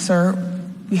 "Sir,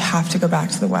 we have to go back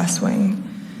to the West Wing."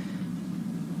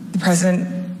 The president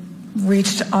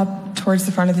reached up towards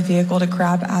the front of the vehicle to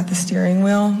grab at the steering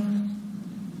wheel.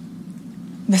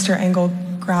 Mr. Engel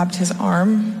grabbed his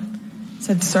arm,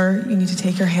 said, "Sir, you need to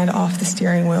take your hand off the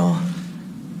steering wheel.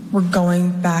 We're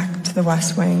going back to the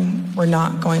West Wing. We're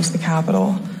not going to the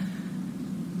Capitol."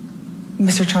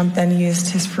 Mr. Trump then used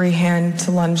his free hand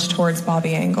to lunge towards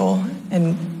Bobby Engel.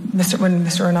 And when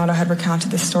Mr. Renato had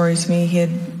recounted this story to me, he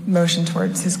had motioned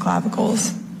towards his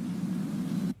clavicles.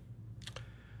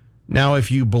 Now,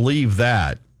 if you believe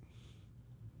that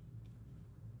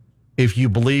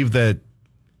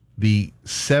the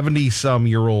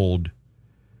 70-some-year-old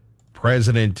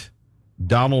President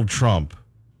Donald Trump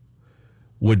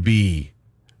would be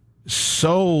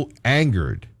so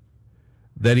angered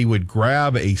that he would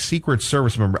grab a Secret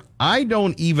Service member, I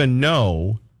don't even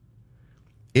know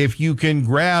if you can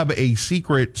grab a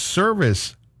Secret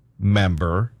Service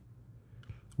member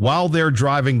while they're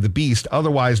driving the Beast,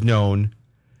 otherwise known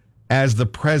as the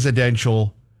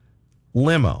presidential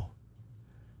limo.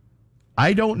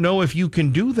 I don't know if you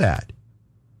can do that.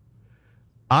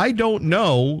 I don't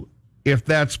know if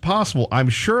that's possible. I'm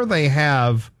sure they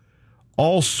have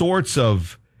all sorts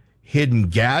of hidden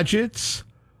gadgets,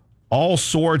 all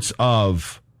sorts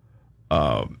of,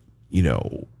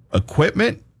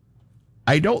 equipment.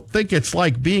 I don't think it's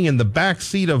like being in the back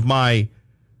seat of my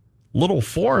little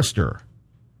Forester.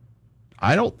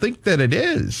 I don't think that it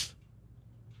is.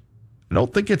 I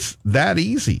don't think it's that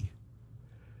easy.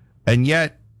 And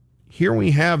yet, here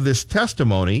we have this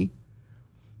testimony,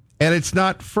 and it's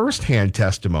not firsthand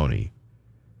testimony.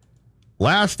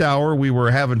 Last hour, we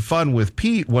were having fun with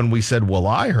Pete when we said, well,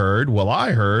 I heard.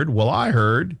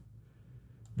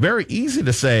 Very easy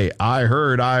to say, I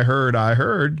heard.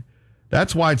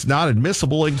 That's why it's not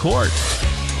admissible in court.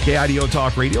 KIDO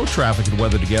Talk Radio, traffic and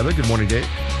weather together. Good morning, Dave.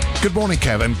 Good morning,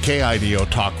 Kevin. KIDO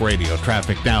Talk Radio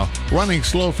traffic now running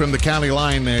slow from the county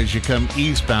line as you come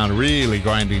eastbound, really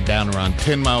grinding down around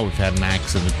 10 Mile. We've had an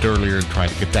accident earlier and tried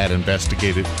to get that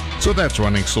investigated, so that's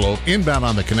running slow. Inbound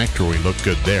on the connector, we look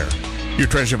good there. Your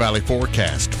Treasure Valley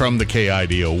forecast from the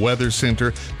KIDO Weather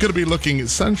Center. Going to be looking at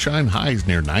sunshine, highs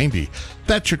near 90.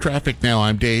 That's your traffic now.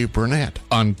 I'm Dave Burnett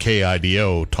on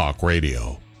KIDO Talk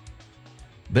Radio.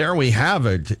 There we have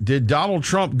it. Did Donald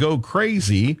Trump go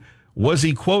crazy? Was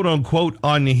he quote-unquote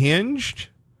unhinged?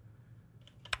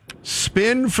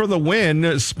 Spin for the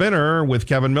win. Spinner with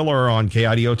Kevin Miller on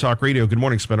KIDO Talk Radio. Good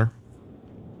morning, Spinner.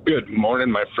 Good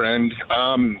morning, my friend.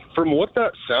 From what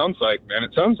that sounds like, man,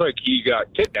 it sounds like he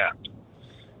got kidnapped.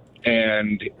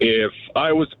 And if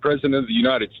I was the president of the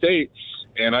United States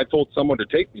and I told someone to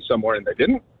take me somewhere and they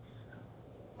didn't,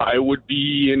 I would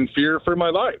be in fear for my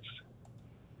life.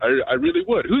 I really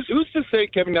would. Who's to say,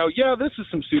 Kevin, now, yeah, this is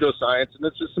some pseudoscience and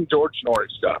this is some George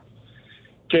Norris stuff.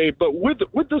 Okay, but with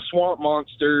the swamp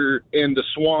monster and the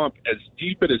swamp as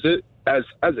deep as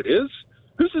it is,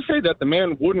 who's to say that the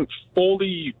man wouldn't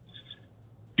fully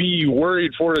be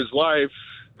worried for his life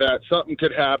that something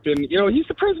could happen? You know, he's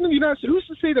the president of the United States. Who's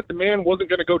to say that the man wasn't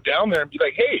going to go down there and be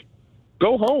like, hey,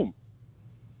 go home,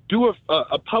 do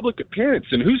a public appearance?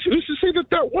 And who's to say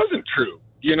that wasn't true?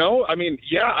 You know, I mean,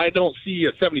 yeah, I don't see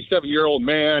a 77-year-old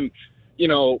man, you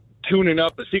know, tuning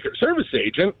up a Secret Service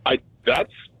agent.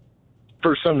 That's,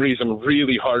 for some reason,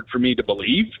 really hard for me to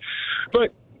believe.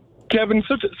 But Kevin,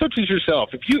 such as yourself,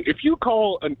 if you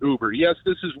call an Uber, yes,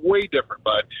 this is way different,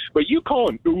 but you call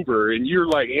an Uber and you're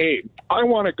like, hey, I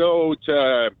want to go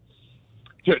to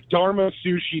Dharma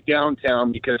Sushi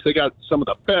downtown because they got some of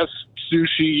the best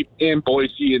sushi in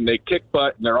Boise and they kick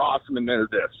butt and they're awesome and they're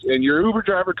this. And your Uber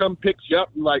driver picks you up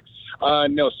and like,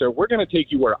 no, sir, we're going to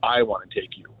take you where I want to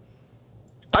take you.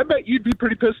 I bet you'd be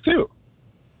pretty pissed too.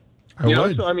 I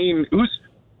would. So I mean, who's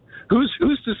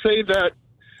to say that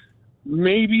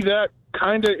maybe that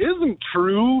kind of isn't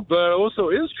true, but also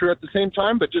is true at the same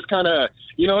time, but just kind of,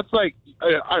 you know, it's like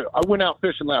I went out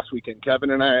fishing last weekend,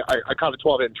 Kevin, and I caught a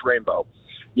 12-inch rainbow.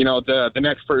 You know, the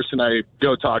next person I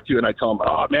go talk to and I tell them,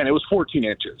 oh, man, it was 14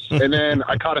 inches. And then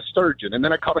I caught a sturgeon, and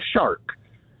then I caught a shark.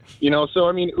 You know, so,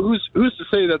 I mean, who's to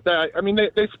say that I mean,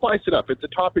 they splice it up. It's a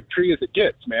topic tree as it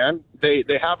gets, man. They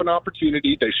have an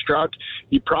opportunity. They struck.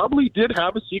 He probably did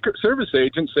have a Secret Service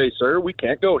agent say, sir, we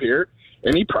can't go here.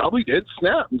 And he probably did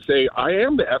snap and say, I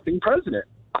am the effing president.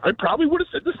 I probably would have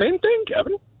said the same thing,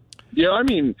 Kevin. Yeah, I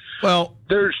mean, well,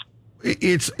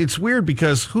 it's weird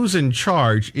because who's in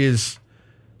charge is,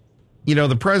 you know,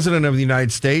 the president of the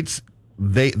United States.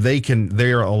 They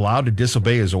are allowed to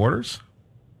disobey his orders.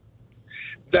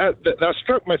 That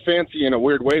struck my fancy in a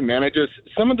weird way, man.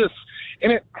 Some of this,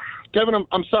 and Kevin,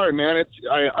 I'm sorry, man.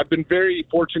 I've been very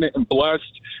fortunate and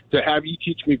blessed to have you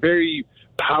teach me very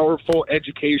powerful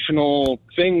educational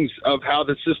things of how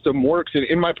the system works. And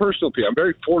in my personal opinion, I'm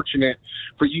very fortunate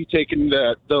for you taking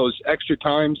those extra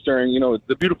times during, you know,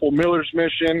 the beautiful Miller's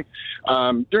mission,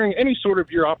 during any sort of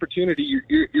your opportunity.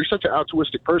 You're such an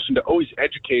altruistic person to always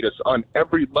educate us on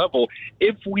every level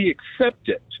if we accept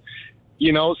it,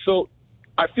 you know. So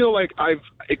I feel like I've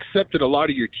accepted a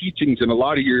lot of your teachings and a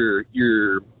lot of your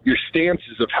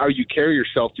stances of how you carry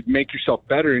yourself to make yourself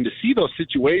better and to see those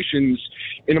situations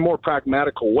in a more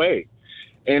pragmatical way.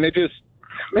 And it just,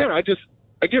 man, I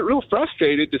get real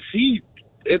frustrated to see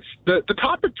it's the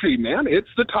topic tree, man. It's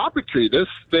the topic tree.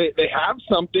 They have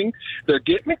something, they're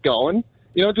getting it going.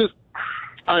 You know, just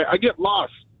I get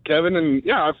lost, Kevin, and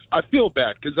yeah, I feel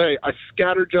bad because I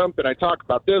scatter jump and I talk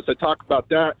about this, I talk about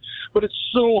that, but it's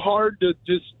so hard to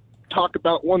just talk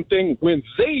about one thing when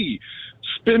they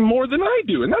spend more than I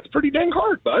do, and that's pretty dang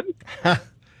hard, bud.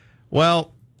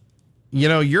 Well, you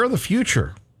know, you're the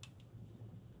future.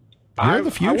 You're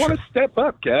the future. I want to step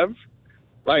up, Kev.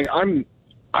 Like I'm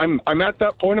at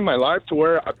that point in my life to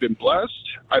where I've been blessed.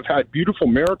 I've had beautiful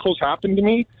miracles happen to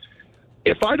me.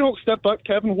 If I don't step up,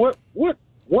 Kevin, what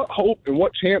hope and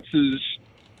what chances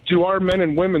do our men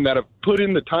and women that have put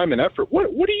in the time and effort, what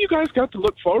do you guys got to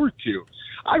look forward to?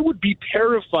 I would be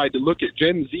terrified to look at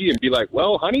Gen Z and be like,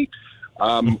 well, honey,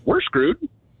 we're screwed.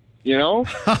 You know?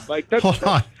 Like that's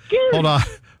scary. Hold on.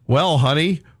 Well,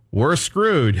 honey, we're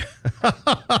screwed.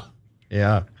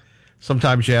 Yeah.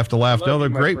 Sometimes you have to laugh. No, they're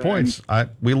great points.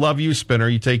 We love you, Spinner.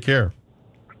 You take care.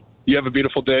 You have a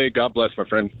beautiful day. God bless, my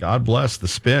friend. God bless the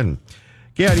spin.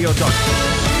 KIDO Talk.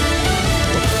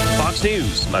 Fox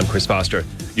News. I'm Chris Foster.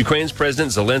 Ukraine's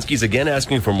President Zelensky's again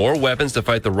asking for more weapons to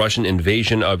fight the Russian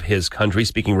invasion of his country,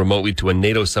 speaking remotely to a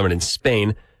NATO summit in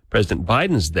Spain. President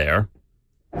Biden's there.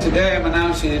 Today I'm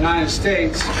announcing the United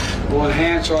States will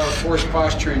enhance our force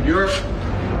posture in Europe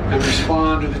and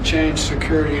respond to the changed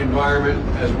security environment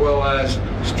as well as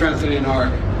strengthening our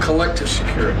collective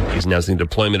security. He's announcing the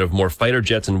deployment of more fighter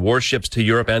jets and warships to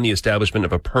Europe and the establishment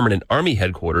of a permanent army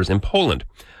headquarters in Poland.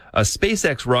 A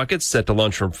SpaceX rocket set to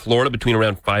launch from Florida between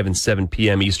around 5 and 7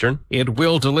 p.m. Eastern. It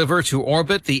will deliver to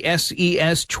orbit the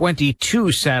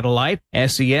SES-22 satellite.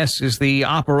 SES is the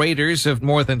operators of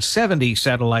more than 70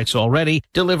 satellites already,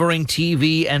 delivering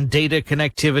TV and data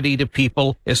connectivity to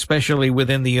people, especially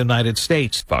within the United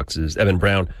States. Fox's Evan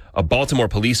Brown. A Baltimore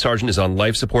police sergeant is on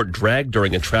life support, dragged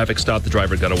during a traffic stop. The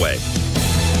driver got away.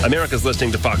 America's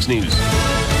listening to Fox News.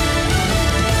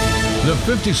 The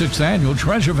 56th Annual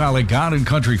Treasure Valley God and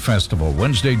Country Festival,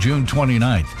 Wednesday, June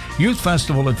 29th. Youth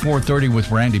Festival at 4:30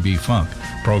 with Randy B. Funk.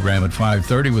 Program at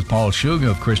 5:30 with Paul Shuga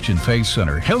of Christian Faith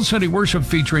Center. Hill City Worship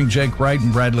featuring Jake Wright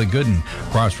and Bradley Gooden.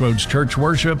 Crossroads Church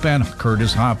Worship and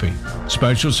Curtis Hoppy.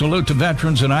 Special salute to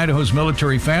veterans and Idaho's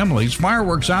military families.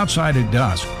 Fireworks outside at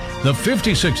dusk. The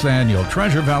 56th Annual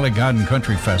Treasure Valley God and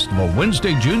Country Festival,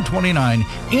 Wednesday, June 29,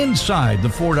 inside the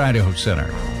Ford Idaho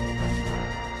Center.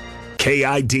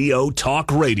 KIDO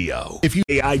Talk Radio.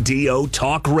 KIDO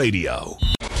Talk Radio.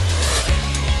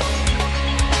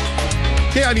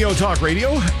 KIDO Talk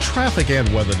Radio, traffic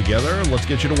and weather together. Let's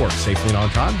get you to work safely and on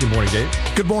time. Good morning, Dave.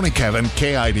 Good morning, Kevin.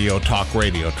 KIDO Talk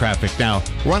Radio traffic now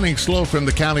running slow from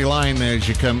the county line as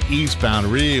you come eastbound,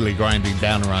 really grinding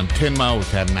down around 10 Mile.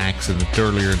 We've had an accident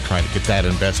earlier and trying to get that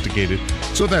investigated.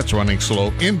 So that's running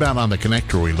slow. Inbound on the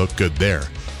connector, we look good there.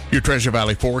 Your Treasure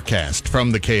Valley forecast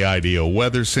from the KIDO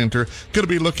Weather Center. Going to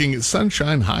be looking at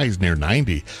sunshine, highs near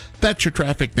 90. That's your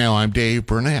traffic now. I'm Dave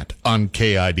Burnett on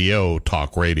KIDO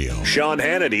Talk Radio. Sean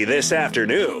Hannity this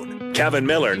afternoon. Kevin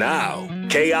Miller now.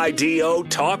 KIDO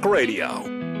Talk Radio.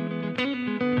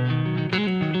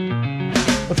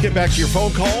 Let's get back to your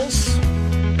phone calls.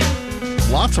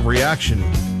 Lots of reaction.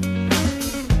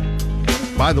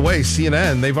 By the way,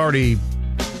 CNN, they've already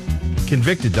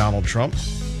convicted Donald Trump.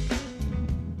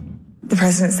 The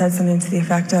president said something to the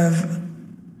effect of,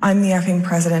 "I'm the effing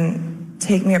president,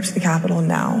 take me up to the Capitol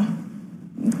now."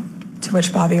 To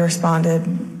which Bobby responded,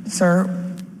 "Sir,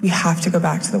 we have to go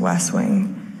back to the West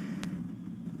Wing."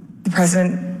 The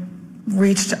president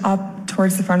reached up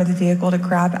towards the front of the vehicle to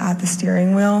grab at the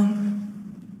steering wheel.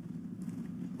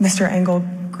 Mr. Engel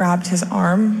grabbed his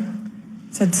arm,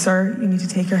 said, "Sir, you need to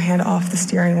take your hand off the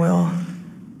steering wheel.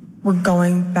 We're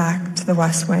going back to the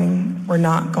West Wing. We're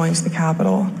not going to the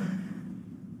Capitol."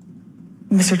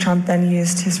 Mr. Trump then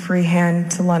used his free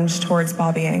hand to lunge towards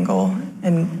Bobby Engel.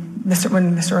 And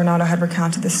when Mr. Renato had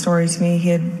recounted this story to me, he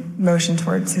had motioned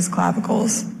towards his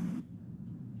clavicles.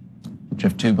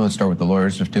 Jeff Toobin, let's start with the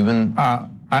lawyers. Jeff Toobin.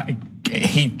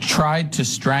 He tried to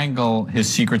strangle his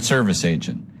Secret Service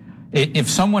agent. If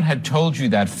someone had told you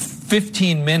that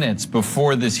 15 minutes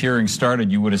before this hearing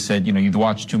started, you would have said, you'd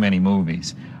watched too many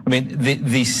movies. I mean,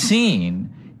 the scene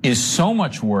is so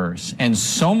much worse and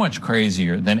so much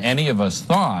crazier than any of us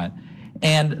thought.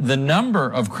 And the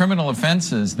number of criminal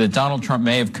offenses that Donald Trump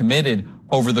may have committed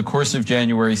over the course of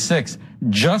January 6th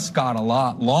just got a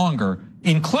lot longer,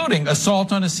 including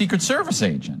assault on a Secret Service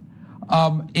agent.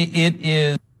 It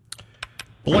is.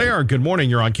 Blair, good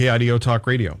morning. You're on KIDO Talk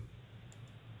Radio.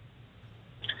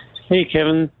 Hey,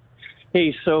 Kevin.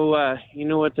 Hey, so you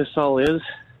know what this all is?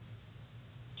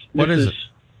 What is it?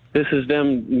 This is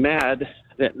them mad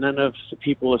that none of the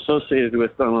people associated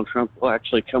with Donald Trump will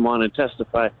actually come on and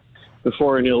testify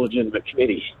before an illegitimate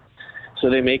committee. So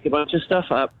they make a bunch of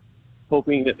stuff up,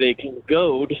 hoping that they can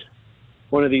goad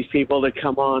one of these people to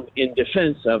come on in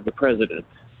defense of the president.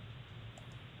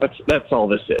 That's all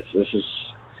this is. This is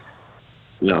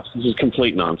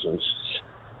complete nonsense.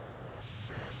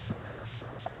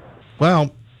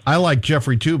 Well, I like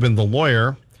Jeffrey Toobin, the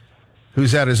lawyer,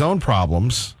 who's had his own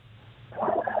problems,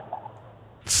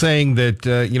 saying that,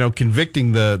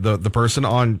 convicting the person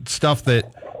on stuff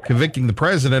convicting the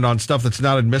president on stuff that's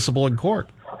not admissible in court.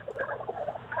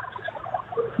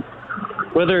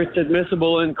 Whether it's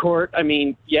admissible in court, I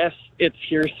mean, yes, it's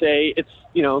hearsay. It's,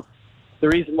 the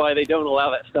reason why they don't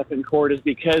allow that stuff in court is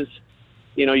because,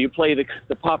 you play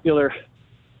the popular,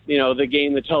 the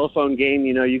game, the telephone game,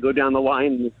 you go down the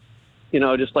line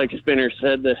and, just like Spinner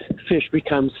said, the fish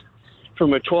becomes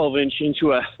from a 12-inch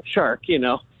into a shark,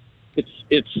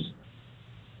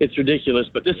 It's ridiculous,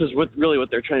 but this is what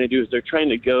they're trying to do is they're trying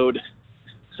to goad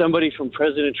somebody from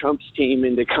President Trump's team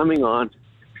into coming on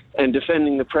and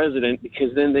defending the president,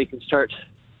 because then they can start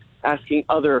asking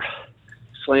other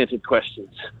slanted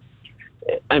questions.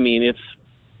 I mean,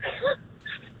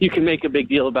 you can make a big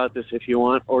deal about this if you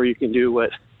want, or you can do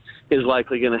what is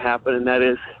likely going to happen, and that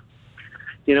is,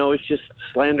 it's just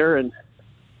slander and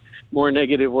more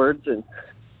negative words,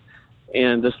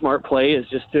 and the smart play is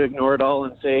just to ignore it all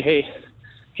and say, hey,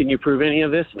 can you prove any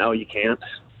of this? No, you can't.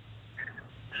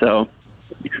 So.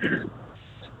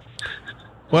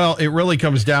 Well, it really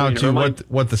comes down to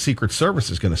what the Secret Service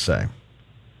is going to say.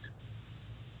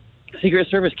 Secret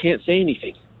Service can't say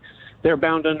anything. They're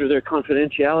bound under their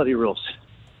confidentiality rules.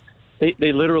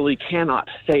 They literally cannot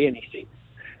say anything.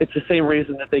 It's the same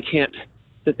reason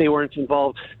that they weren't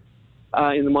involved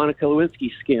in the Monica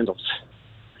Lewinsky scandals.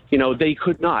 They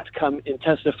could not come and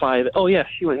testify that, oh, yeah,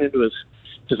 she went into his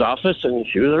office and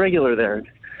she was a regular there.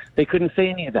 They couldn't say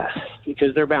any of that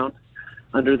because they're bound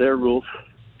under their rules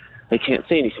They can't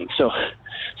say anything. So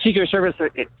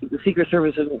the Secret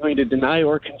Service isn't going to deny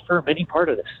or confirm any part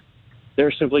of this.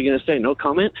 They're simply going to say, no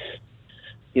comment.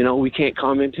 We can't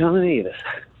comment on any of this.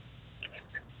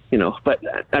 But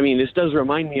I mean, this does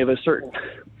remind me of a certain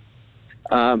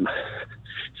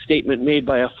statement made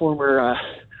by a former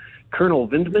Colonel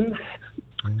Vindman.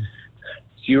 Do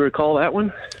you recall that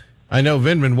one? I know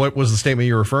Vindman. What was the statement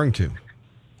you're referring to?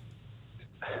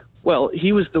 Well,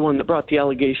 he was the one that brought the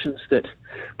allegations that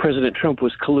President Trump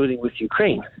was colluding with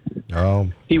Ukraine. Oh.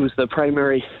 He was the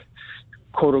primary,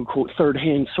 quote-unquote,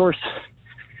 third-hand source,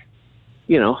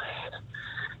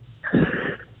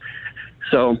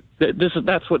 So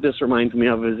that's what this reminds me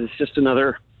of. Is it's just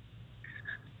another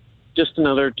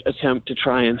attempt to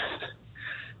try and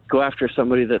go after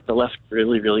somebody that the left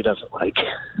really, really doesn't like.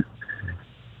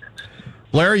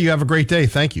 Larry, you have a great day.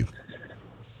 Thank you.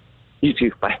 You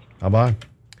too. Bye. Bye-bye.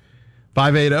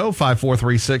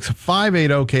 580-5436,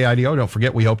 580-KIDO. Don't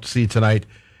forget, we hope to see you tonight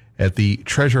at the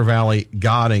Treasure Valley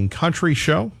God and Country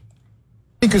Show.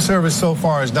 The Secret Service so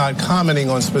far is not commenting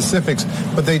on specifics,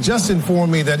 but they just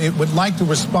informed me that it would like to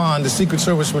respond, the Secret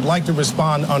Service would like to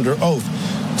respond under oath.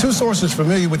 Two sources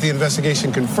familiar with the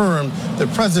investigation confirmed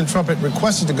that President Trump had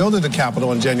requested to go to the Capitol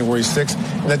on January 6th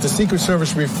and that the Secret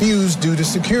Service refused due to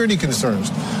security concerns.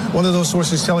 One of those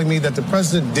sources telling me that the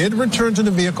president did return to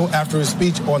the vehicle after his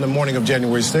speech on the morning of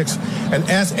January 6th and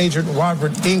asked Agent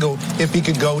Robert Engel if he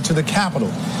could go to the Capitol.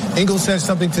 Engel said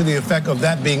something to the effect of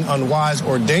that being unwise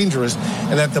or dangerous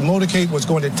and that the motorcade was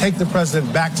going to take the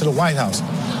president back to the White House.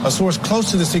 A source close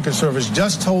to the Secret Service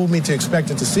just told me to expect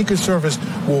that the Secret Service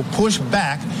will push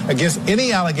back against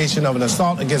any allegation of an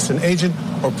assault against an agent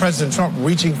or President Trump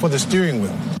reaching for the steering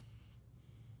wheel.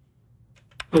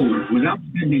 Without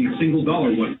spending a single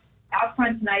dollar, what? Out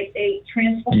front tonight, a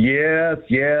transform. Yes.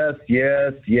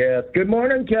 Good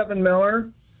morning, Kevin Miller.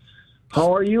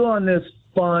 How are you on this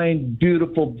fine,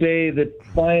 beautiful day that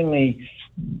finally,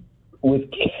 with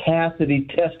Cassidy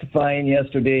testifying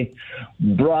yesterday,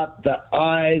 brought the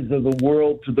eyes of the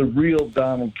world to the real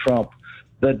Donald Trump,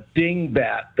 the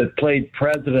dingbat that played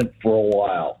president for a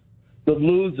while, the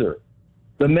loser,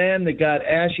 the man that got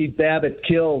Ashley Babbitt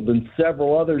killed and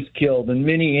several others killed and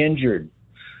many injured,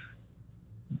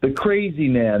 the crazy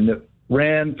man that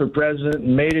ran for president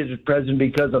and made it as president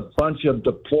because a bunch of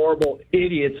deplorable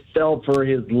idiots fell for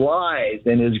his lies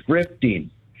and his grifting.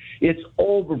 It's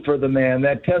over for the man.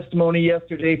 That testimony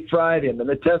yesterday fried him, and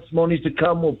the testimonies to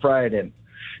come will fried him.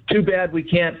 Too bad we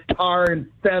can't tar and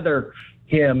feather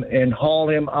him and haul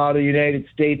him out of the United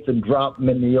States and drop him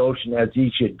in the ocean as he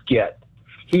should get.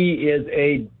 He is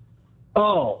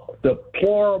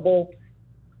deplorable.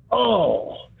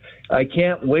 I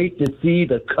can't wait to see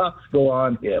the cuffs go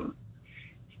on him.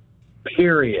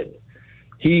 Period.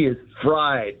 He is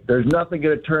fried. There's nothing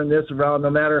going to turn this around, no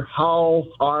matter how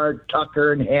hard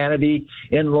Tucker and Hannity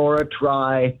and Laura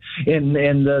try, and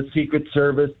the Secret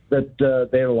Service that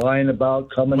they're lying about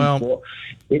coming for.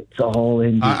 It's all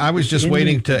in. I was just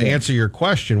waiting to answer your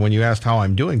question when you asked how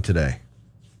I'm doing today.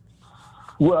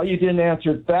 Well, you didn't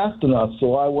answer it fast enough,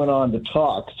 so I went on to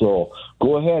talk. So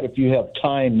go ahead if you have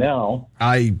time now.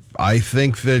 I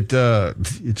think that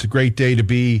it's a great day to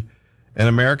be an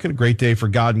American, a great day for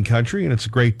God and country, and it's a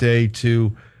great day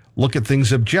to look at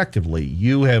things objectively.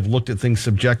 You have looked at things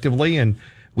subjectively, and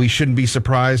we shouldn't be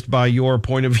surprised by your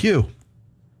point of view.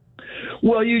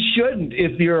 Well, you shouldn't.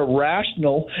 If you're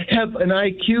rational, have an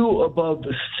IQ above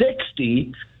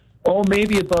 60,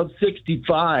 maybe above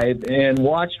 65, and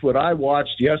watched what I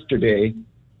watched yesterday,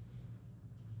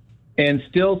 and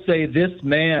still say this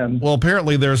man... Well,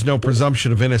 apparently there's no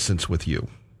presumption of innocence with you.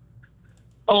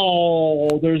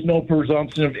 Oh, there's no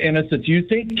presumption of innocence. You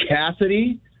think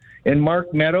Cassidy and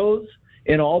Mark Meadows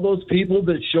and all those people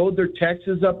that showed their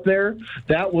texts up there,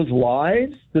 that was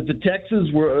lies? That the texts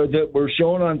that were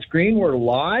shown on screen were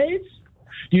lies?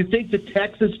 Do you think the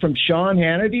texts from Sean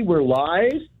Hannity were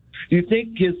lies? Do you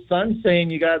think his son saying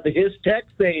his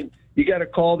text saying you got to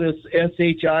call this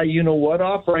SHI you-know-what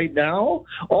off right now?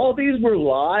 All these were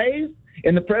lies?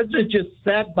 And the president just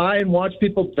sat by and watched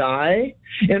people die?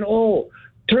 And,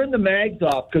 turn the mags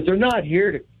off because they're not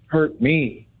here to hurt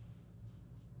me.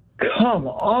 Come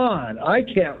on. I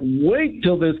can't wait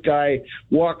till this guy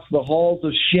walks the halls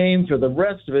of shame for the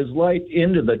rest of his life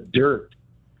into the dirt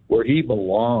where he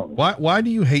belongs. Why do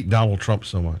you hate Donald Trump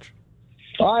so much?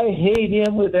 I hate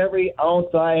him with every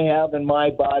ounce I have in my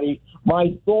body.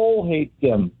 My soul hates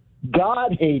him.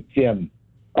 God hates him.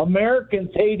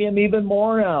 Americans hate him even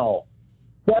more now.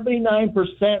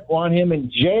 79% want him in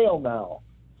jail now.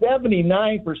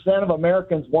 79% of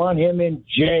Americans want him in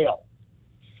jail.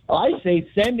 I say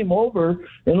send him over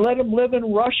and let him live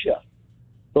in Russia.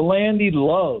 the land he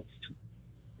loves.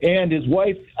 And his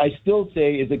wife, I still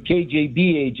say, is a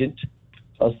KGB agent,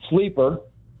 a sleeper.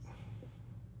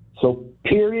 So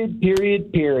period.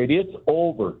 It's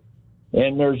over.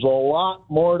 And there's a lot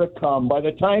more to come. By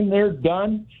the time they're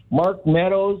done, Mark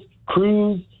Meadows,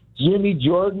 Cruz, Jimmy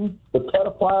Jordan, the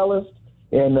pedophilist,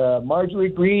 and Marjorie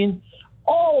Greene,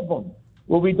 all of them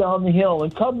will be down the hill.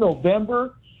 And come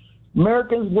November,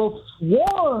 Americans will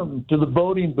swarm to the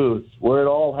voting booth where it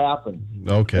all happened.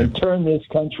 Okay. And turn this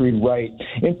country right.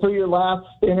 And for your last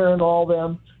spinner and all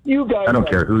them, you guys... I don't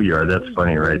care who you are. That's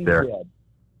funny right there.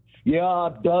 Yeah,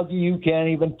 Dougie, you can't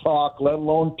even talk, let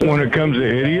alone... When it comes to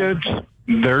idiots,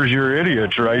 there's your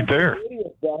idiots right there.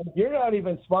 You're not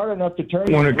even smart enough to turn...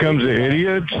 When it comes to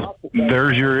idiots,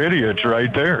 there's your idiots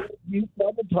right there. You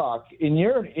come and talk, and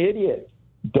you're an idiot,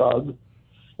 Doug.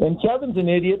 And Kevin's an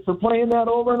idiot for playing that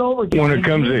over and over again. When it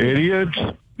comes to idiots,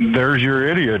 there's your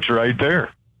idiots right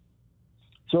there.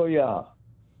 So, yeah,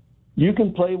 you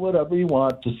can play whatever you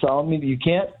want to sound me. You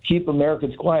can't keep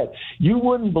Americans quiet. You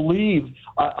wouldn't believe,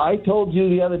 I told you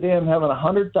the other day I'm having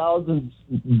 100,000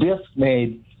 discs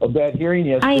made of that hearing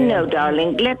yesterday. I know,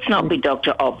 darling. Let's not be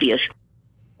Dr. Obvious.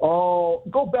 Oh,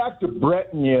 go back to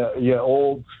Breton, you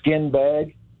old skin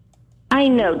bag. I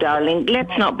know, darling.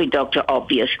 Let's not be Dr.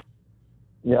 Obvious.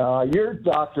 Yeah, you're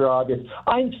Dr. Obvious.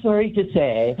 I'm sorry to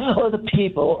say, the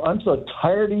people, I'm so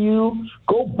tired of you.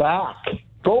 Go back.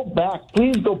 Go back.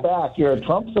 Please go back. You're a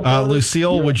Trump supporter.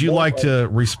 Lucille, would you like to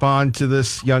respond to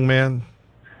this young man?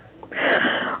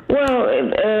 Well,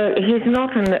 he's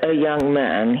not a young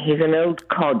man. He's an old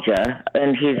codger,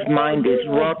 and his mind is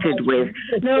rotted with...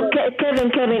 No,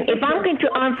 Kevin, if I'm going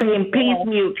to answer him, please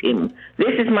mute him.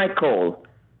 This is my call.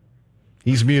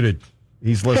 He's muted.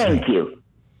 He's listening. Thank you.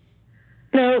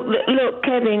 No, look,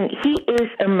 Kevin, he is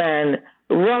a man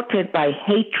rotted by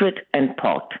hatred and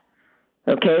pot,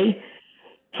 okay?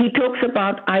 He talks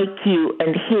about IQ,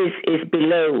 and his is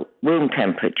below room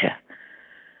temperature.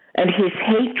 And his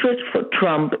hatred for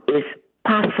Trump is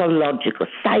pathological,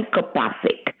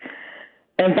 psychopathic.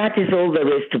 And that is all there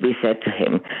is to be said to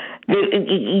him.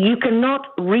 You cannot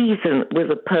reason with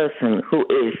a person who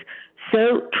is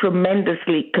so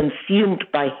tremendously consumed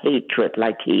by hatred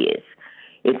like he is.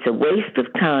 It's a waste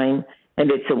of time,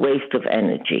 and it's a waste of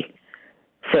energy.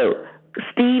 So,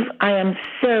 Steve, I am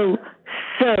so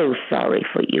sorry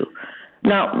for you.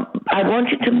 Now, I want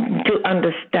you to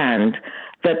understand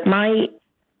that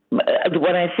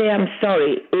when I say I'm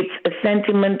sorry, it's a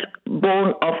sentiment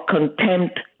born of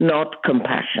contempt, not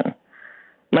compassion.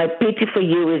 My pity for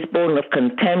you is born of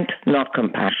contempt, not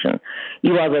compassion.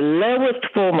 You are the lowest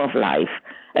form of life,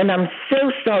 and I'm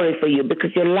so sorry for you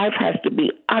because your life has to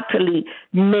be utterly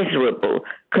miserable,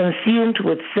 consumed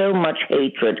with so much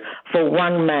hatred for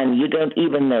one man you don't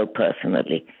even know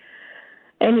personally.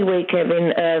 Anyway,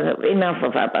 Kevin, enough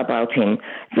about him.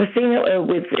 The thing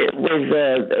with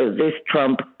this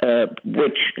Trump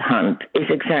witch hunt is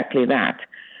exactly that.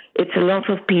 It's a lot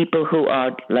of people who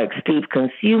are, like Steve,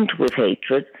 consumed with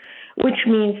hatred, which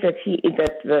means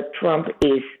that Trump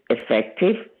is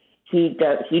effective. He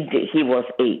was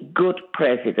a good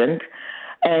president,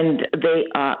 and they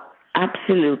are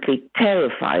absolutely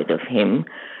terrified of him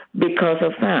because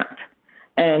of that.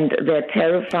 And they're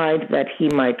terrified that he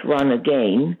might run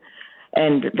again,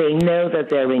 and they know that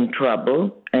they're in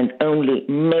trouble, and only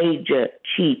major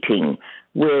cheating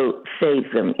will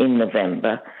save them in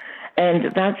November.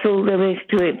 And that's all there is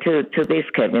to this,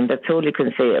 Kevin. That's all you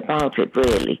can say about it,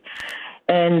 really.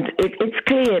 And it's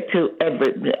clear to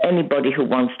anybody who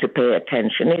wants to pay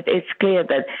attention. It's clear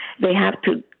that they have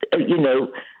to,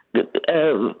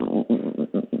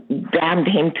 damn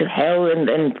him to hell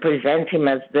and present him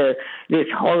as this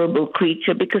horrible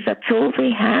creature, because that's all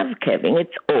they have, Kevin.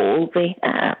 It's all they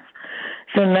have.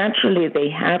 So naturally they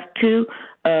have to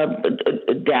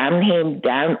damn him,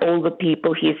 damn all the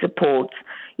people he supports,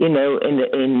 for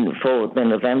the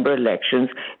November elections,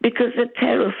 because they're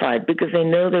terrified, because they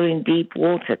know they're in deep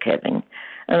water, Kevin.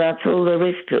 And that's all there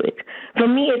is to it. For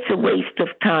me, it's a waste of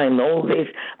time, all this.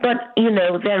 But,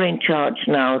 they're in charge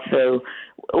now, so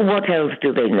what else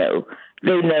do they know?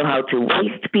 They know how to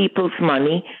waste people's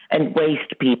money and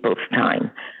waste people's time.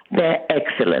 They're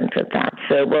excellent at that.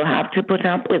 So we'll have to put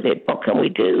up with it. What can we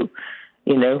do?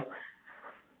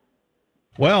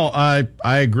 Well, I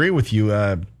agree with you.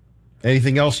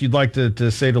 Anything else you'd like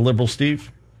to say to Liberal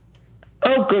Steve?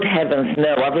 Oh, good heavens,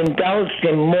 no. I've indulged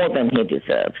him more than he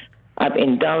deserves. I've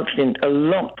indulged in a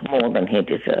lot more than he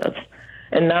deserves.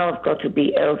 And now I've got to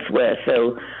be elsewhere,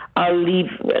 so I'll leave.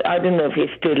 I don't know if he's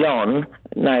still on,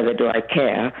 neither do I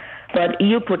care. But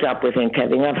you put up with him,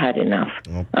 Kevin. I've had enough.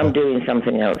 I'm doing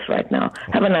something else right now.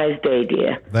 Have a nice day,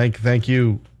 dear. Thank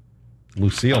you,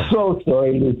 Lucille. So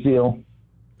sorry, Lucille.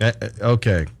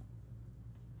 Okay.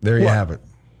 There you have it.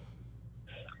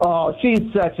 Oh, she's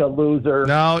such a loser.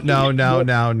 No. She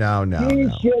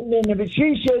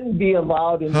shouldn't be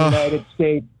allowed in the United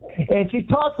States. And she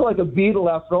talks like a beetle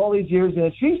after all these years,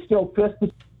 and she's still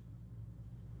pissed.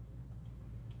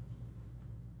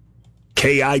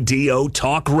 KIDO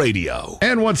Talk Radio.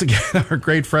 And once again, our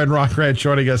great friend Ron Grant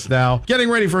joining us now,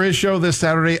 getting ready for his show this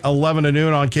Saturday, 11 to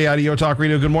noon on KIDO Talk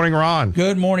Radio. Good morning, Ron.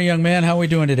 Good morning, young man. How are we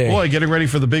doing today? Boy, getting ready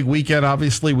for the big weekend.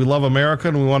 Obviously, we love America,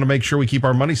 and we want to make sure we keep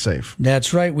our money safe.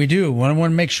 That's right, we do. We want to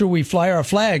make sure we fly our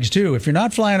flags, too. If you're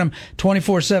not flying them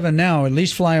 24/7 now, at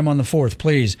least fly them on the 4th,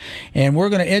 please. And we're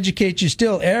going to educate you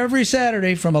still every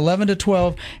Saturday from 11 to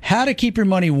 12 how to keep your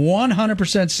money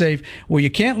 100% safe, where you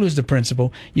can't lose the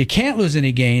principal, you can't lose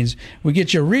any gains. We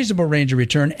get you a reasonable range of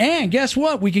return, and guess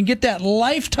what? We can get that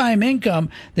lifetime income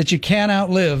that you can't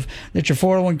outlive, that your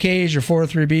 401ks, your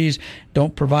 403bs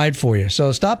don't provide for you.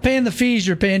 So stop paying the fees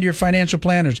you're paying to your financial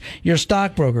planners, your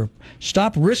stockbroker.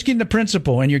 Stop risking the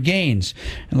principal and your gains,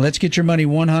 and let's get your money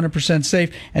 100%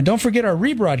 safe. And don't forget our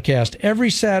rebroadcast every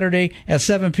Saturday at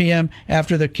 7 p.m.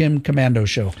 after the Kim Commando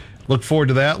Show. Look forward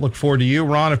to that. Look forward to you.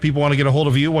 Ron, if people want to get a hold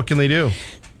of you, what can they do?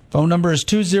 Phone number is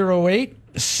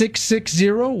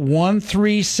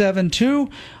 208-660-1372.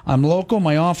 I'm local.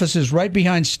 My office is right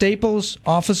behind Staples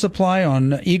Office Supply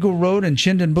on Eagle Road and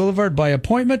Chinden Boulevard by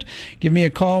appointment. Give me a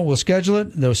call. We'll schedule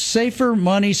it. The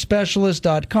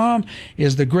SaferMoneySpecialist.com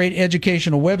is the great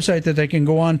educational website that they can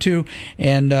go on to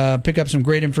and pick up some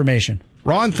great information.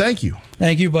 Ron, thank you.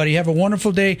 Thank you, buddy. Have a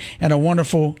wonderful day and a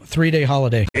wonderful 3-day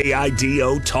holiday.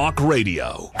 KIDO Talk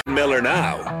Radio. Miller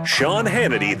Now. Sean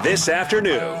Hannity this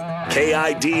afternoon.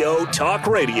 KIDO Talk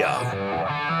Radio.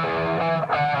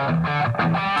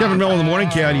 Kevin Miller in the morning,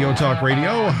 KIDO Talk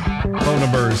Radio. Phone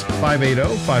numbers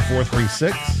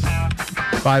 580-5436.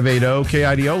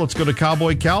 580-KIDO. Let's go to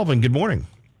Cowboy Calvin. Good morning.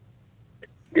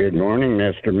 Good morning,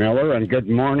 Mr. Miller, and good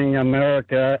morning,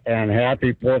 America, and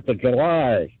happy 4th of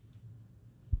July.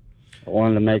 I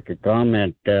wanted to make a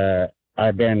comment. I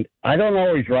don't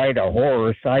always ride a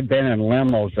horse. I've been in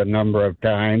limos a number of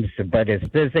times, but it's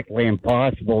physically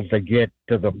impossible to get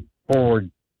to the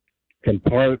forward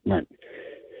compartment.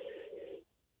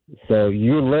 So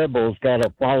you liberals got to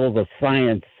follow the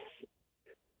science.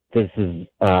 This is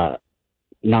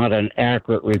not an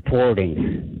accurate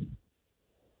reporting.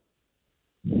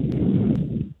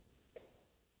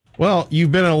 Well,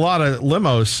 you've been in a lot of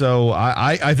limos, so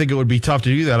I think it would be tough to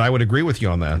do that. I would agree with you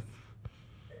on that.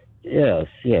 Yes.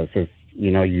 It's,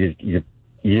 you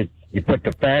put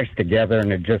the facts together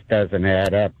and it just doesn't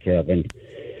add up, Kevin.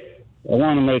 I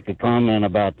want to make a comment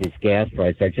about this gas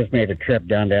price. I just made a trip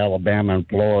down to Alabama and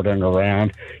Florida and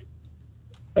around.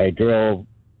 I drove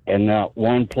in that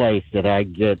one place that I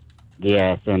get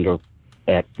gas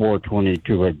at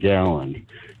 $4.22 a gallon.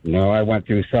 I went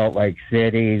through Salt Lake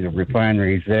City, the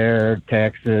refineries there,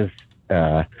 Texas,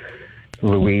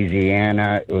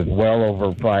 Louisiana. It was well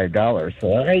over $5.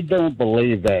 So I don't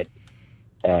believe that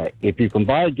if you can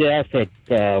buy gas at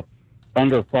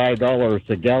under $5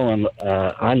 a gallon,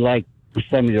 I'd like for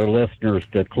some of your listeners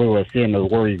to clue us in to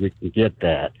where we can get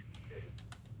that.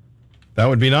 That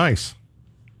would be nice.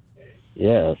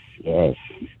 Yes, it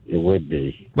would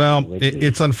be. Well,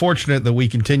 it's unfortunate that we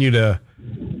continue to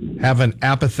have an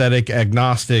apathetic,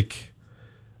 agnostic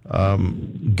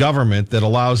government that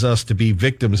allows us to be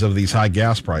victims of these high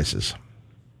gas prices.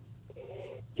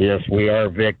 Yes, we are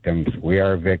victims.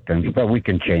 But we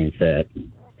can change that.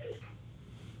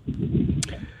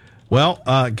 Well,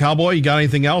 Cowboy, you got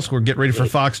anything else? We're getting ready for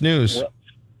Fox News. Well,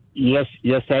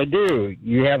 yes, I do.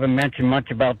 You haven't mentioned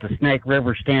much about the Snake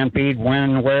River Stampede,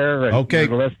 when, where, and okay.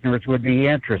 Your listeners would be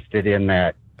interested in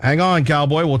that. Hang on,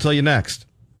 Cowboy. We'll tell you next.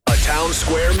 A Town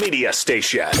Square media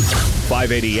station.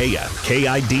 580 AM,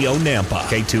 KIDO Nampa,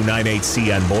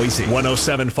 K298CN Boise,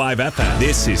 107.5 FM.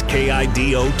 This is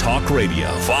KIDO Talk Radio,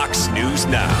 Fox News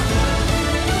Now.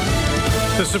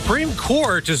 The Supreme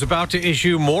Court is about to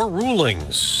issue more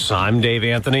rulings. I'm Dave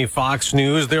Anthony, Fox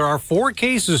News. There are 4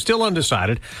 cases still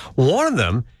undecided. One of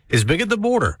them is big at the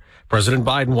border. President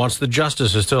Biden wants the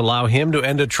justices to allow him to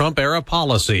end a Trump-era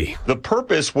policy. The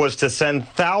purpose was to send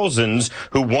thousands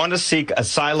who want to seek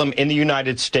asylum in the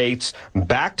United States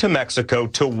back to Mexico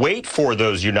to wait for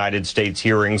those United States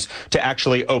hearings to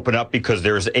actually open up because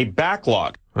there's a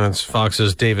backlog. That's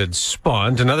Fox's David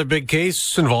Spunt. Another big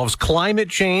case involves climate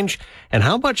change and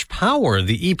how much power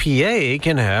the EPA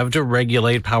can have to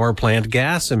regulate power plant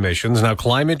gas emissions. Now,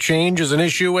 climate change is an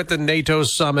issue at the NATO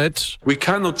summit. We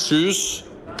cannot choose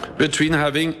between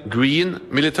having green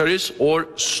militaries or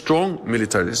strong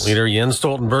militaries. Leader Jens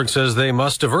Stoltenberg says they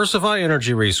must diversify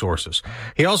energy resources.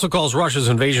 He also calls Russia's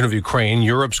invasion of Ukraine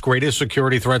Europe's greatest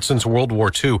security threat since World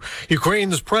War II.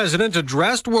 Ukraine's president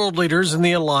addressed world leaders in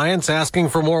the alliance asking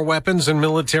for more weapons and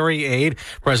military aid.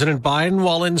 President Biden,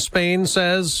 while in Spain,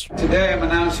 says, Today I'm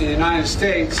announcing the United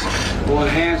States will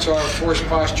enhance our force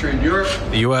posture in Europe.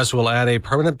 The U.S. will add a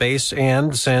permanent base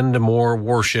and send more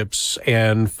warships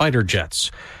and fighter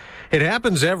jets. It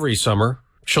happens every summer.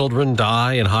 Children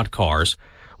die in hot cars.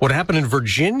 What happened in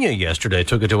Virginia yesterday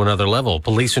took it to another level.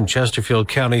 Police in Chesterfield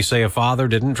County say a father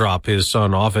didn't drop his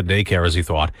son off at daycare as he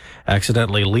thought,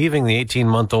 accidentally leaving the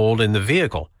 18-month-old in the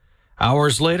vehicle.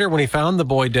 Hours later, when he found the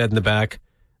boy dead in the back,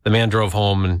 the man drove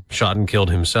home and shot and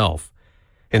killed himself.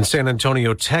 In San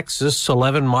Antonio, Texas,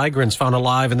 11 migrants found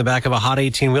alive in the back of a hot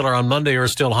 18-wheeler on Monday are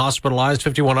still hospitalized.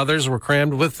 51 others were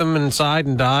crammed with them inside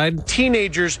and died.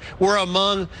 Teenagers were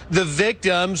among the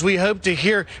victims. We hope to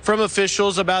hear from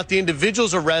officials about the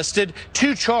individuals arrested.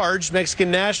 2 charged,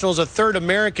 Mexican nationals, a third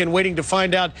American, waiting to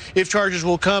find out if charges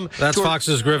will come. That's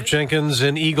Fox's Griff Jenkins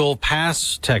in Eagle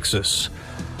Pass, Texas.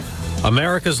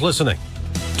 America's listening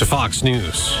to Fox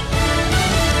News.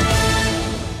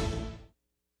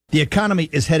 The economy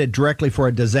is headed directly for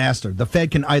a disaster. The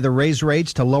Fed can either raise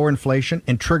rates to lower inflation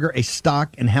and trigger a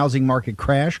stock and housing market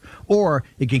crash, or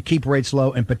it can keep rates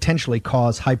low and potentially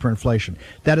cause hyperinflation.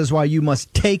 That is why you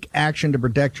must take action to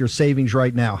protect your savings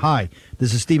right now. Hi,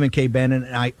 this is Stephen K. Bannon,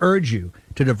 and I urge you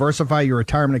to diversify your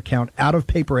retirement account out of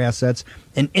paper assets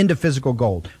and into physical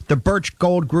gold. The Birch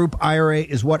Gold Group IRA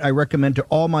is what I recommend to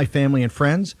all my family and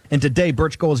friends. And today,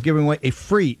 Birch Gold is giving away a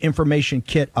free information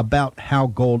kit about how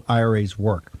gold IRAs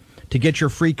work. To get your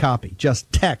free copy, just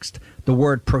text the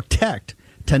word PROTECT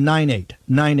to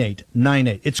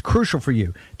 989898. It's crucial for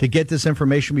you to get this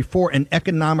information before an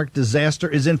economic disaster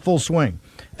is in full swing.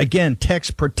 Again,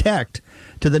 text PROTECT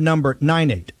to the number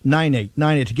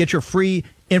 989898 to get your free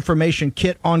information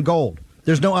kit on gold.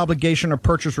 There's no obligation or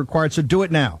purchase required, so do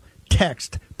it now.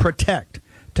 Text PROTECT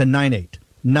to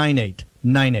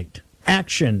 989898.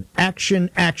 Action, action,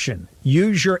 action.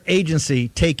 Use your agency.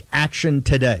 Take action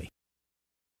today.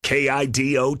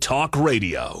 KIDO Talk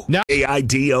Radio. Now,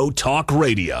 KIDO Talk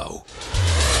Radio.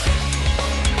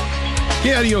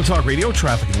 KIDO Talk Radio,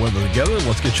 traffic and weather together.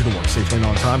 Let's get you to work safely and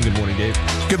on time. Good morning, Dave.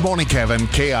 Good morning, Kevin.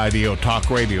 KIDO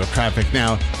Talk Radio traffic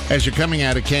now. As you're coming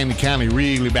out of Candy County,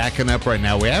 really backing up right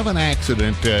now. We have an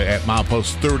accident at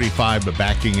milepost 35, but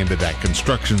backing into that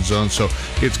construction zone, so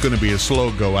it's going to be a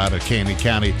slow go out of Candy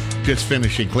County. Just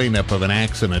finishing cleanup of an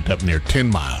accident up near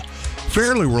 10 Mile.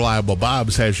 Fairly Reliable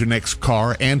Bob's has your next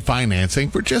car and financing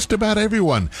for just about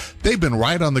everyone. They've been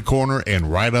right on the corner and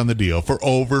right on the deal for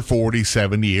over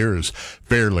 47 years.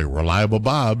 Fairly Reliable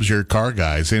Bob's, your car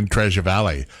guys in Treasure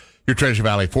Valley. Your Treasure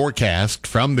Valley forecast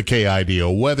from the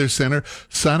KIDO Weather Center.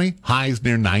 Sunny, highs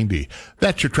near 90.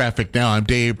 That's your traffic now. I'm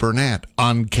Dave Burnett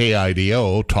on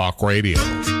KIDO Talk Radio.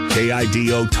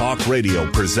 KIDO Talk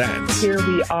Radio presents. Here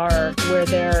we are where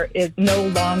there is no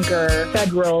longer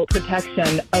federal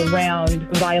protection around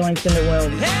violence in the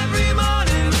womb.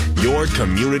 Your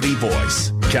community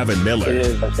voice, Kevin Miller. It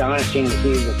is astonishing to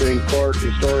see the Supreme Court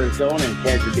restore its own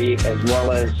integrity as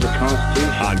well as the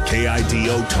Constitution. On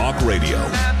KIDO Talk Radio.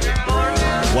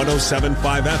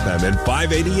 107.5 FM and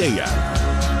 580 AM.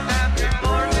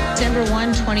 December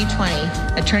 1,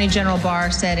 2020, Attorney General Barr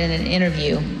said in an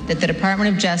interview that the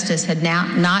Department of Justice had now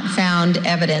not found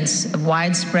evidence of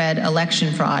widespread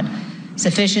election fraud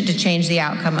sufficient to change the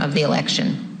outcome of the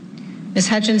election. Ms.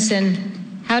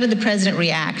 Hutchinson, how did the president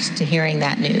react to hearing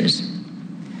that news?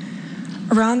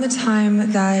 Around the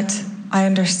time that I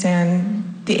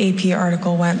understand the AP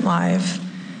article went live,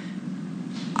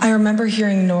 I remember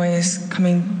hearing noise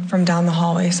coming from down the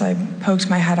hallway, so I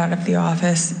poked my head out of the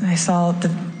office, and I saw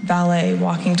the valet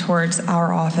walking towards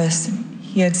our office.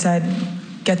 He had said,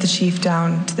 "Get the chief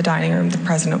down to the dining room, the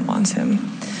president wants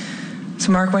him."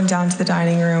 So Mark went down to the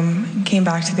dining room and came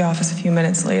back to the office a few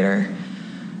minutes later.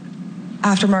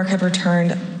 After Mark had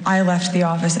returned, I left the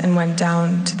office and went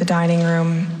down to the dining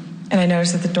room, and I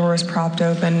noticed that the door was propped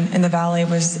open and the valet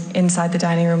was inside the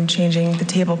dining room changing the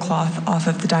tablecloth off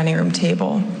of the dining room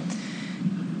table.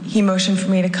 He motioned for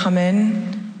me to come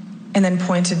in and then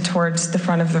pointed towards the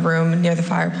front of the room near the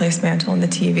fireplace mantle and the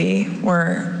TV,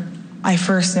 where I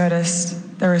first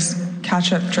noticed there was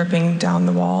ketchup dripping down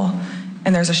the wall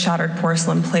and there's a shattered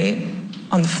porcelain plate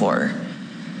on the floor.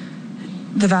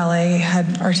 The valet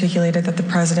had articulated that the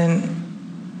president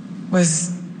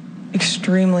was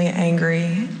extremely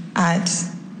angry at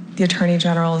the Attorney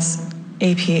General's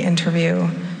AP interview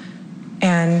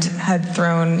and had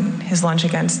thrown his lunch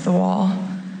against the wall.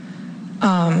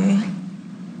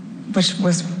 which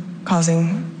was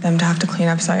causing them to have to clean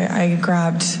up. So I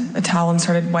grabbed a towel and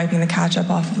started wiping the ketchup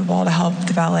off of the wall to help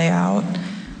the valet out.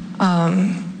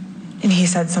 And he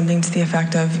said something to the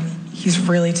effect of, he's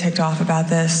really ticked off about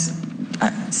this.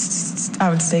 I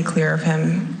would stay clear of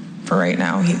him for right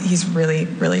now. He's really,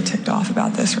 really ticked off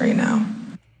about this right now.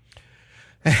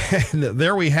 And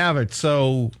there we have it.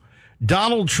 So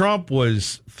Donald Trump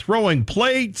was throwing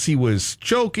plates. He was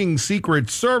choking Secret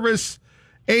Service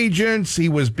agents. He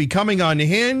was becoming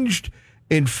unhinged.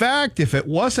 In fact, if it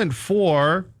wasn't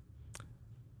for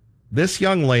this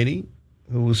young lady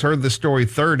who's heard the story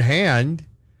third hand,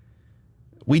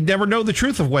 we'd never know the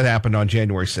truth of what happened on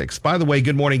January 6th. By the way,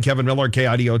 good morning, Kevin Miller,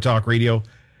 KIDO Talk Radio.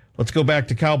 Let's go back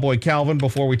to Cowboy Calvin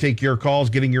before we take your calls,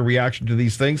 getting your reaction to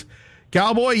these things.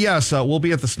 Cowboy, yes, we'll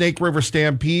be at the Snake River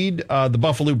Stampede,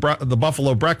 the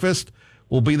Buffalo Breakfast.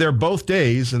 We'll be there both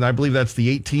days, and I believe that's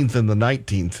the 18th and the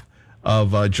 19th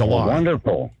of July. Oh,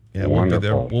 wonderful. Yeah,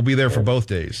 wonderful. We'll be there for both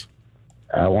days.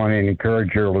 I want to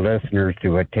encourage your listeners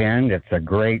to attend. It's a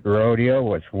great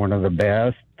rodeo. It's one of the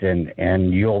best,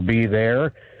 and you'll be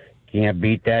there. Can't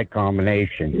beat that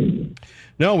combination.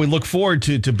 No, we look forward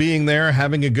to being there,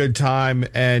 having a good time,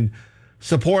 and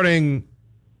supporting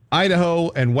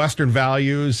Idaho and Western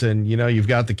values. And, you know, you've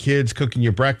got the kids cooking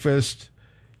your breakfast.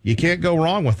 You can't go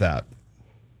wrong with that.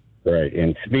 Right.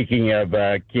 And speaking of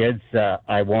kids,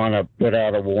 I want to put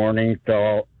out a warning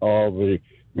to all the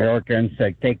Americans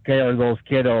that take care of those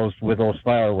kiddos with those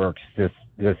fireworks this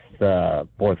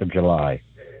 4th of July.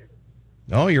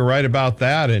 Oh, you're right about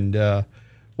that. And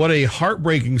what a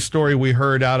heartbreaking story we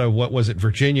heard out of, what was it,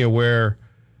 Virginia, where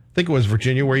I think it was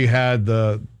Virginia, where you had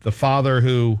the father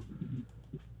who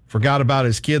forgot about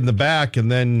his kid in the back,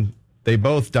 and then they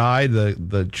both died.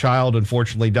 The child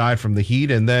unfortunately died from the heat,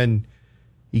 and then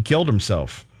he killed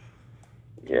himself.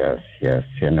 Yes.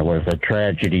 And there was a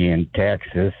tragedy in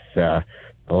Texas,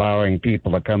 allowing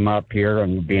people to come up here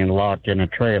and being locked in a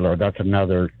trailer. That's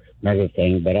another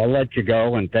thing. But I'll let you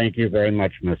go, and thank you very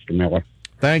much, Mr. Miller.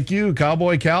 Thank you,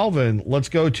 Cowboy Calvin. Let's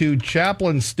go to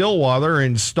Chaplain Stillwater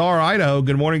in Star, Idaho.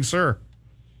 Good morning, sir.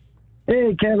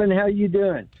 Hey, Kevin, how you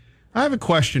doing? I have a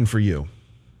question for you.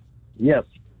 Yes.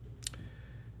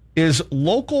 Is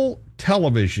local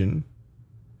television,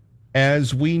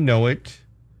 as we know it,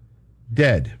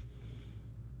 dead?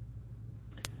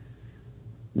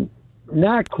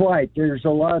 Not quite. There's a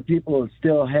lot of people that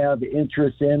still have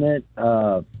interest in it.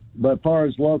 But as far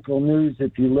as local news,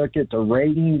 if you look at the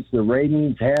ratings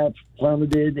have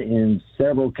plummeted in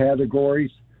several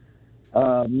categories.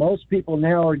 Most people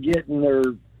now are getting their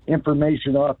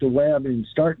information off the web and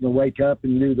starting to wake up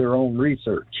and do their own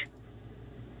research.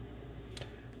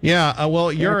 Yeah,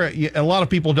 well, a lot of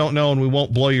people don't know, and we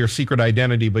won't blow your secret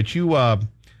identity, but you're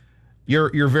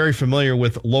very familiar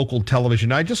with local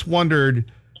television. I just wondered,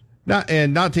 not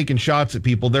taking shots at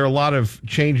people, there are a lot of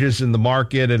changes in the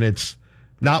market, and it's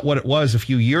not what it was a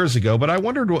few years ago. But I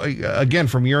wondered, again,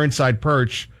 from your inside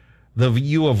perch, the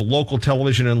view of local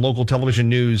television and local television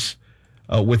news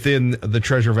within the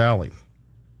Treasure Valley.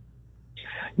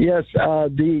 Yes,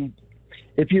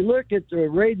 if you look at the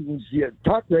ratings,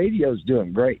 talk radio is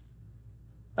doing great.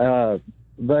 But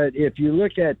if you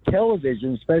look at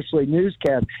television, especially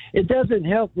newscasts, it doesn't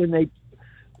help when they,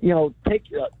 take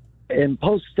and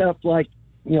post stuff like,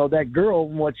 that girl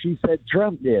and what she said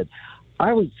Trump did.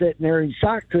 I was sitting there in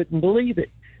shock, couldn't believe it.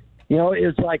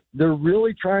 It's like they're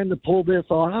really trying to pull this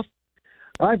off.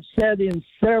 I've sat in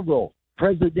several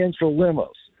presidential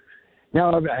limos.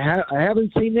 Now, I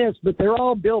haven't seen this, but they're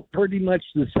all built pretty much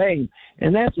the same,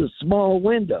 and that's a small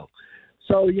window.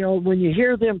 So, when you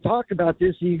hear them talk about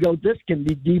this, and you go, this can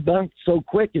be debunked so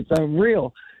quick, it's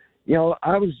unreal.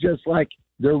 I was just like,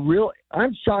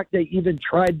 I'm shocked they even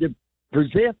tried to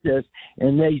present this,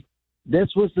 and this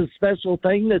was the special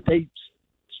thing that they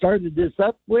started this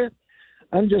up with.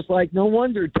 I'm just like, no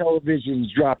wonder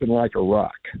television's dropping like a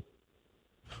rock.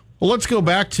 Well, let's go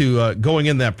back to going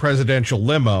in that presidential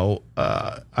limo.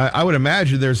 I would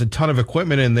imagine there's a ton of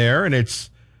equipment in there, and it's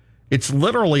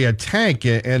literally a tank.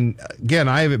 And again,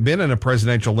 I haven't been in a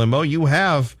presidential limo. You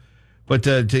have, but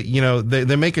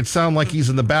they make it sound like he's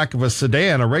in the back of a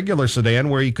sedan, a regular sedan,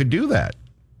 where you could do that.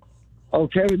 Oh,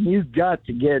 Kevin, you've got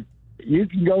to get. You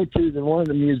can go to one of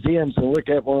the museums and look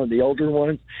at one of the older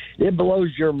ones. It blows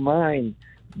your mind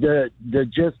the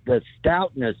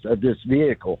stoutness of this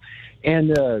vehicle. And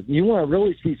you want to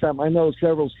really see something. I know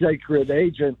several secret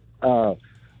agent guys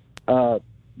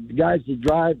that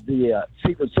drive the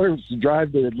Secret Service to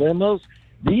drive the limos.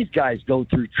 these guys go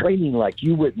through training like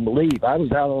you wouldn't believe. I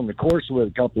was out on the course with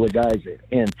a couple of guys,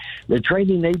 and the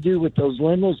training they do with those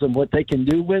limos and what they can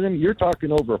do with them, you're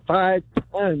talking over 5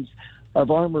 tons of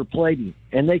armor plating,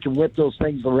 and they can whip those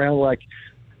things around like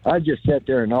I just sat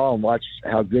there in awe and watched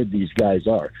how good these guys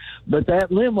are. But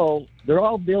that limo, they're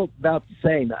all built about the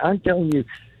same. I'm telling you,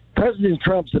 President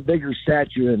Trump's a bigger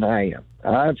statue than I am.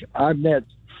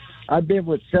 I've been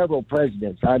with several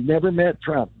presidents. I've never met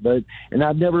Trump, and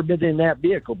I've never been in that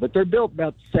vehicle, but they're built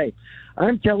about the same.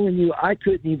 I'm telling you, I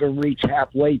couldn't even reach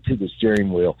halfway to the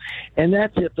steering wheel, and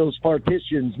that's if those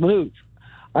partitions move.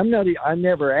 I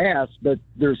never asked, but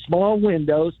there's small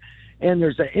windows, and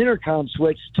there's an intercom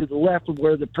switch to the left of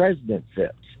where the president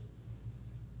sits.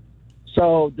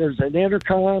 So there's an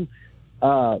intercom.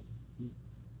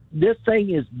 This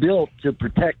thing is built to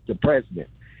protect the president,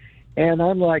 and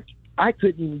I'm like, I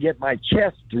couldn't even get my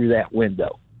chest through that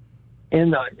window.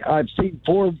 And I've seen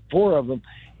four of them,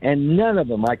 and none of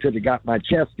them I could have got my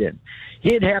chest in.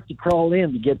 He'd have to crawl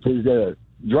in to get to the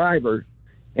driver,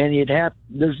 and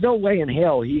there's no way in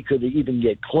hell he could even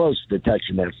get close to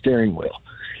touching that steering wheel.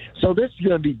 So this is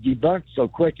going to be debunked so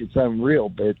quick it's unreal.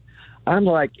 But I'm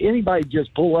like, anybody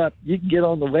just pull up. You can get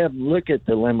on the web and look at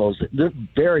the limos. They're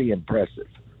very impressive.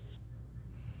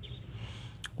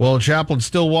 Well, Chaplain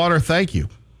Stillwater, thank you.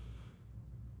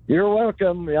 You're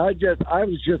welcome. I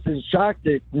was just in shock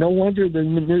that no wonder the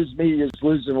news media is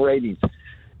losing ratings.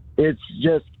 It's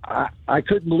just I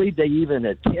couldn't believe they even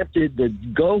attempted to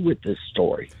go with this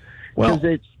story. Well,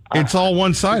 it's all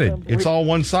one-sided. It's all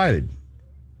one-sided.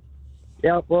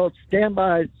 Yeah, well, stand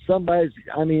by.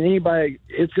 Anybody,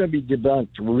 it's going to be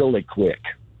debunked really quick.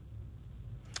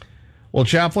 Well,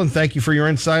 Chaplain, thank you for your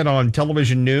insight on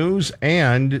television news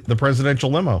and the presidential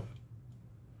limo.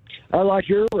 I like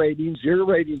your ratings. Your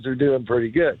ratings are doing pretty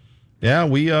good. Yeah,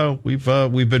 we've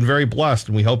been very blessed,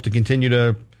 and we hope to continue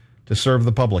to serve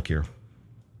the public here.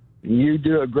 You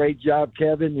do a great job,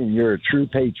 Kevin, and you're a true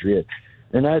patriot.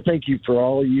 And I thank you for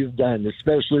all you've done,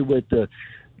 especially with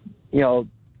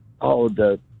all of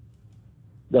the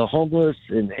homeless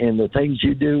and the things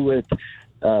you do with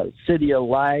City of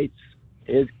Lights.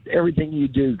 Everything you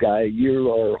do, guy,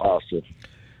 you are awesome.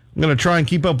 I'm going to try and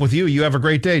keep up with you. You have a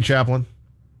great day, Chaplain.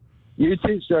 You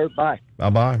too, sir. Bye.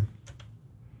 Bye-bye.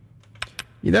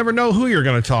 You never know who you're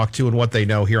going to talk to and what they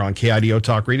know here on KIDO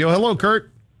Talk Radio. Hello, Kurt.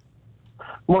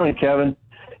 Morning, Kevin.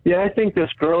 Yeah, I think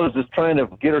this girl is just trying to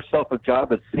get herself a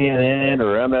job at CNN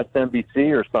or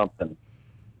MSNBC or something.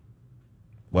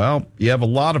 Well, you have a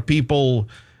lot of people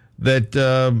that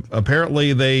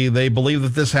apparently they believe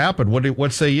that this happened.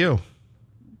 What say you?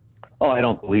 Oh, I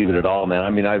don't believe it at all, man. I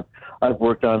mean, I've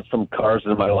worked on some cars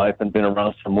in my life and been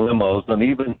around some limos, and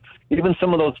even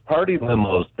some of those party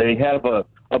limos, they have a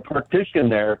partition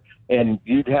there, and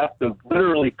you'd have to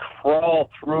literally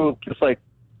crawl through, just like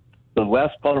the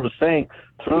last caller was saying,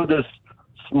 through this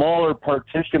smaller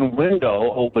partition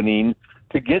window opening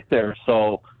to get there.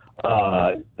 So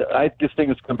I just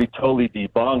think it's going to be totally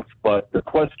debunked. But the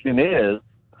question is,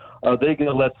 are they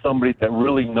going to let somebody that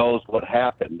really knows what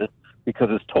happened, because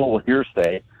it's total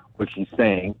hearsay, what she's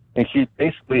saying, and she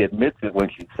basically admits it when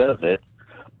she says it,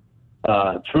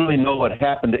 truly know what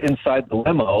happened inside the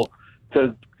limo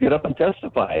to get up and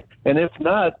testify? And if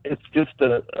not, it's just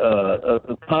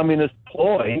a communist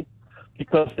ploy,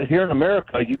 because here in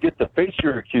America, you get to face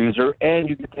your accuser and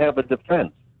you get to have a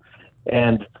defense.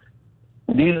 And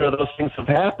neither of those things have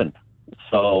happened.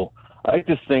 So I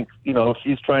just think,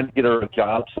 she's trying to get her a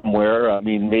job somewhere. I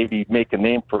mean, maybe make a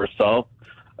name for herself.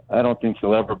 I don't think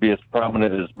she'll ever be as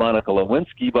prominent as Monica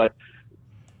Lewinsky, but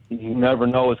you never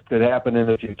know what could happen in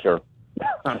the future.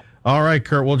 All right,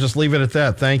 Kurt, we'll just leave it at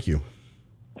that. Thank you.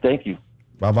 Thank you.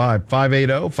 Bye-bye.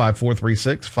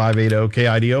 580-5436,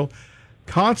 580-KIDO.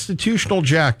 Constitutional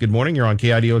Jack, good morning. You're on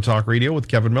KIDO Talk Radio with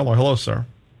Kevin Miller. Hello, sir.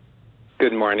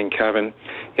 Good morning, Kevin.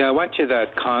 Yeah, I went to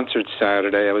that concert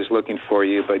Saturday. I was looking for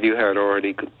you, but you had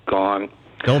already gone.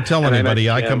 Don't tell anybody.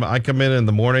 I come in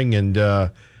the morning and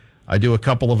I do a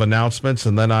couple of announcements,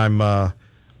 and then I'm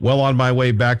well on my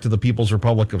way back to the People's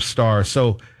Republic of Stars.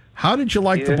 So, how did you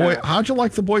like how'd you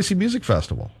like the Boise Music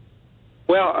Festival?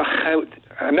 Well,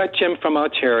 I met Jim from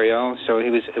Ontario, so it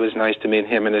was nice to meet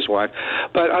him and his wife.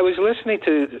 But I was listening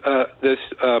to this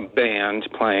band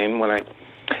playing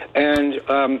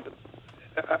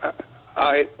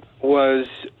I was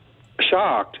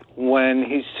shocked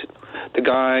when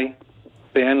the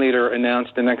band leader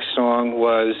announced the next song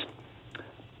was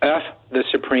F the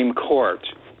Supreme Court.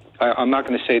 I'm not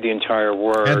going to say the entire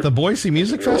word. At the Boise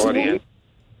Music Festival? Audience.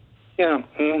 Yeah.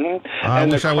 Mm-hmm. I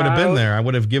wish I would have been there. I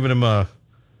would have given him a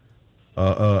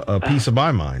piece of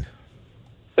my mind.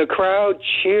 The crowd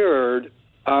cheered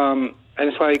and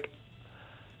it's like,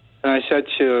 and I said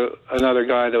to another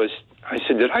guy I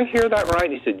said, did I hear that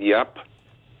right? He said, yep.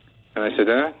 And I said,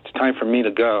 it's time for me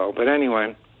to go. But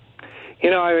anyway,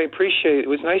 I appreciate, it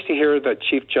was nice to hear that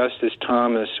Chief Justice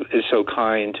Thomas is so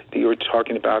kind. You were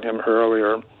talking about him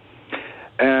earlier.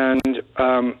 And,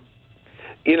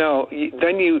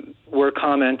 then you were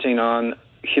commenting on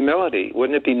humility.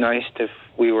 Wouldn't it be nice if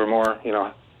we were more,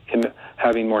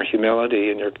 having more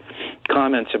humility in your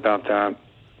comments about that?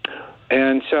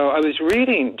 And so I was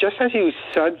reading, just as you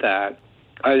said that,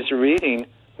 I was reading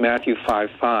Matthew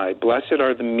 5:5. Blessed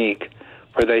are the meek,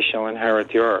 for they shall inherit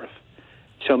the earth.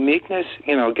 So meekness,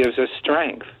 gives us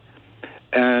strength.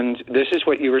 And this is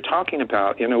what you were talking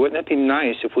about. Wouldn't it be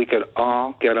nice if we could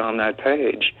all get on that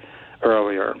page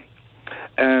earlier?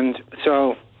 And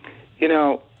so, in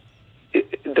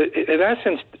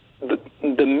essence,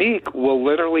 the meek will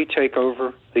literally take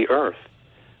over the earth.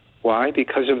 Why?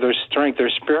 Because of their strength,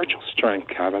 their spiritual strength,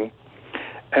 Kevin.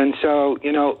 And so,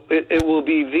 it will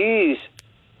be these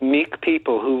meek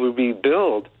people who will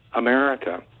rebuild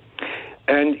America.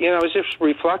 And, I was just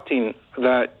reflecting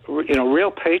that,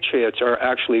 real patriots are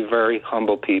actually very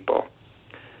humble people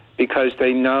because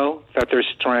they know that their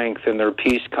strength and their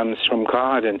peace comes from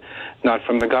God and not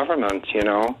from the government,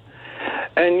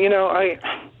 And,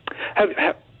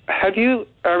 have you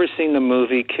ever seen the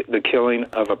movie The Killing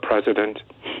of a President?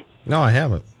 No, I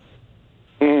haven't.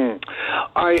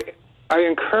 I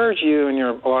encourage you and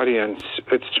your audience,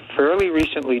 it's fairly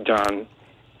recently done.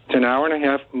 It's an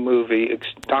hour-and-a-half movie,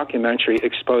 documentary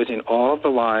exposing all of the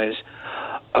lies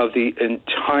of the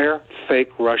entire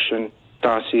fake Russian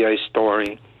dossier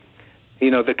story.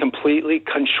 The completely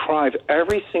contrived,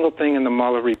 every single thing in the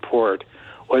Mueller report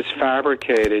was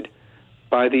fabricated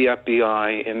by the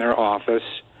FBI in their office.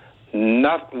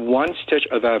 Not one stitch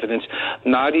of evidence,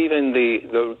 not even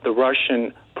the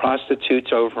Russian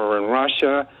prostitutes over in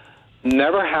Russia.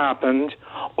 Never happened.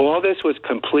 All this was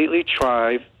completely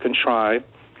contrived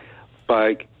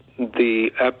by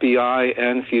the FBI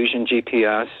and Fusion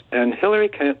GPS. And Hillary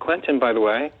Clinton, by the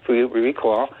way, if you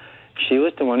recall, she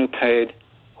was the one who paid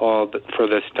for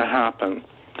this to happen.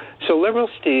 So, Liberal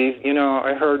Steve,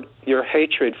 I heard your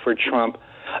hatred for Trump.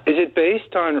 Is it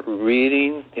based on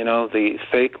reading, the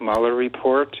fake Mueller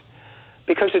report?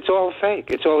 Because it's all fake.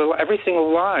 It's all every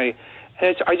single lie.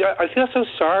 And I feel so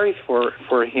sorry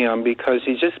for him because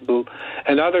he's just,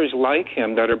 and others like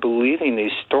him that are believing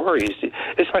these stories.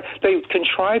 It's like they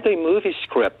contrived a movie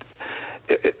script.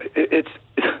 It's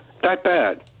that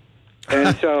bad.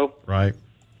 And so, right.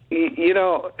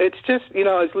 It's just,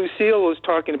 as Lucille was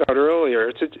talking about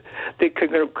earlier, the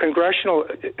congressional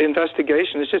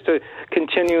investigation is just a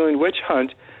continuing witch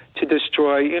hunt to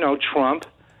destroy, Trump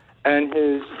and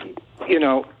his,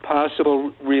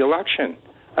 possible reelection.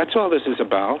 That's all this is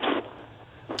about.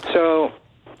 So,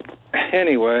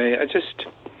 anyway,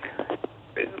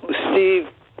 Steve,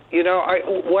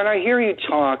 when I hear you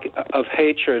talk of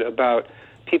hatred about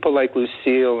people like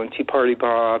Lucille and Tea Party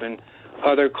Bob and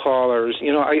other callers,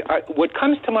 what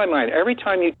comes to my mind every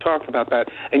time you talk about that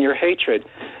and your hatred,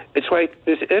 it's like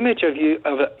this image of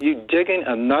you digging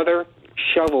another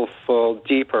shovelful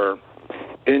deeper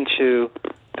into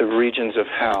the regions of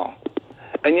hell.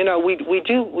 And we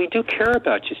do care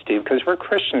about you, Steve, because we're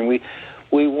Christian.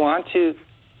 We want to,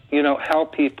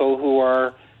 help people who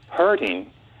are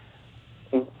hurting.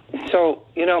 So,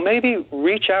 maybe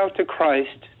reach out to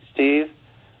Christ, Steve,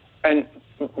 and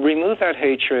remove that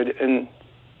hatred and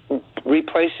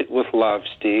replace it with love,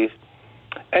 Steve.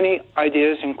 Any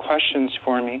ideas and questions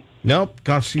for me? Nope.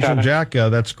 Constitutional Jack,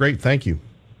 that's great. Thank you.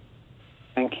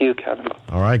 Thank you, Kevin.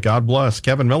 All right. God bless.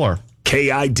 Kevin Miller.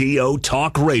 KIDO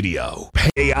Talk Radio.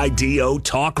 KIDO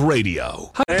Talk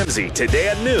Radio. Ramsey today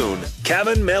at noon.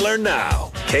 Kevin Miller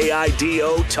now.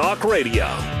 KIDO Talk Radio.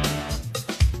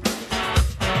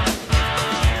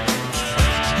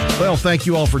 Well, thank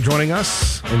you all for joining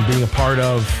us and being a part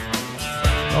of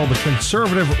the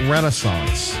conservative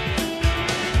renaissance.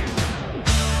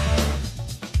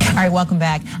 All right, welcome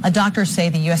back. Doctors say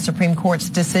the U.S. Supreme Court's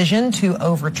decision to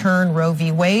overturn Roe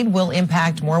v. Wade will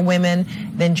impact more women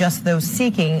than just those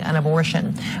seeking an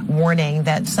abortion, warning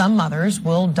that some mothers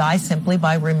will die simply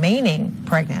by remaining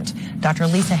pregnant. Dr.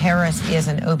 Lisa Harris is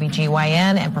an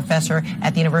OBGYN and professor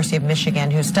at the University of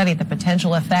Michigan who studied the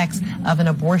potential effects of an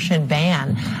abortion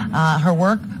ban. Her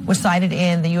work was cited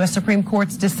in the U.S. Supreme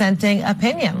Court's dissenting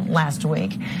opinion last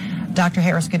week. Dr.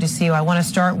 Harris, good to see you. I want to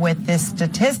start with this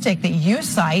statistic that you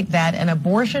cite that an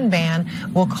abortion ban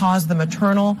will cause the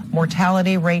maternal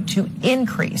mortality rate to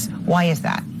increase. Why is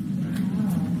that?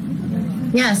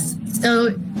 Yes. So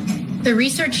The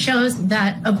research shows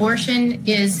that abortion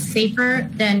is safer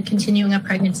than continuing a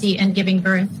pregnancy and giving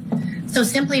birth. So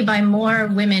simply by more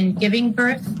women giving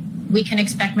birth, we can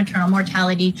expect maternal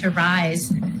mortality to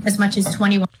rise as much as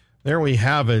 21. There we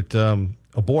have it.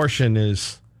 Abortion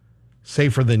is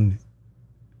safer than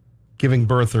giving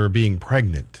birth or being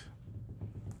pregnant.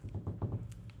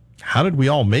 How did we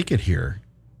all make it here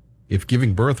if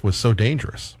giving birth was so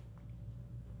dangerous?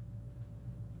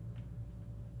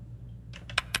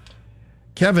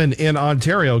 Kevin in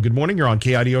Ontario, good morning. You're on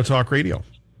KIDO Talk Radio.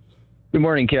 Good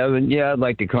morning, Kevin. Yeah, I'd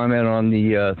like to comment on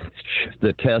the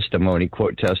testimony,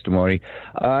 quote testimony.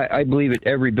 I believe it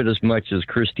every bit as much as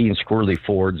Christine Squirrely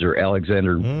Ford's or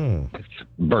Alexander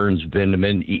Burns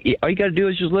Vindeman. All you got to do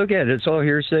is just look at it. It's all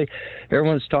hearsay.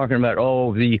 Everyone's talking about,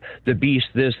 the beast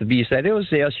this, the beast that. It was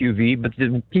the SUV, but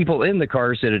the people in the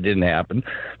car said it didn't happen.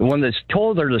 The one that's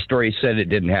told her the story said it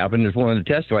didn't happen. There's one to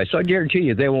testify. So I guarantee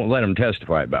you they won't let them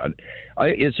testify about it.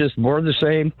 It's just more of the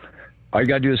same. All you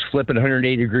got to do is flip it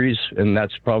 180 degrees, and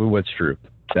that's probably what's true.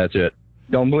 That's it.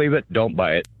 Don't believe it. Don't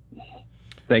buy it.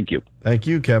 Thank you. Thank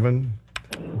you, Kevin.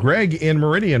 Greg in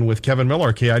Meridian with Kevin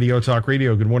Miller, KIDO Talk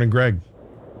Radio. Good morning, Greg.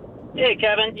 Hey,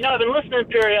 Kevin. I've been listening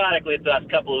periodically the last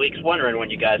couple of weeks, wondering when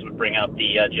you guys would bring up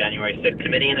the January 6th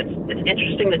committee, and it's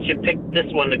interesting that you picked this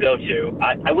one to go to.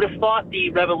 I would have thought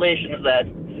the revelations that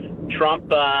Trump's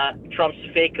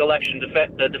fake election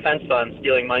defense fund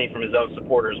stealing money from his own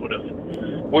supporters would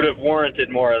have warranted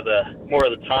more of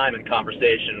the time and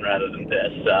conversation rather than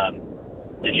this.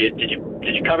 Did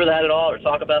you cover that at all or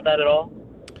talk about that at all?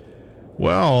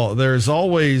 Well, there's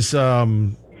always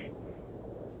the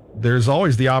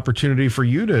opportunity for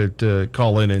you to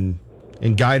call in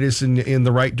and guide us in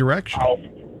the right direction.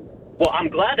 Well, I'm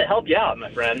glad to help you out,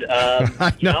 my friend.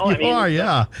 I know you are,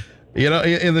 yeah.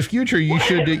 In the future, you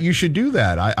should do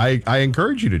that. I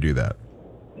encourage you to do that.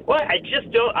 Well, I just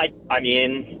don't.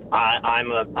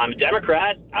 I'm a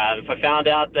Democrat. If I found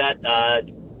out that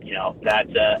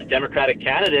a Democratic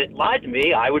candidate lied to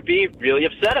me, I would be really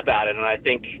upset about it. And I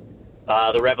think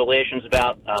the revelations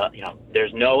about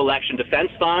there's no election defense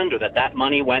fund, or that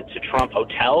money went to Trump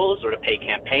hotels or to pay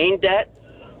campaign debt,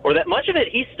 or that much of it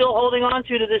he's still holding on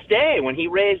to this day, when he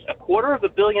raised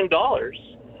 $250 million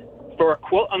for a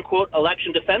quote-unquote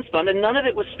election defense fund, and none of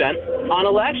it was spent on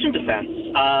election defense.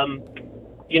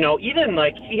 Even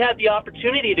he had the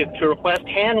opportunity to request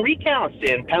hand recounts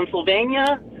in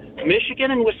Pennsylvania,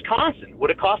 Michigan, and Wisconsin. Would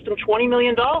have cost him $20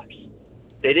 million.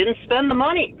 They didn't spend the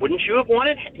money. Wouldn't you have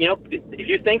wanted, if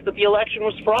you think that the election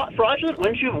was fraudulent,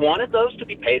 wouldn't you have wanted those to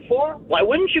be paid for? Why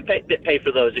wouldn't you pay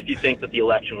for those if you think that the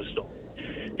election was stolen?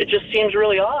 It just seems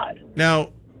really odd.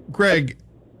 Now, Greg,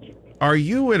 are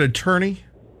you an attorney?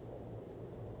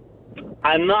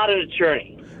 I'm not an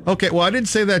attorney. Okay, well, I didn't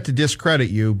say that to discredit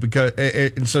you,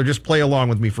 and so just play along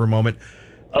with me for a moment.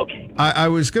 Okay. I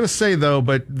was going to say, though,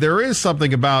 but there is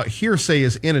something about hearsay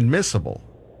is inadmissible.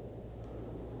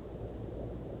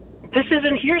 This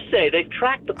isn't hearsay. They've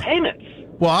tracked the payments.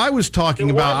 Well, I was talking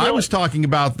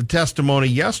about the testimony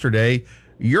yesterday.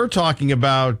 You're talking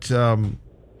about.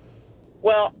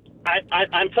 Well,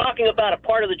 I'm talking about a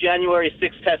part of the January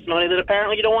 6th testimony that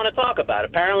apparently you don't want to talk about.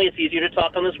 Apparently, it's easier to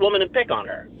talk on this woman and pick on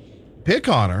her. Pick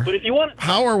on her? But if you want,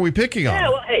 how are we picking on her? Yeah,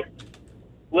 well, hey,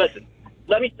 listen.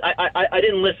 I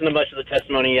didn't listen to much of the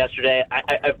testimony yesterday.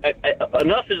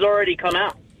 Enough has already come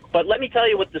out. But let me tell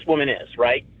you what this woman is,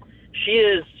 right? She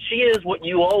is what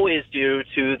you always do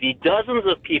to the dozens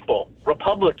of people,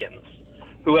 Republicans,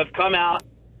 who have come out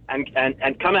and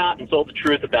come out and told the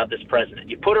truth about this president.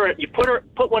 You put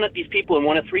one of these people in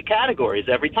one of three categories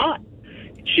every time.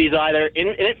 She's either in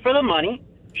it for the money,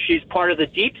 she's part of the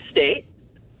deep state,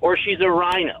 or she's a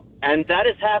rhino. And that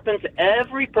has happened to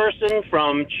every person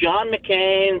from John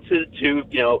McCain to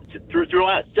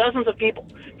throughout dozens of people.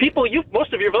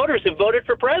 Most of your voters have voted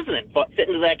for president, fit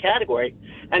into that category.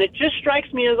 And it just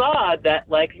strikes me as odd that,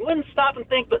 you wouldn't stop and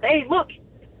think, but hey, look,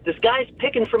 this guy's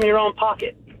picking from your own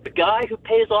pocket. The guy who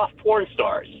pays off porn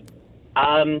stars.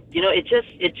 Are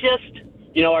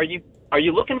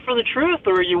you looking for the truth,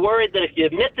 or are you worried that if you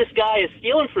admit this guy is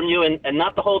stealing from you and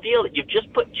not the whole deal, that you've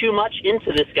just put too much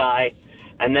into this guy,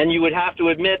 and then you would have to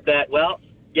admit that, well,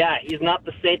 yeah, he's not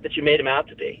the saint that you made him out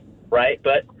to be, right?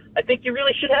 But I think you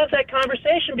really should have that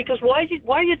conversation, because why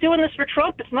are you doing this for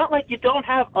Trump? It's not like you don't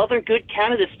have other good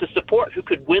candidates to support who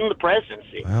could win the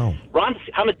presidency. Wow.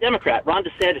 I'm a Democrat. Ron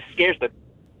DeSantis scares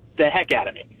the heck out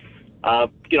of me.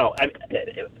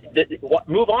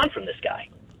 Move on from this guy.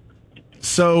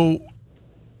 So,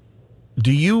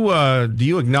 do you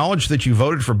acknowledge that you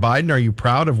voted for Biden? Are you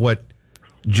proud of what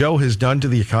Joe has done to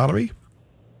the economy?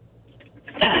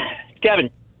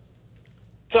 Kevin,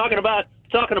 talking about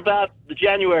talking about the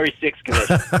January 6th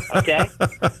commission, okay?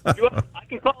 I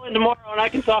can call in tomorrow and I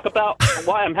can talk about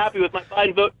why I'm happy with my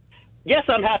Biden vote. Yes,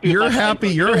 I'm happy with my Biden vote.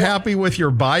 You're happy with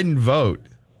your Biden vote.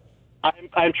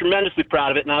 I'm tremendously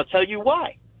proud of it, and I'll tell you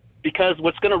why. Because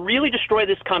what's going to really destroy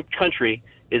this country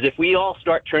is if we all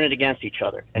start turning against each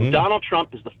other. And Donald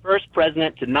Trump is the first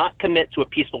president to not commit to a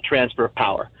peaceful transfer of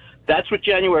power. That's what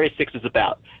January 6th is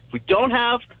about. If we don't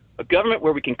have a government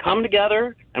where we can come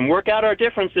together and work out our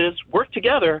differences, work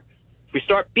together, if we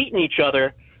start beating each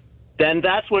other, then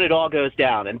that's when it all goes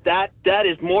down. And that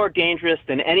is more dangerous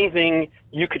than anything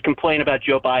you could complain about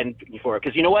Joe Biden for.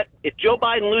 Because you know what? If Joe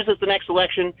Biden loses the next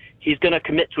election, he's going to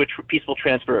commit to a peaceful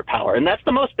transfer of power. And that's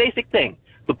the most basic thing.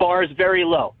 The bar is very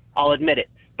low. I'll admit it.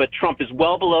 But Trump is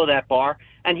well below that bar,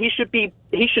 and he should be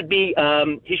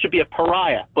a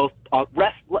pariah, both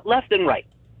left and right.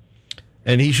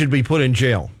 And he should be put in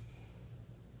jail.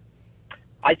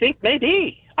 I think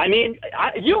maybe. I mean,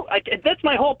 that's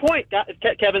my whole point,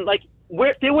 Kevin. Like,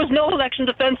 there was no election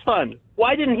defense fund.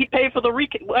 Why didn't he pay for the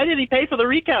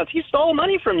recounts? He stole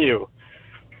money from you.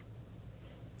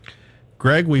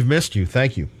 Greg, we've missed you.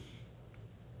 Thank you.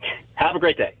 Have a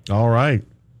great day. All right.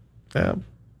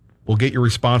 We'll get your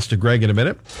response to Greg in a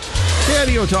minute.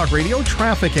 KIDO Talk Radio,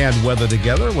 traffic and weather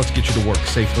together. Let's get you to work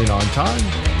safely and on time.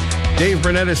 Dave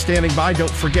Burnett is standing by. Don't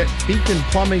forget, Beacon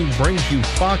Plumbing brings you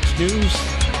Fox News,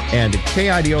 and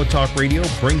KIDO Talk Radio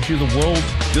brings you the world.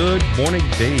 Good morning,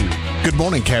 Dave. Good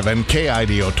morning, Kevin.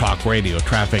 KIDO Talk Radio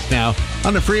traffic now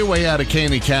on the freeway out of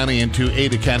Caney County into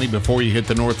Ada County. Before you hit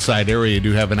the north side area, you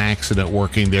do have an accident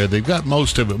working there. They've got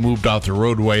most of it moved off the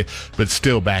roadway, but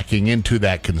still backing into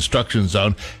that construction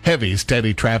zone. Heavy,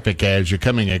 steady traffic as you're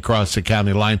coming across the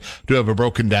county line. Do have a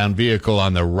broken down vehicle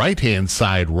on the right-hand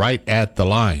side right at the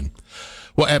line.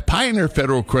 Well, at Pioneer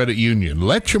Federal Credit Union,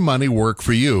 let your money work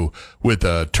for you with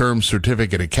a term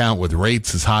certificate account with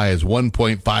rates as high as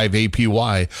 1.5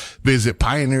 APY. Visit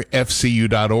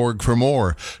pioneerfcu.org for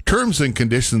more. Terms and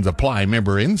conditions apply.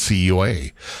 Member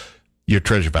NCUA. Your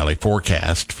Treasure Valley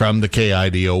forecast from the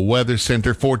KIDO Weather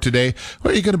Center for today,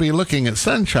 where you're going to be looking at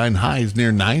sunshine, highs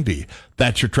near 90.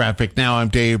 That's your traffic now. I'm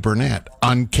Dave Burnett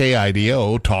on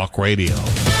KIDO Talk Radio.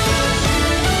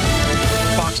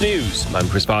 Fox News. I'm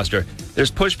Chris Foster. There's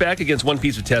pushback against one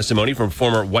piece of testimony from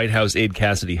former White House aide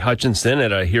Cassidy Hutchinson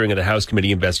at a hearing of the House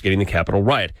committee investigating the Capitol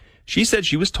riot. She said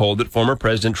she was told that former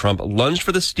President Trump lunged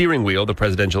for the steering wheel of the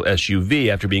presidential SUV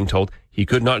after being told he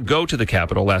could not go to the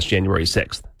Capitol last January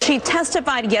 6th. She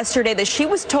testified yesterday that she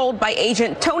was told by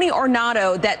agent Tony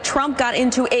Ornato that Trump got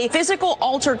into a physical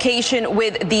altercation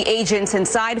with the agents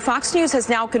inside. Fox News has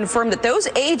now confirmed that those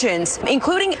agents,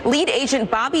 including lead agent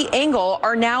Bobby Engel,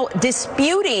 are now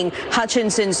disputing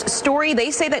Hutchinson's story.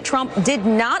 They say that Trump did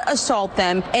not assault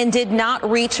them and did not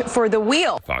reach for the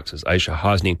wheel. Fox's Aisha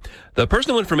Hosni. The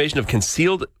personal information of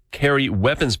concealed carry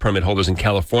weapons permit holders in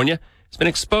California has been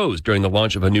exposed during the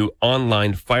launch of a new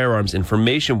online firearms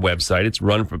information website. It's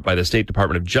run by the State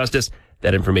Department of Justice.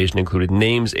 That information included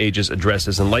names, ages,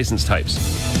 addresses, and license types.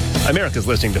 America's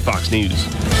listening to Fox News.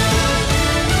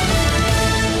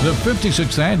 The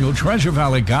 56th Annual Treasure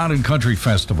Valley God and Country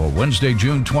Festival, Wednesday,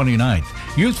 June 29th.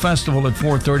 Youth Festival at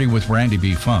 4:30 with Randy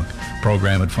B. Funk.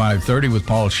 Program at 5:30 with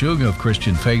Paul Shuga of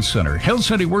Christian Faith Center. Hill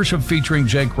City Worship featuring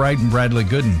Jake Wright and Bradley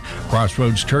Gooden.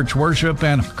 Crossroads Church Worship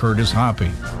and Curtis Hoppy.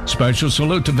 Special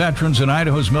salute to veterans and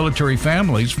Idaho's military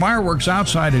families. Fireworks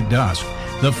outside at dusk.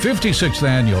 The 56th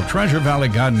Annual Treasure Valley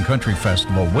God and Country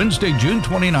Festival, Wednesday, June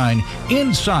 29,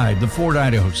 inside the Ford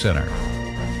Idaho Center.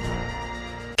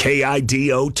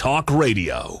 KIDO Talk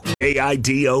Radio.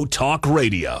 KIDO Talk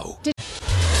Radio.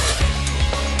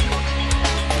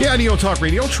 KIDO Talk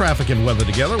Radio, traffic and weather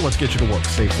together. Let's get you to work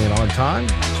safely and on time.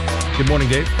 Good morning,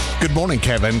 Dave. Good morning,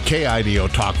 Kevin.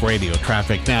 KIDO Talk Radio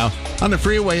traffic now on the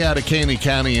freeway out of Caney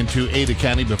County into Ada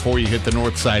County. Before you hit the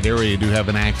north side area, you do have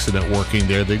an accident working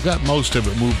there. They've got most of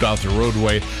it moved off the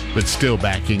roadway, but still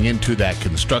backing into that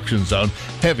construction zone.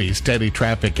 Heavy, steady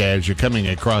traffic as you're coming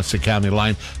across the county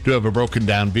line. Do have a broken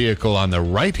down vehicle on the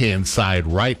right-hand side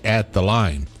right at the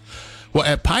line. Well,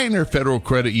 at Pioneer Federal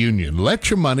Credit Union, let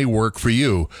your money work for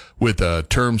you with a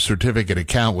term certificate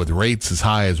account with rates as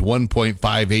high as 1.5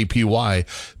 APY.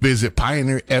 Visit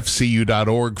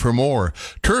pioneerfcu.org for more.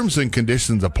 Terms and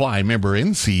conditions apply. Member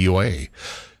NCUA.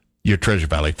 Your Treasure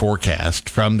Valley forecast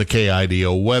from the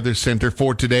KIDO Weather Center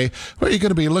for today, where you're going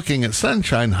to be looking at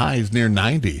sunshine, highs near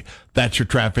 90. That's your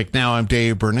traffic now. I'm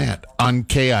Dave Burnett on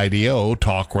KIDO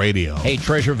Talk Radio. Hey,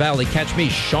 Treasure Valley, catch me,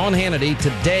 Sean Hannity,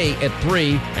 today at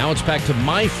 3. Now it's back to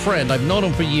my friend. I've known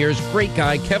him for years. Great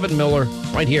guy, Kevin Miller,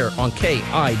 right here on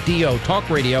KIDO Talk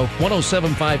Radio,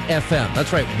 107.5 FM.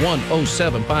 That's right,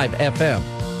 107.5 FM.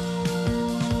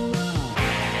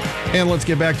 And let's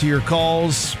get back to your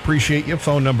calls. Appreciate you.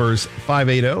 Phone numbers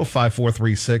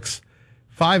 580-5436,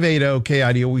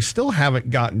 580-KIDO. We still haven't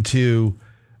gotten to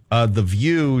The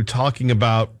View talking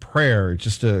about prayer.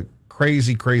 Just a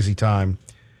crazy, crazy time.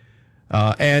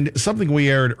 And something we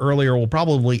aired earlier, we'll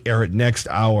probably air it next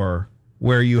hour,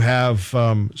 where you have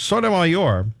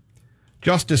Sotomayor,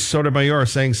 Justice Sotomayor,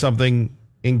 saying something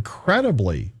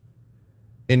incredibly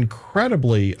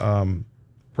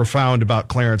profound about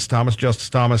Clarence Thomas, Justice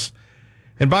Thomas.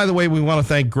 And by the way, we want to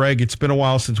thank Greg. It's been a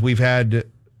while since we've had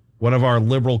one of our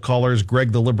liberal callers,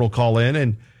 Greg the Liberal, call in.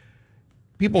 And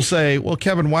people say, well,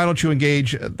 Kevin, why don't you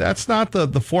engage? That's not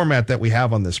the format that we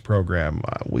have on this program.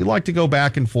 We like to go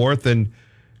back and forth, and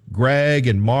Greg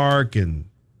and Mark and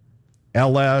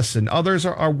LS and others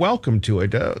are welcome to it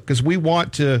because we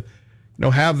want to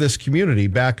have this community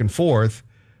back and forth.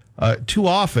 Too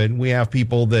often we have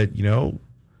people that, you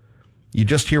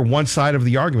just hear one side of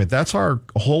the argument. That's our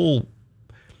whole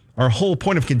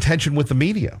point of contention with the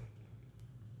media.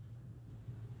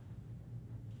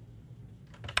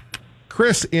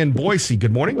 Chris in Boise,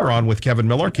 good morning. We're on with Kevin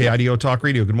Miller, KIDO Talk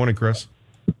Radio. Good morning, Chris.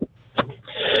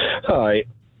 Hi.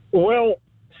 Well,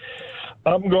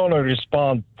 I'm going to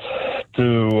respond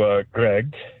to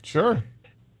Greg. Sure.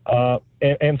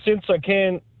 And since I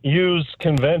can't use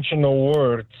conventional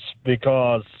words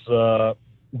because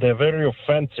they're very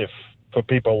offensive for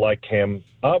people like him,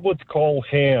 I would call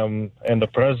him and the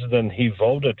president he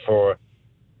voted for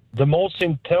the most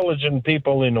intelligent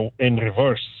people in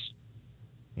reverse,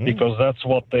 because that's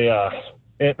what they are.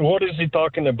 And what is he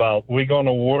talking about? We're going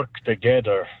to work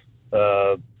together.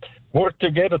 Work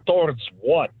together towards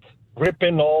what?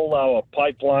 Ripping all our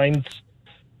pipelines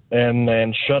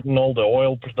and shutting all the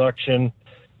oil production,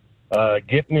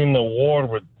 getting in the war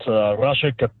with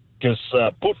Russia because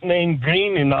Putin ain't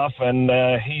green enough and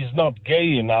he's not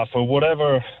gay enough, or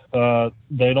whatever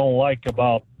they don't like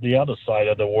about the other side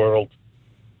of the world.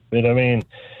 But I mean,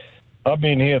 I've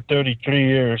been here 33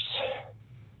 years.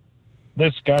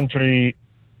 This country,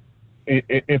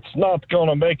 it's not going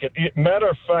to make it. Matter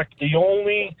of fact,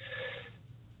 the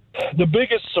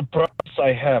biggest surprise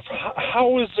I have,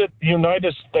 how is it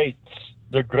United States,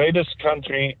 the greatest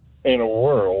country in the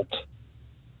world,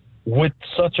 with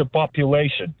such a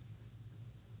population?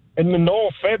 And no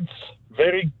offense,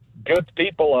 very good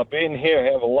people. I've been here,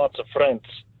 have lots of friends.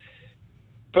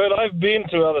 But I've been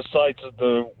to other sides of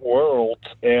the world,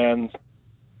 and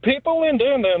people in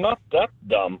there, they're not that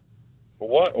dumb.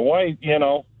 Why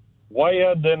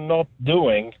are they not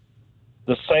doing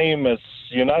the same as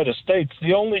United States?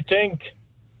 The only thing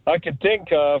I can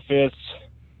think of is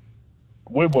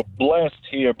we were blessed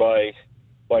here by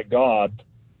God,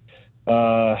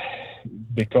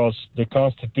 because the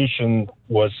Constitution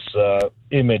was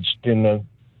imaged in the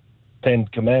Ten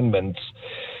Commandments,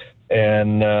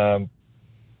 and that's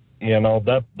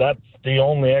the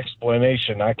only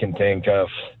explanation I can think of.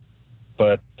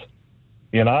 But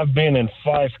I've been in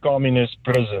 5 communist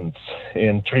prisons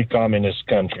in 3 communist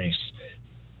countries,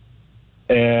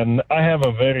 and I have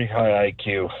a very high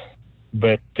IQ.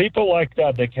 But people like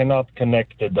that, they cannot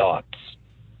connect the dots.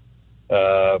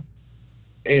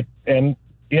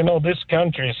 This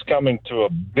country is coming to a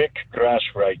big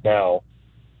crash right now,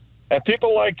 and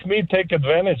people like me take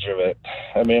advantage of it.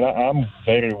 I mean, I'm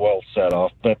very well set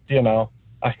off, but I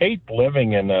hate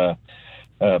living in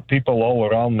people all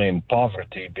around me in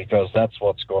poverty, because that's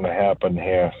what's going to happen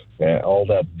here. All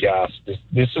that gas.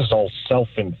 This is all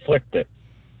self-inflicted.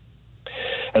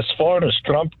 As far as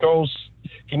Trump goes,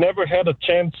 he never had a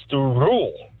chance to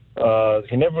rule.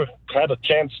 He never had a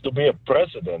chance to be a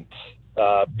president,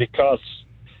 because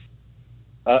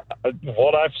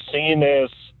what I've seen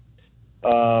is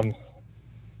all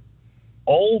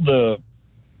the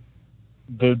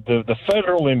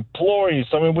federal employees.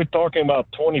 I mean, we're talking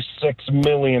about 26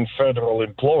 million federal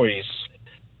employees.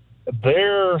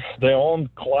 They're their own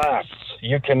class.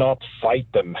 You cannot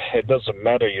fight them. It doesn't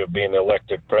matter you're being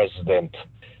elected president.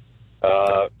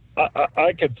 I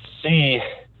could see.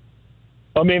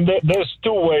 I mean, there's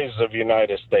 2 ways of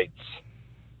United States: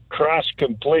 crash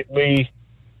completely,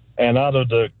 and out of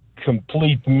the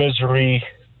complete misery,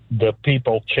 the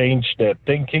people change their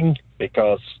thinking,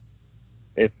 because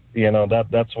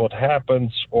that's what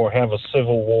happens, or have a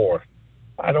civil war.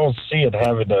 I don't see it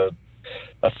having a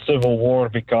civil war,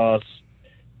 because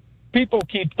people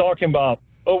keep talking about,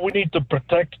 we need to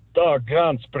protect our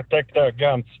guns.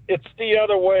 It's the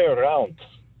other way around.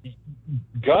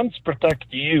 Guns protect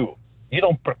you. You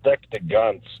don't protect the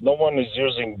guns. No one is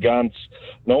using guns.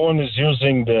 No one is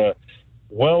using the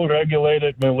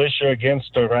well-regulated militia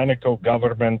against tyrannical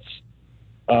governments.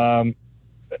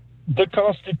 the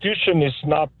Constitution is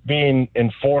not being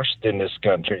enforced in this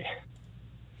country.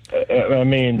 I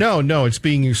mean... No, it's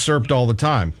being usurped all the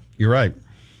time. You're right.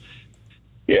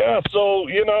 Yeah, so,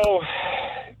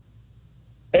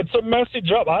 it's a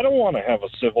message up. I don't want to have a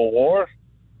civil war.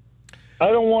 I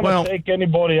don't want to take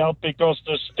anybody out because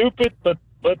they're stupid, but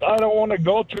I don't want to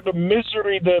go through the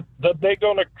misery that they're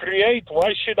going to create.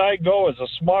 Why should I go as a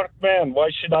smart man?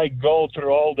 Why should I go through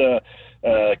all the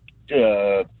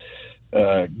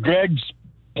Greg's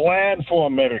plan for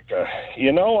America?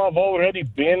 I've already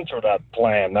been through that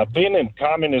plan. I've been in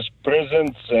communist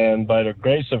prisons, and by the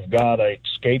grace of God, I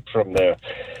escaped from there.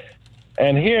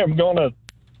 And here I'm going to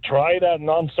try that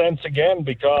nonsense again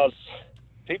because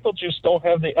people just don't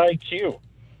have the IQ.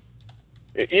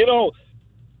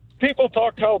 People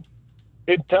talk how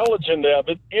intelligent they are,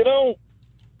 but,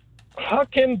 how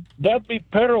can that be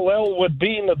parallel with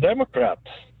being a Democrat?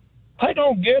 I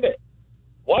don't get it.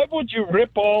 Why would you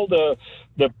rip all the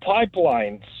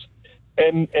pipelines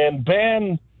and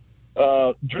ban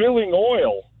drilling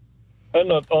oil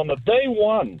on the day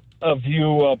one of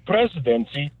your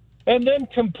presidency and then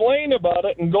complain about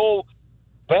it and go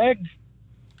beg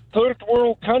third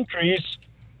world countries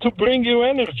to bring you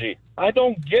energy? I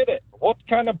don't get it. What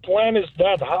kind of plan is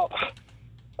that? How?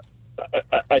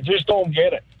 I just don't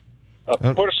get it.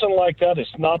 A person like that is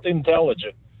not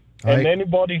intelligent. And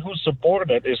anybody who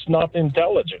supported it is not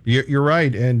intelligent. You're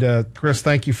right. And Chris,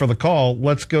 thank you for the call.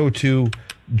 Let's go to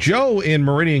Joe in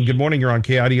Meridian. Good morning. You're on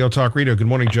KIDO Talk Radio. Good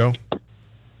morning, Joe.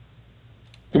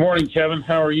 Good morning, Kevin.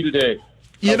 How are you today?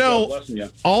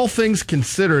 All things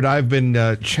considered, I've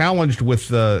been challenged with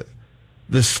the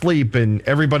sleep and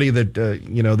everybody that,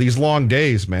 these long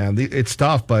days, man. It's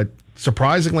tough, but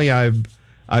surprisingly,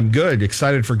 I'm good.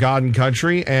 Excited for God and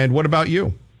country. And what about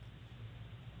you?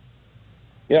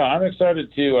 Yeah, I'm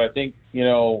excited too. I think,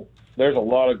 there's a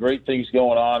lot of great things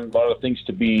going on, a lot of things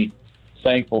to be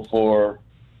thankful for.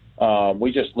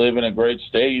 We just live in a great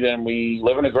state and we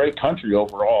live in a great country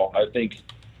overall. I think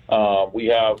we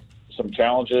have some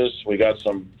challenges. We got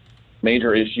some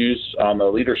major issues on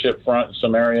the leadership front in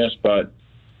some areas, but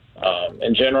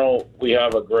in general, we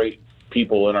have a great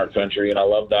people in our country, and I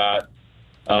love that.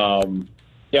 I'm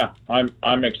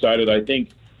excited. I think,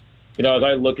 as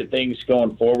I look at things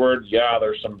going forward,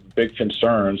 there's some big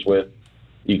concerns with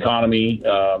the economy,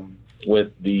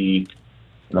 with the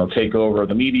takeover of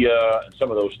the media and some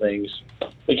of those things.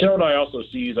 But what I also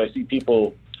see is I see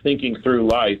people thinking through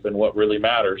life and what really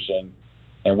matters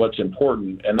and what's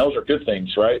important, and those are good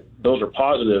things, right? Those are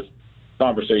positive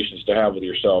conversations to have with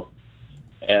yourself.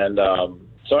 And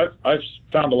so I've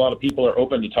found a lot of people are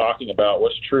open to talking about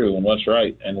what's true and what's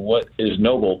right and what is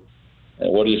noble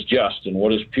and what is just and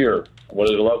what is pure and what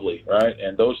is lovely, right?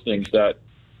 And those things that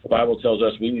the Bible tells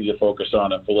us we need to focus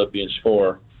on in Philippians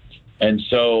 4. And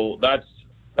so that's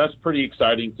pretty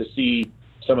exciting to see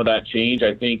some of that change.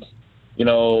 I think,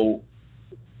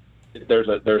 there's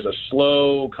a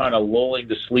slow kind of lulling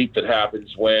to sleep that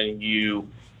happens when you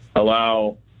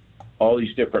allow all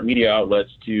these different media outlets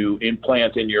to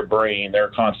implant in your brain their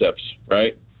concepts,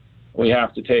 right? We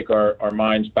have to take our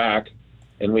minds back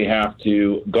and we have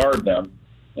to guard them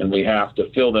and we have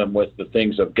to fill them with the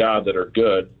things of God that are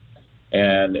good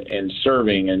and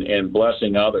serving and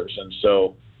blessing others. And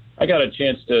so I got a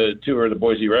chance to tour the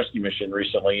Boise Rescue Mission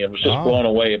recently and was just blown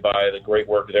away by the great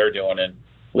work they're doing and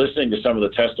listening to some of the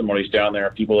testimonies down there,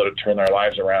 people that have turned their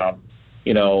lives around,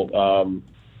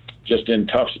 just in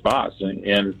tough spots. And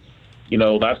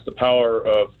that's the power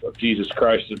of Jesus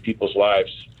Christ in people's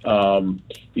lives.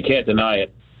 You can't deny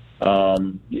it.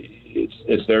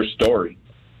 It's their story.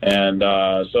 And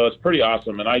so it's pretty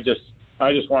awesome. And I just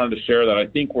wanted to share that. I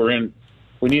think we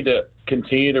need to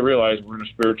continue to realize we're in a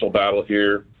spiritual battle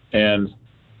here. And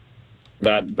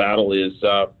that battle is,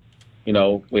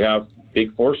 we have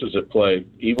big forces at play.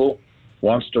 Evil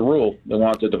wants to rule. They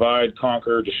want to divide,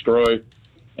 conquer, destroy,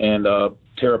 and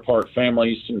tear apart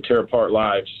families and tear apart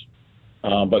lives.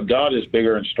 But God is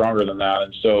bigger and stronger than that.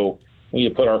 And so we need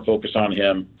to put our focus on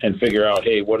him and figure out,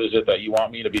 hey, what is it that you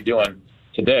want me to be doing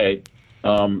today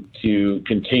to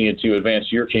continue to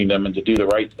advance your kingdom and to do the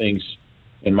right things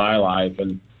in my life?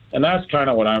 And that's kind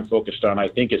of what I'm focused on. I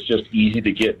think it's just easy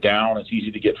to get down. It's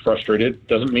easy to get frustrated.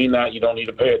 Doesn't mean that you don't need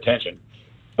to pay attention.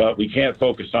 But we can't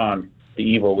focus on the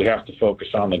evil. We have to focus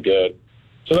on the good.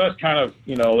 So that's kind of,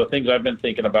 the things I've been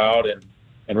thinking about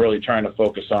and really trying to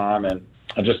focus on. And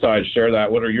I just thought I'd share that.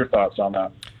 What are your thoughts on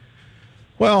that?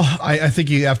 Well, I think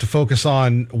you have to focus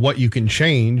on what you can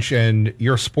change, and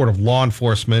your support of law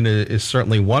enforcement is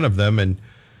certainly one of them. And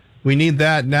we need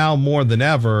that now more than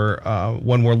ever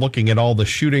when we're looking at all the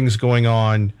shootings going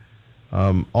on,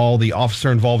 all the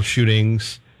officer-involved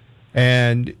shootings,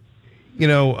 And,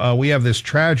 we have this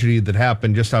tragedy that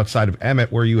happened just outside of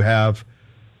Emmett where you have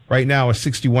right now a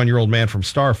 61-year-old man from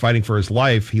Star fighting for his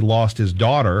life. He lost his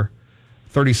daughter,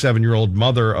 37-year-old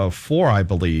mother of 4, I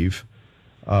believe,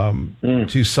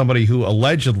 to somebody who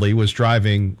allegedly was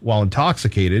driving while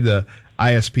intoxicated. The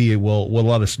ISP will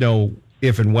let us know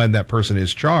if and when that person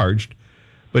is charged.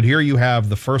 But here you have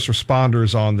the first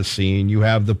responders on the scene. You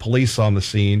have the police on the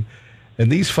scene.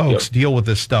 And these folks deal with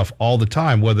this stuff all the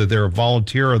time, whether they're a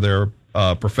volunteer or they're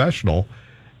professional.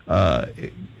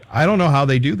 I don't know how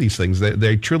they do these things.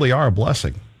 They truly are a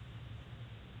blessing.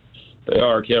 They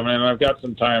are, Kevin. And I've got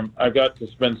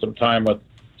to spend some time with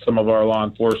some of our law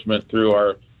enforcement through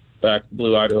our Back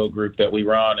Blue Idaho group that we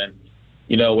run. And,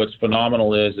 what's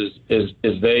phenomenal is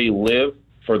they live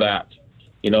for that.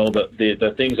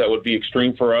 The things that would be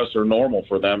extreme for us are normal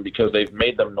for them because they've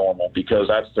made them normal, because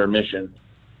that's their mission.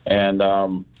 And,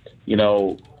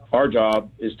 our job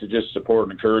is to just support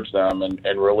and encourage them and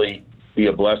really be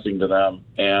a blessing to them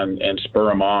and spur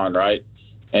them on, right?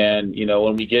 And,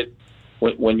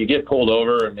 when you get pulled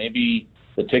over and maybe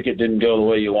the ticket didn't go the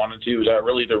way you wanted to, is that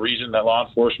really the reason that law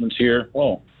enforcement's here?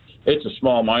 Well, it's a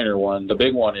small, minor one. The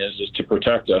big one is to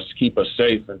protect us, keep us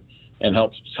safe, and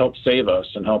help save us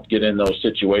and help get in those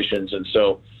situations. And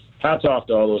so hats off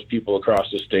to all those people across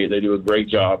the state. They do a great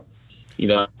job,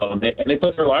 and they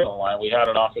put their life on the line. We had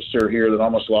an officer here that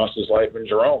almost lost his life in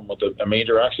Jerome with a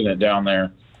major accident down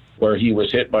there where he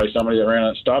was hit by somebody that ran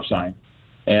a stop sign.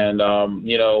 And,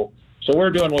 so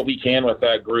we're doing what we can with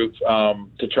that group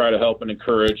to try to help and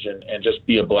encourage and just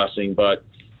be a blessing. But,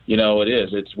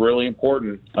 it's really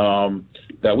important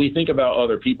that we think about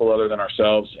other people other than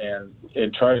ourselves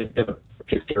and try to get a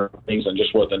picture of things than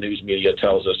just what the news media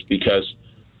tells us, because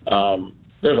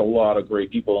there's a lot of great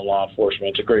people in law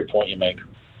enforcement. It's a great point you make.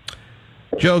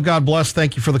 Joe, God bless.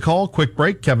 Thank you for the call. Quick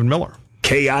break. Kevin Miller.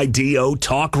 KIDO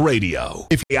Talk Radio.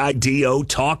 KIDO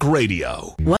Talk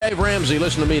Radio. Dave Ramsey,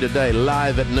 listen to me today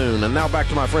live at noon. And now back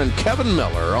to my friend Kevin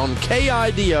Miller on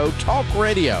KIDO Talk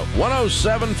Radio,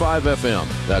 107.5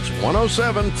 FM. That's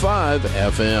 107.5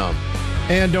 FM.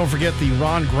 And don't forget the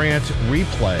Ron Grant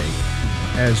replay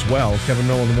as well. Kevin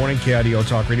Miller in the morning, KIDO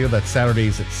Talk Radio. That's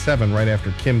Saturdays at 7, right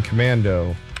after Kim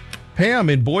Commando. Pam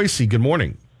in Boise, good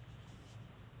morning.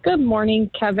 Good morning,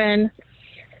 Kevin.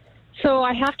 So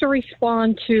I have to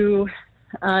respond to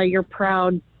your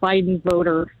proud Biden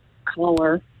voter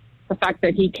caller, the fact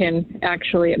that he can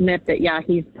actually admit that,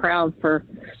 he's proud for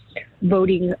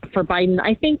voting for Biden.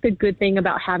 I think the good thing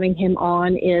about having him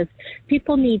on is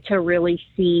people need to really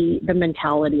see the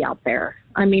mentality out there.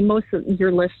 I mean, most of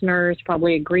your listeners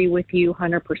probably agree with you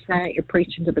 100%. You're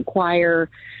preaching to the choir,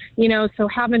 so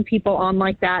having people on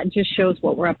like that just shows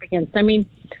what we're up against. I mean,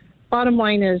 bottom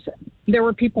line is there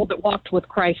were people that walked with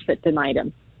Christ that denied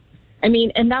him. I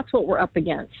mean, and that's what we're up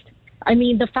against. I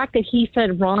mean, the fact that he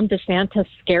said Ron DeSantis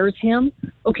scares him.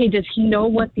 Okay, does he know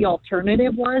what the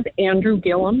alternative was? Andrew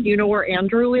Gillum. Do you know where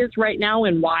Andrew is right now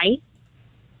and why?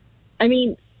 I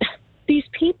mean, these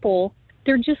people,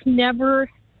 they're never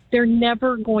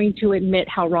going to admit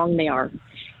how wrong they are.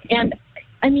 And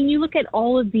I mean, you look at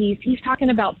all of these, he's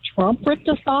talking about Trump ripped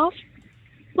us off.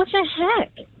 What the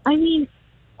heck? I mean,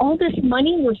 all this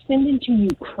money we're sending to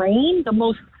Ukraine, the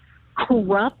most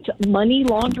corrupt money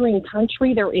laundering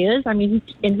country there is. I mean,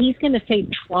 and he's going to say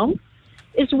Trump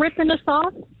is ripping us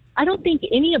off. I don't think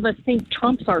any of us think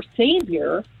Trump's our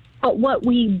savior, but what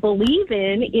we believe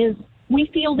in is we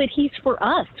feel that he's for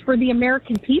us, for the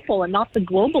American people and not the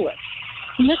globalists.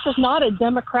 And this is not a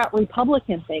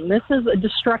Democrat-Republican thing. This is a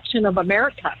destruction of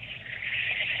America.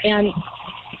 And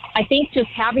I think just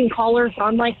having callers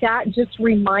on like that just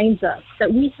reminds us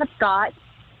that we have got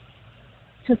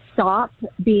to stop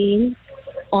being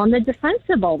on the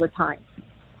defensive all the time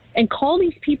and call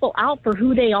these people out for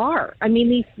who they are. I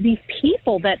mean, these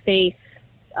people that they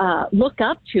look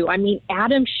up to. I mean,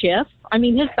 Adam Schiff. I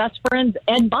mean, his best friend's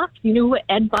Ed Buck. You know who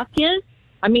Ed Buck is?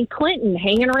 I mean, Clinton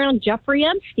hanging around Jeffrey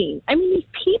Epstein. I mean, these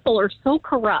people are so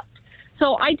corrupt.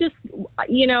 So I just,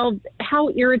 how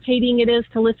irritating it is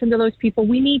to listen to those people.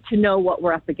 We need to know what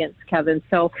we're up against, Kevin.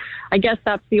 So I guess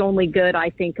that's the only good, I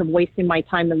think, of wasting my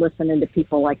time and listening to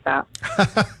people like that.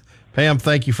 Pam,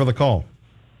 thank you for the call.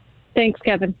 Thanks,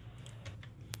 Kevin.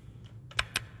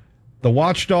 The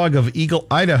watchdog of Eagle,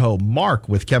 Idaho, Mark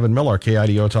with Kevin Miller,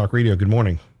 KIDO Talk Radio. Good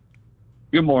morning.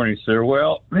 Good morning, sir.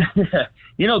 Well,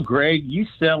 Greg, you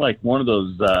sound like one of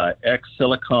those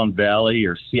ex-Silicon Valley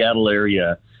or Seattle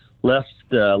area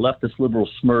leftist liberal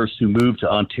smurfs who moved to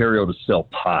Ontario to sell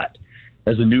pot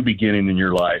as a new beginning in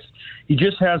your life. He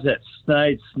just has that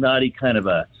snotty kind of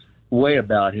a way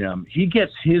about him. He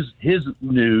gets his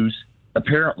news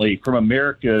apparently from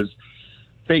America's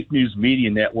fake news media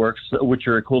networks, which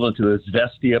are equivalent to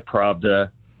Izvestia,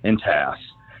 Pravda, and TASS.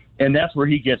 And that's where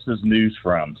he gets his news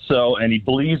from. So, and he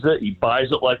believes it. He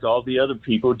buys it like all the other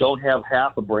people who don't have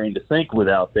half a brain to think with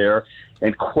out there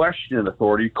and question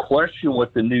authority, question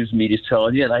what the news media is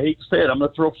telling you. And I hate to say it, I'm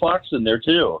going to throw Fox in there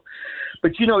too.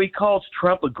 But, you know, he calls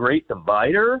Trump a great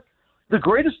divider. The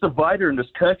greatest divider in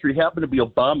this country happened to be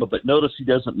Obama, but notice he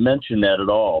doesn't mention that at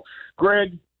all.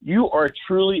 Greg, you are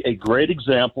truly a great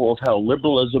example of how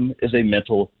liberalism is a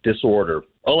mental disorder.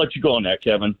 I'll let you go on that,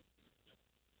 Kevin.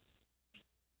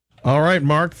 All right,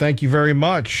 Mark, thank you very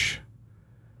much.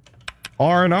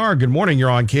 R&R, good morning. You're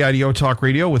on KIDO Talk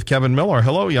Radio with Kevin Miller.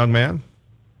 Hello, young man.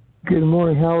 Good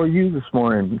morning. How are you this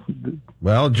morning?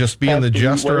 Well, just being the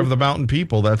jester of the mountain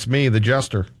people. That's me, the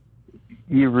jester.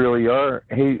 You really are.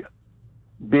 Hey,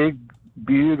 big,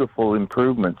 beautiful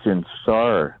improvements in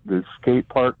SAR, the skate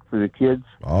park for the kids.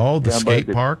 Oh, the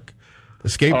skate park? The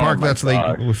skate park,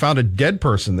 we found a dead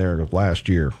person there last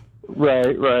year.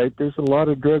 Right. There's a lot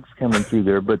of drugs coming through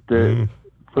there, but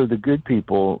for the good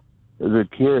people, the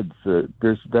kids,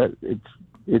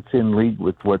 it's in league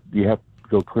with what you have to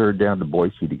go clear down to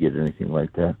Boise to get anything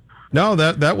like that. No,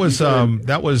 that was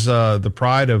the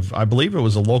pride of, I believe it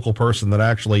was a local person that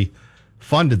actually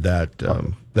funded that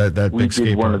that we big skate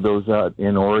did one park. of those out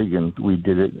in Oregon. We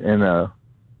did it, and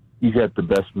you got the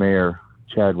best mayor,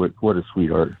 Chadwick. What a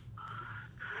sweetheart!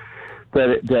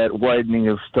 That widening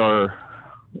of Star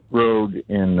Road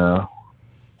in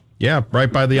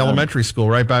right by the elementary school,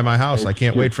 right by my house. I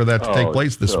can't wait for that to take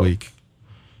place this week.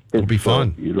 It'll be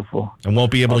fun. Beautiful. And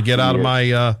won't be able to get out of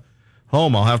my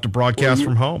home. I'll have to broadcast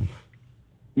from home.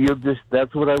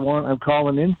 That's what I want. I'm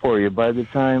calling in for you. By the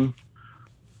time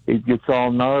it gets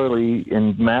all gnarly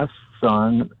and masks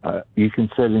on, you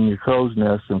can sit in your crow's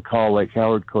nest and call like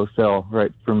Howard Cosell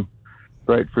right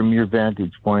from your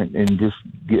vantage point and just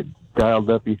get dialed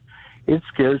up. It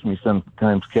scares me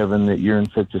sometimes, Kevin, that you're in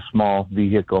such a small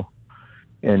vehicle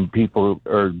and people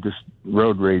are just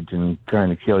road rage and trying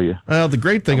to kill you. Well, the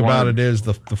great thing about it is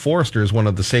the Forester is one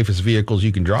of the safest vehicles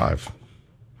you can drive.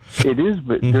 It is,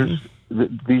 but there's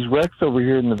these wrecks over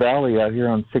here in the valley out here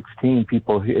on 16,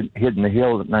 people hitting the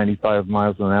hill at 95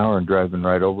 miles an hour and driving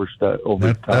right over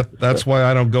the top. That's why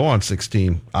I don't go on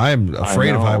 16. I'm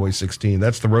afraid of Highway 16.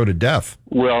 That's the road of death.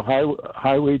 Well,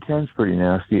 Highway 10's pretty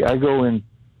nasty. I go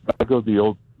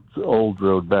the old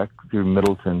road back through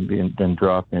Middleton and then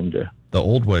drop into the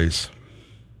old ways.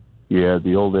 Yeah,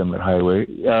 the old Emmett Highway.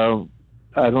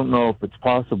 I don't know if it's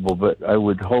possible, but I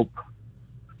would hope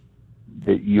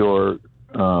that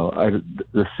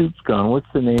the suit's gone.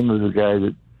 What's the name of the guy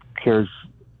that cares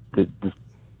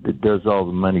that does all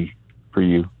the money for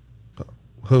you?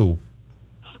 Who?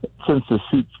 Since the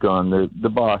suit's gone, the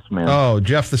boss man. Oh,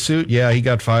 Jeff the Suit? Yeah, he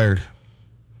got fired.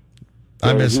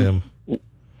 I miss him.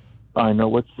 I know.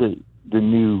 What's the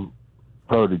new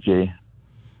protege?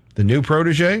 The new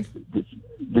protege?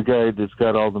 The guy that's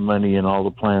got all the money and all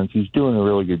the plans. He's doing a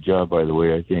really good job, by the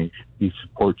way. I think he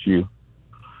supports you.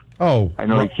 Oh, I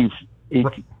know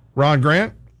Ron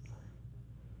Grant?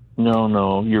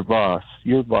 No, your boss.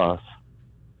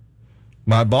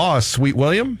 My boss, Sweet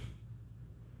William?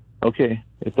 Okay,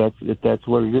 if that's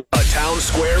what it is. A Town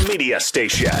Square media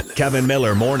station. Kevin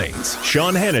Miller mornings.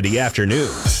 Sean Hannity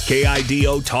afternoons.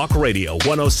 KIDO Talk Radio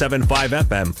 107.5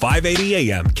 FM,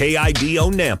 580 AM.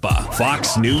 KIDO Nampa.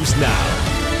 Fox News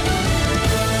Now.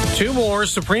 Two more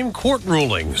Supreme Court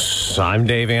rulings. I'm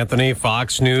Dave Anthony,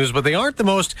 Fox News, but they aren't the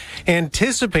most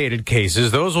anticipated cases.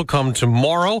 Those will come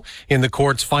tomorrow in the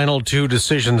court's final two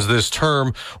decisions this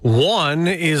term. One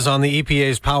is on the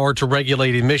EPA's power to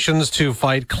regulate emissions to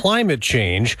fight climate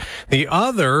change. The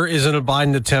other is in a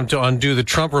Biden attempt to undo the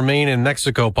Trump remain in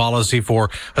Mexico policy for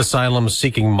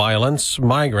asylum-seeking migrants.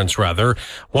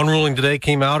 One ruling today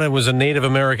came out and was a Native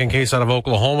American case out of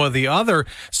Oklahoma. The other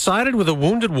sided with a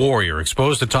wounded warrior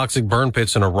exposed to toxic burn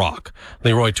pits in Iraq.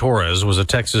 Leroy Torres was a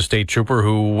Texas state trooper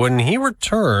who, when he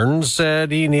returned,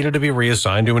 said he needed to be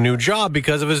reassigned to a new job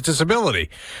because of his disability.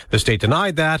 The state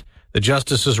denied that. The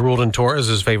justices ruled in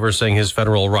Torres' favor, saying his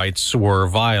federal rights were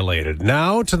violated.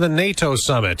 Now to the NATO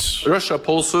summit. Russia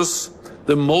poses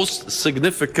the most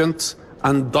significant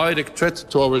and direct threat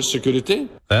to our security.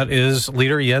 That is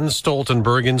leader Jens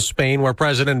Stoltenberg in Spain, where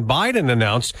President Biden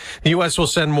announced the U.S. will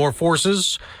send more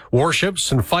forces,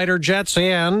 warships, and fighter jets,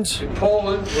 and in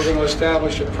Poland, we're going to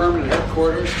establish a permanent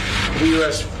headquarters for the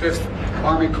U.S. 5th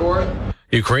Army Corps.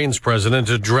 Ukraine's president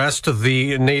addressed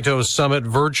the NATO summit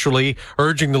virtually,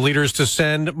 urging the leaders to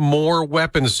send more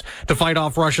weapons to fight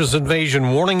off Russia's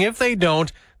invasion, warning if they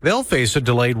don't, they'll face a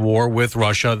delayed war with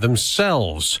Russia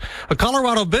themselves. A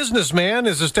Colorado businessman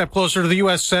is a step closer to the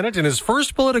U.S. Senate in his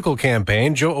first political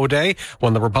campaign. Joe O'Day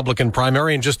won the Republican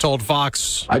primary and just told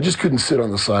Fox, I just couldn't sit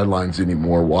on the sidelines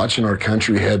anymore, watching our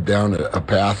country head down a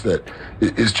path that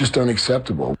is just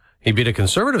unacceptable. He beat a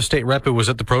conservative state rep who was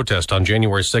at the protest on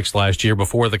January 6th last year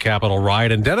before the Capitol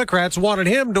riot, and Democrats wanted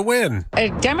him to win. A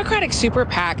Democratic super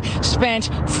PAC spent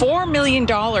 $4 million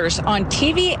on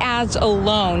TV ads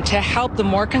alone to help the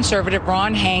more conservative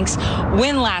Ron Hanks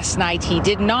win last night. He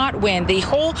did not win. The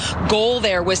whole goal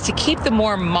there was to keep the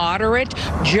more moderate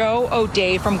Joe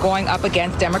O'Day from going up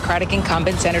against Democratic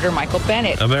incumbent Senator Michael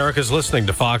Bennet. America's listening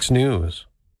to Fox News.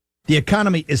 The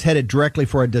economy is headed directly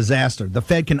for a disaster. The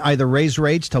Fed can either raise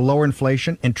rates to lower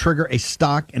inflation and trigger a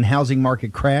stock and housing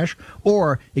market crash,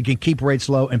 or it can keep rates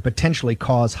low and potentially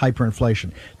cause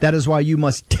hyperinflation. That is why you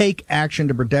must take action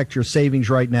to protect your savings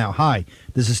right now. Hi,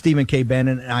 this is Stephen K.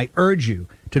 Bannon, and I urge you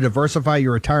to diversify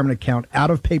your retirement account out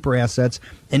of paper assets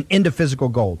and into physical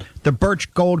gold. The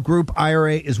Birch Gold Group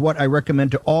IRA is what I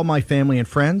recommend to all my family and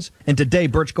friends. And today,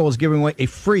 Birch Gold is giving away a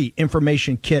free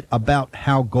information kit about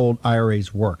how gold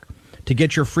IRAs work. To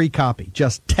get your free copy,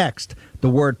 just text the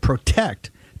word PROTECT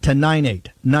to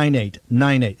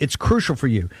 989898. It's crucial for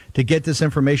you to get this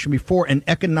information before an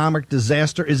economic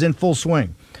disaster is in full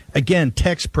swing. Again,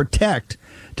 text PROTECT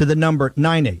to the number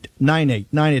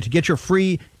 989898 to get your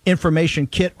free information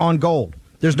kit on gold.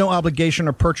 There's no obligation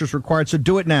or purchase required, so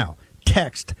do it now.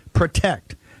 Text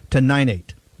PROTECT to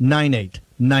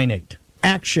 989898.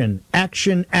 Action,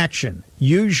 action, action.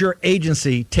 Use your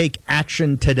agency. Take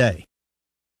action today.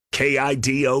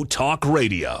 KIDO Talk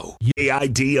Radio.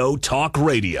 KIDO Talk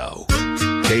Radio.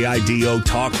 KIDO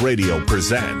Talk Radio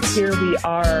presents. Here we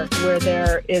are where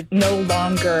there is no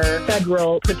longer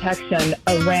federal protection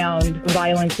around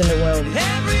violence in the womb.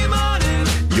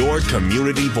 Your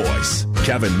community voice,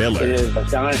 Kevin Miller. It is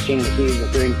astonishing to see the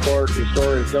Supreme Court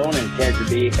restore its own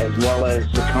integrity as well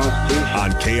as the Constitution.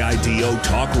 On KIDO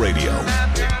Talk Radio.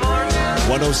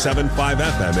 107.5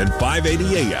 FM and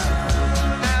 580 AM.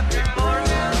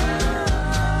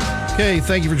 Okay,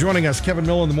 thank you for joining us. Kevin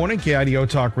Miller in the morning, KIDO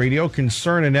Talk Radio.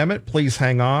 Concern and Emmett, please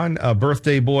hang on.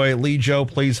 Birthday boy Lee Joe,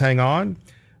 please hang on.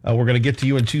 We're going to get to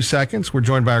you in 2 seconds. We're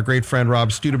joined by our great friend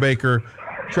Rob Studebaker,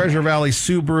 Treasure Valley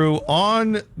Subaru,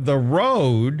 on the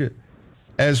road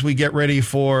as we get ready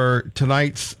for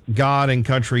tonight's God and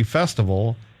Country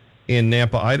Festival in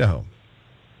Nampa, Idaho.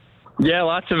 Yeah,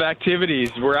 lots of activities.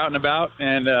 We're out and about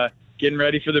and getting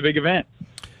ready for the big event.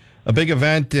 A big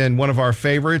event and one of our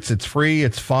favorites. It's free,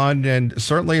 it's fun, and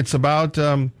certainly it's about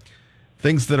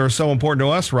things that are so important to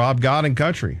us, Rob, God and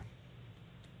country.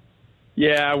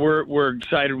 Yeah, we're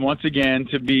excited once again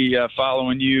to be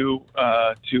following you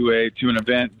to an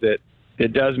event that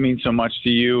does mean so much to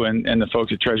you and the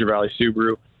folks at Treasure Valley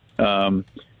Subaru.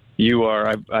 You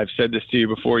are, I've said this to you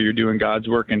before, you're doing God's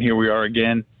work, and here we are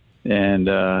again. And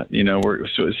we're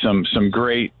some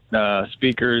great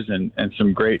speakers and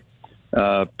some great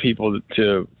people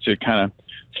to kind of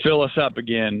fill us up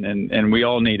again, and we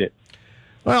all need it.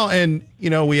 Well, and,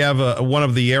 we have one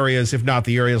of the areas, if not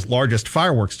the area's largest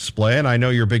fireworks display, and I know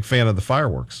you're a big fan of the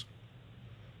fireworks.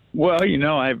 Well,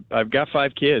 I've got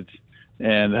 5 kids,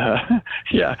 and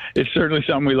yeah, it's certainly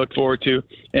something we look forward to,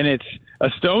 and it's a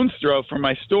stone's throw from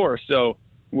my store, so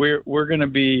we're going to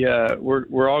be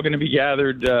we're all going to be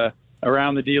gathered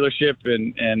around the dealership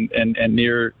and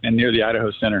near the Idaho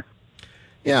Center.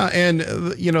 Yeah, and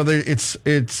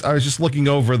it's. I was just looking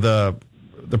over the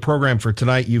program for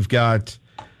tonight. You've got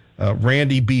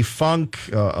Randy B. Funk,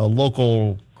 a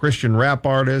local Christian rap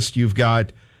artist. You've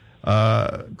got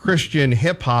Christian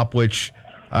hip hop, which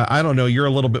I don't know. You're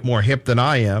a little bit more hip than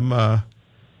I am.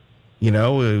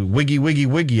 Wiggy, wiggy,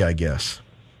 wiggy, I guess.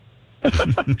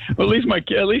 Well, at least my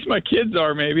kids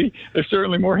are. Maybe they're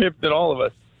certainly more hip than all of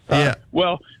us. Yeah.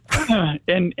 Well, I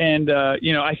think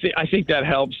that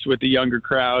helps with the younger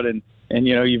crowd, and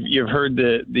you've heard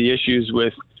the issues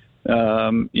with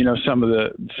some of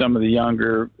the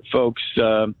younger folks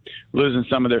losing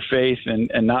some of their faith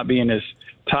and not being as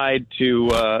tied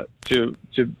to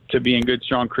being good,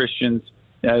 strong Christians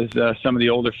as some of the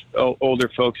older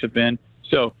folks have been.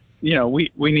 So we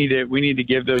need to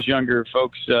give those younger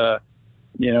folks as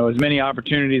many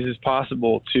opportunities as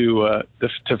possible to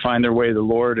find their way to the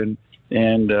Lord and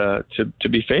to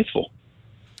be faithful.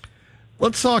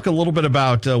 Let's talk a little bit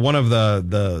about one of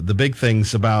the big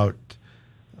things about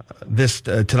this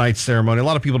tonight's ceremony. A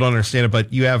lot of people don't understand it,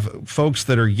 but you have folks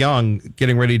that are young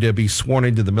getting ready to be sworn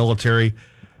into the military.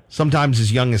 Sometimes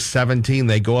as young as 17,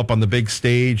 they go up on the big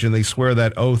stage and they swear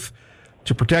that oath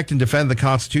to protect and defend the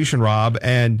Constitution, Rob.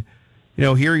 And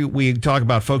Here we talk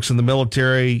about folks in the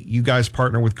military. You guys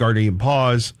partner with Guardian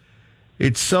Paws.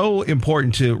 It's so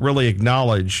important to really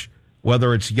acknowledge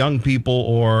whether it's young people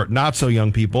or not so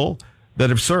young people that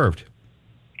have served.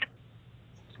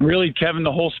 Really, Kevin,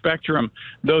 the whole spectrum,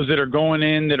 those that are going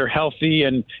in that are healthy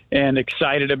and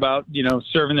excited about,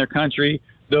 serving their country,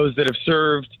 those that have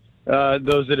served,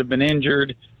 those that have been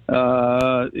injured,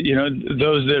 those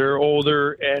that are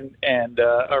older and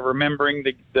are remembering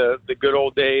the good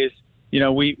old days.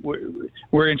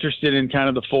 We're interested in kind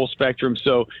of the full spectrum.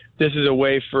 So this is a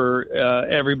way for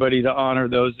everybody to honor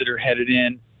those that are headed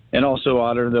in and also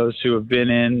honor those who have been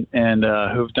in and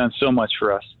who have done so much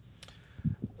for us.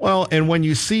 Well, and when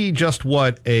you see just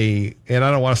and I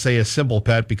don't want to say a simple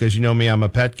pet because you know me, I'm a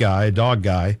pet guy, a dog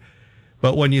guy,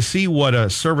 but when you see what a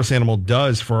service animal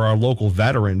does for our local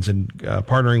veterans and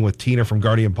partnering with Tina from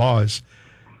Guardian Paws,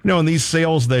 and these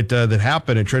sales that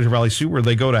happen at Treasure Valley Subaru,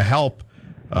 they go to help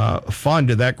fund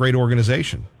that great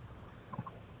organization.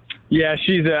 Yeah,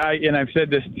 and I've said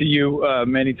this to you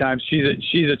many times.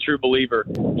 She's a true believer.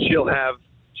 She'll have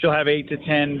 8 to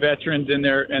 10 veterans and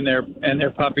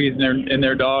their puppies and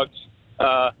their dogs,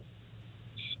 all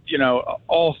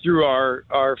through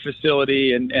our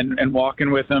facility and walking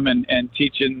with them and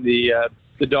teaching the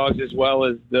dogs as well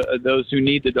as those who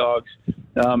need the dogs,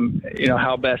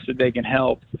 how best that they can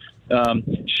help.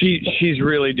 She's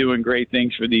really doing great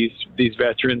things for these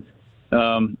veterans,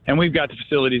 and we've got the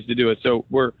facilities to do it. So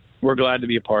we're glad to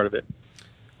be a part of it.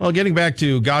 Well, getting back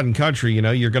to God and Country,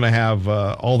 you're going to have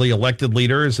all the elected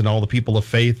leaders and all the people of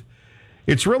faith.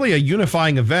 It's really a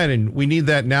unifying event, and we need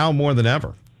that now more than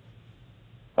ever.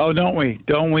 Oh, don't we?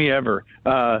 Don't we ever?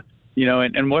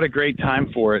 And what a great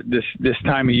time for it. This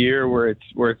time of year where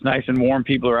it's nice and warm,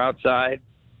 people are outside,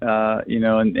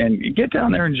 and get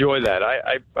down there and enjoy that.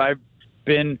 I've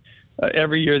been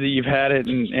every year that you've had it,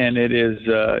 and it is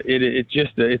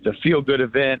it's a feel good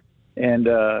event. And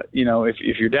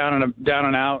if you're down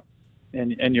and out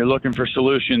and you're looking for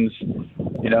solutions,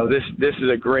 this is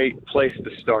a great place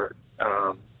to start.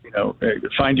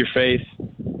 Find your faith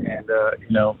and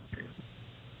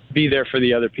be there for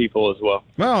the other people as well.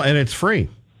 Well, and it's free.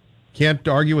 Can't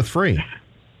argue with free.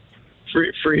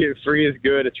 Free is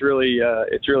good. It's really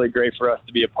great for us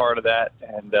to be a part of that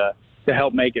and to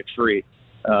help make it free.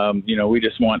 We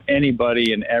just want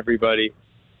anybody and everybody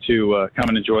to come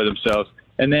and enjoy themselves.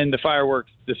 And then the fireworks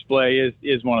display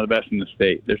is one of the best in the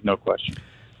state. There's no question.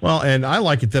 Well, and I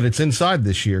like it that it's inside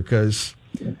this year because,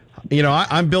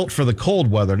 I'm built for the cold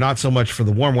weather, not so much for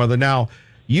the warm weather. Now,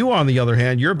 you, on the other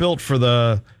hand, you're built for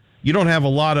you don't have a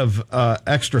lot of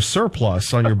extra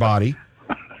surplus on your body.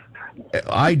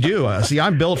 I do. See,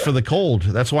 I'm built for the cold.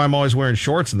 That's why I'm always wearing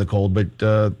shorts in the cold. But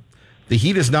the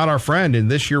heat is not our friend,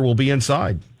 and this year we'll be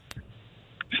inside.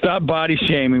 Stop body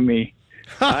shaming me.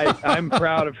 I'm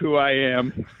proud of who I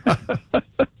am.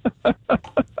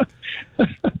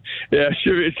 Yeah,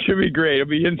 it should be great. It'll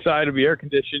be inside. It'll be air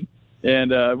conditioned,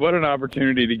 and what an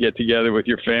opportunity to get together with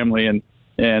your family and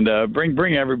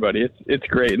bring everybody. It's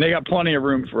great, and they got plenty of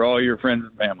room for all your friends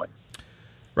and family.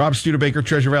 Rob Studebaker,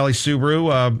 Treasure Valley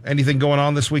Subaru. Anything going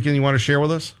on this weekend you want to share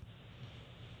with us?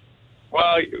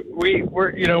 Well,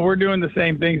 we're doing the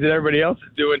same things that everybody else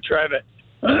is doing, trying to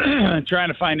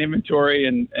find inventory,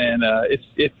 and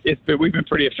we've been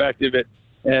pretty effective at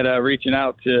reaching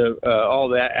out to all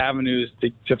the avenues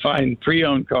to find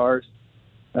pre-owned cars,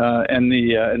 and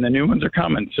the new ones are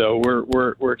coming. So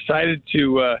we're excited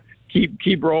to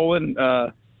keep rolling.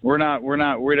 We're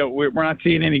not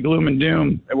seeing any gloom and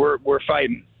doom. We're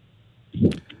fighting.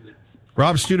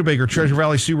 Rob Studebaker, Treasure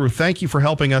Valley Subaru, thank you for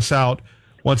helping us out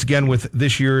once again with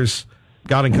this year's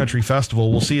God and Country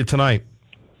Festival. We'll see you tonight.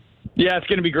 Yeah, it's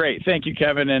going to be great. Thank you,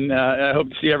 Kevin, and I hope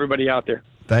to see everybody out there.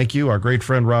 Thank you. Our great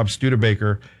friend Rob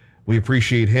Studebaker. We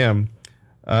appreciate him.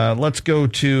 Let's go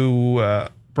to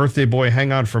Birthday Boy.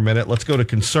 Hang on for a minute. Let's go to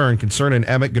Concern. Concern and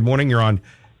Emmett, good morning. You're on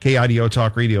KIDO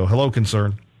Talk Radio. Hello,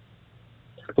 Concern.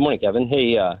 Good morning, Kevin.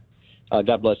 Hey,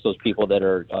 God bless those people that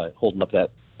are holding up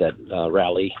that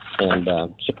rally and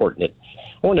supporting it.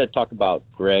 I wanted to talk about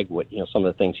Greg, some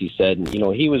of the things he said. And,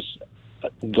 he was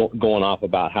going off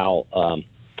about how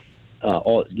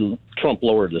Trump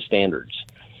lowered the standards.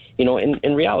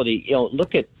 In reality,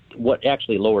 look at what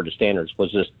actually lowered the standards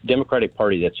was this Democratic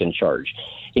Party that's in charge.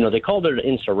 They called it an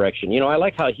insurrection. I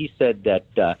like how he said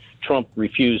that Trump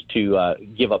refused to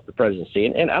give up the presidency,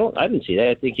 and I didn't see that.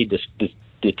 I think he just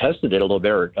detested it a little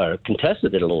bit or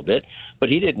contested it a little bit, but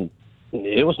he didn't.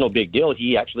 It was no big deal.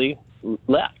 He actually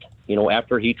left.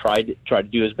 After he tried to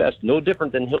do his best, no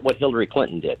different than what Hillary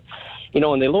Clinton did.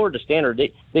 And they lowered the standard.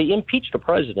 They impeached a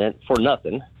president for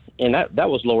nothing, and that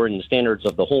was lowering the standards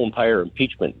of the whole entire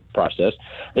impeachment process.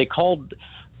 They called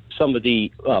some of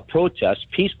the protests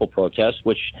peaceful protests,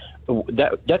 which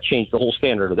that changed the whole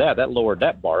standard of that. That lowered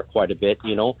that bar quite a bit.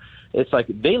 It's like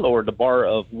they lowered the bar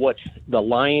of what the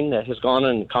line that has gone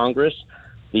in Congress,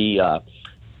 the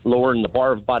lowering the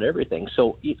bar of about everything.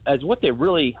 So as what they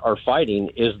really are fighting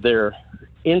is their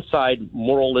inside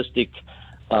moralistic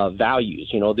values.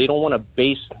 They don't want to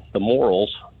base the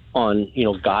morals on,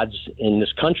 God's in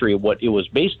this country. What it was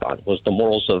based on was the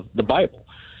morals of the Bible.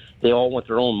 They all want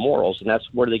their own morals, and that's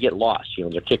where they get lost.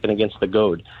 They're kicking against the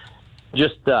goad.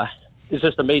 It's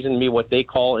just amazing to me what they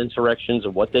call insurrections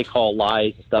and what they call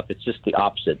lies and stuff. It's just the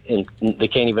opposite, and they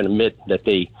can't even admit that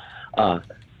they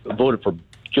voted for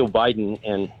Joe Biden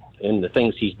and the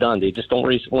things he's done. They just don't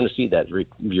really want to see that,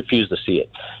 refuse to see it.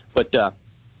 But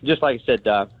just like I said,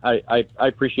 I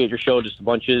appreciate your show just a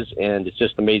bunches, and it's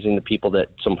just amazing the people that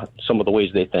some of the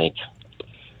ways they think.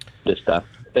 Just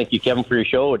thank you, Kevin, for your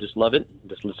show. I just love it.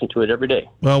 Just listen to it every day.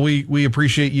 Well, we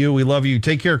appreciate you. We love you.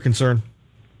 Take care, concern.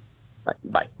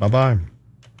 Bye. Bye-bye.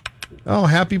 Oh,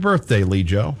 happy birthday, Lee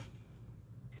Joe.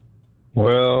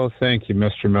 Well, thank you,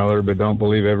 Mr. Miller, but don't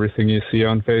believe everything you see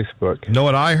on Facebook. Know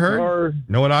what I heard?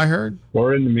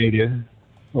 Or in the media,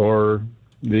 or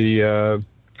the,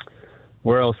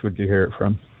 where else would you hear it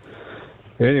from?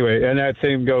 Anyway, and that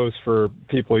same goes for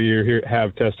people you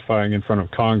have testifying in front of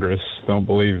Congress. Don't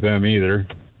believe them either.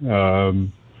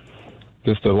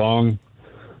 Just a long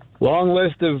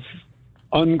list of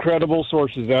uncredible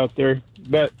sources out there.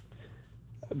 But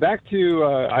back to,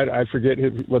 I forget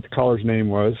what the caller's name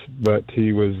was, but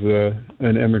he was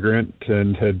an immigrant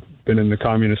and had been in the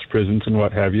communist prisons and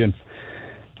what have you. And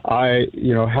how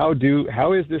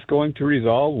is this going to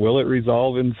resolve? Will it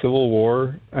resolve in civil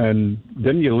war? And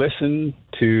then you listen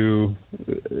to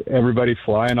everybody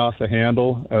flying off the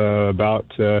handle about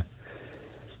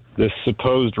this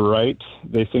supposed right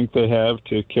they think they have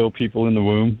to kill people in the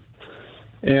womb.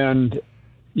 And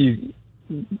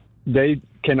they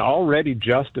can already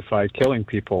justify killing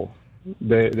people.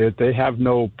 They have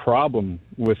no problem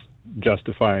with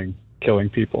justifying killing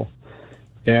people.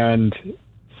 And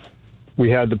we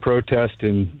had the protest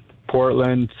in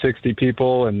Portland, 60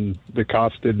 people, and the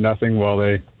cops did nothing while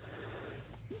they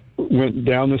went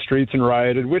down the streets and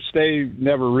rioted, which they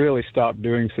never really stopped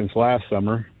doing since last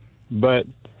summer. But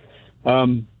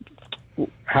how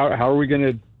are we going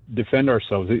to defend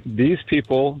ourselves? These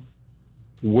people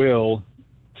will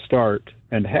start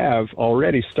and have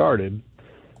already started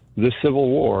the civil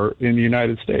war in the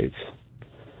United States.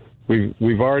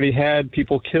 We've already had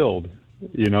people killed,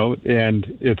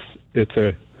 and it's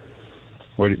a,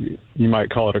 what you might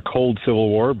call it, a cold civil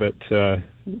war, but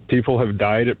people have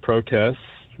died at protests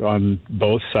on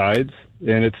both sides,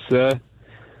 and it's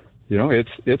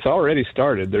already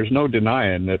started. There's no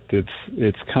denying that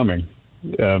it's coming.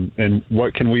 And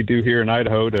what can we do here in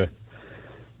Idaho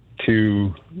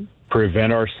to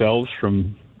prevent ourselves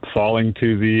from falling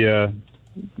to the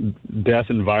death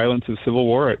and violence of civil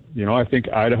war? I think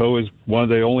Idaho is one of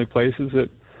the only places that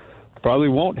probably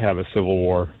won't have a civil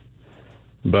war.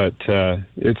 But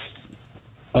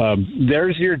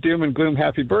there's your doom and gloom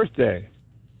happy birthday.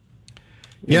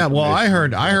 Yeah, well, I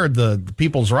heard the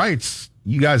people's rights.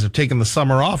 You guys have taken the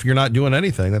summer off. You're not doing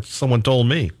anything. That's what someone told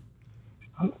me.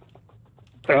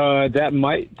 That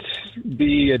might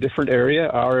be a different area.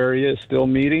 Our area is still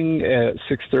meeting at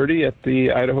 6:30 at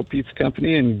the Idaho Pizza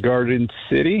Company in Garden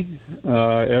City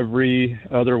every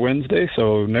other Wednesday.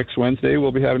 So next Wednesday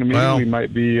we'll be having a meeting. We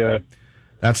might be...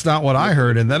 That's not what I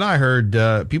heard. And then I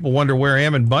heard people wonder where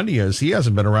Ammon Bundy is. He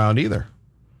hasn't been around either.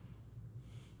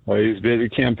 Well, he's busy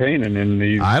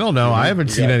campaigning. I don't know. I haven't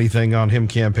seen anything on him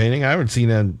campaigning. I haven't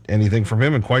seen anything from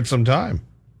him in quite some time.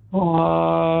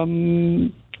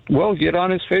 Well, get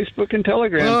on his Facebook and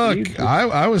Telegram. Look,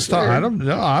 I was talking. I don't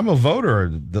know. I'm a voter.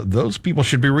 Those people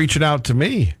should be reaching out to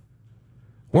me.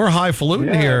 We're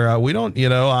highfalutin here. We don't,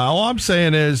 all I'm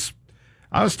saying is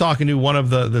I was talking to one of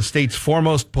the state's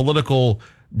foremost political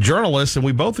journalists, and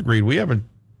we both agreed we haven't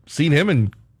seen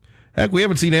him we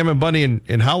haven't seen Ammon Bundy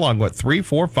in how long? What, 3,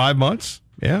 4, 5 months?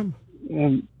 Yeah.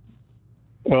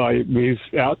 Well, he's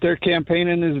out there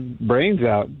campaigning his brains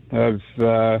out.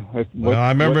 I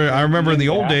remember in the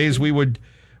old days we would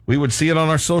see it on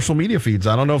our social media feeds.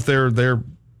 I don't know if they're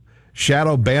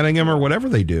shadow banning him or whatever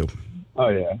they do. Oh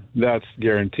yeah, that's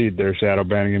guaranteed. They're shadow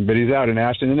banning him. But he's out in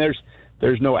Ashton, and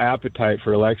there's no appetite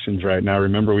for elections right now.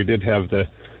 Remember, we did have the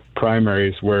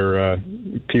primaries where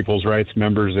people's rights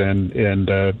members and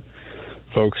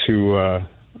folks who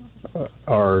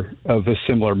are of a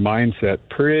similar mindset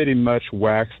pretty much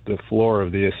waxed the floor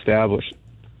of the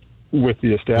with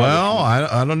the establishment. Well,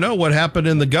 I don't know what happened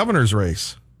in the governor's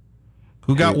race.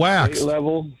 Who got waxed?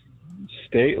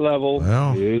 State level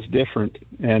is different,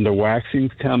 and the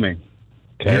waxing's coming.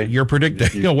 Okay, You're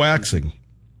predicting a waxing.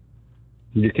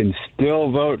 You can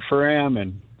still vote for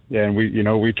Ammon, and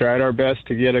we tried our best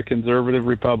to get a conservative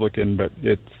Republican, but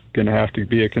it's going to have to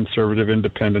be a conservative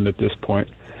independent at this point.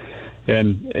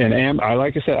 And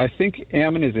like I said, I think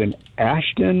Ammon is in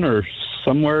Ashton or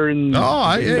somewhere in.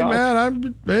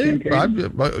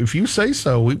 If you say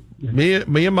so, me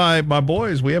and my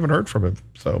boys, we haven't heard from him.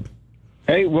 So,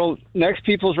 hey, well, next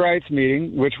People's Rights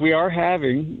meeting, which we are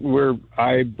having,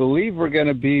 I believe we're going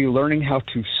to be learning how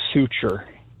to suture.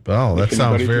 Oh, that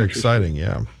sounds very exciting.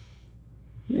 Yeah.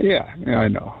 Yeah, I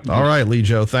know. All right, Lee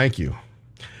Joe, thank you.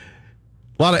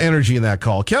 A lot of energy in that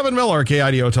call. Kevin Miller,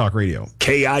 KIDO Talk Radio.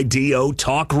 KIDO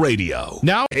Talk Radio.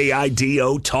 Now,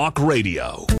 KIDO Talk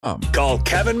Radio. Call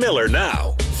Kevin Miller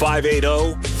now.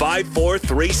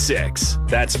 580-5436.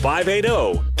 That's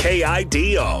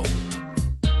 580-KIDO.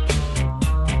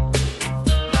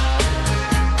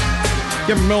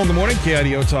 Kevin Miller in the morning,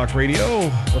 KIDO Talk Radio.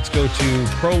 Let's go to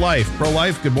Pro-Life.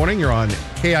 Pro-Life, good morning. You're on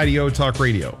KIDO Talk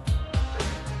Radio.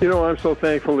 You know, I'm so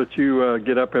thankful that you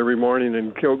get up every morning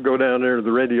and go down there to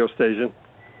the radio station.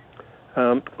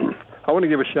 I want to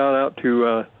give a shout out to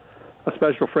a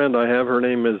special friend I have. Her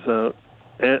name is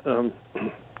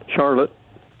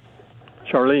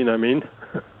Charlene, I mean.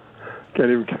 Can't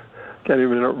even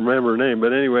remember her name.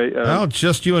 But anyway. Well, it's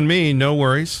just you and me. No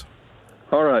worries.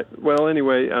 All right. Well,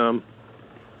 anyway,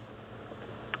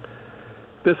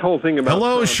 this whole thing about...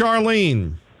 Hello,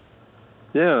 Charlene.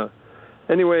 Yeah.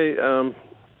 Anyway,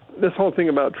 this whole thing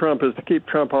about Trump is to keep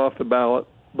Trump off the ballot.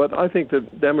 But I think the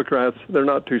Democrats, they're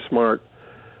not too smart.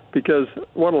 Because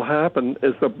what will happen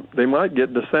is they might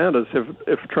get DeSantis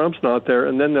if Trump's not there,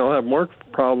 and then they'll have more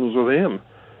problems with him.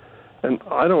 And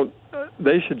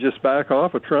they should just back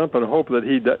off of Trump and hope that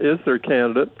he is their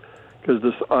candidate, because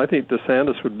I think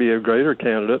DeSantis would be a greater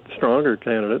candidate, stronger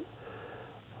candidate.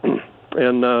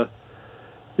 And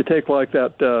you take like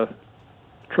that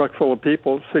truck full of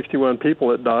people, 61 people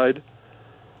that died.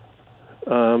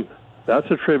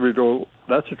 That's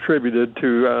attributed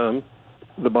to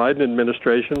the Biden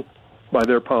administration by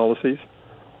their policies.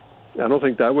 I don't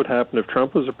think that would happen if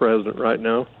Trump was the president right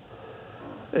now.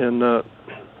 And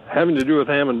having to do with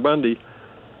Ammon Bundy,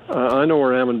 I know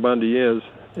where Ammon Bundy is,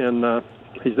 and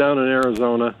he's down in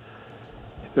Arizona.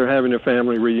 They're having a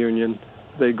family reunion.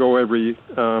 They go every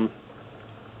around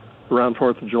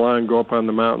 4th of July and go up on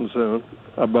the mountains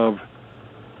above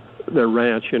their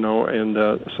ranch, and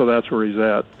so that's where he's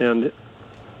at. And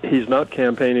he's not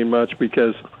campaigning much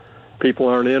because people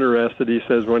aren't interested. He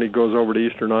says when he goes over to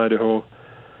eastern Idaho,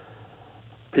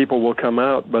 people will come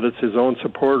out, but it's his own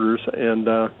supporters,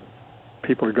 and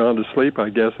people have gone to sleep, I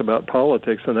guess, about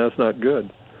politics, and that's not good.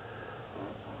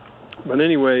 But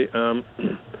anyway,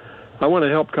 I want to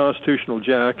help Constitutional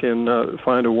Jack and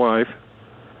find a wife.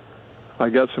 I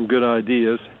got some good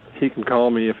ideas. He can call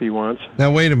me if he wants.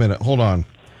 Now, wait a minute. Hold on.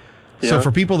 Yeah. So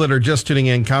for people that are just tuning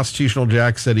in, Constitutional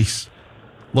Jack said he's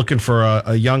looking for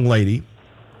a young lady,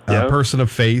 a person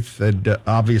of faith, and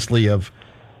obviously of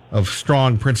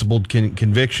strong principled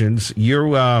convictions.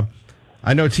 I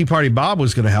know Tea Party Bob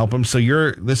was going to help him. So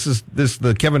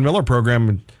the Kevin Miller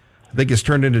program, I think, has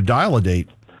turned into Dial-A-Date.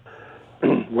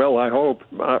 Well, I hope.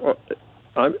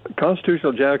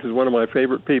 Constitutional Jack is one of my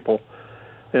favorite people,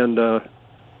 and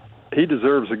he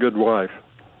deserves a good wife.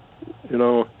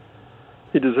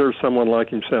 He deserves someone like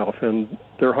himself, and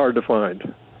they're hard to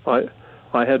find. I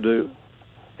had to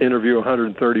interview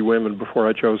 130 women before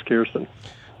I chose Kirsten.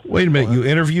 Wait a minute, you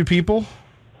interviewed people?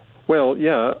 Well,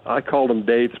 yeah, I called them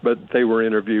dates, but they were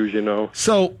interviews,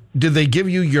 So, did they give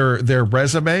you their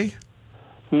resume?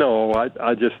 No,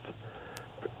 I just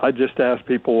asked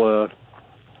people,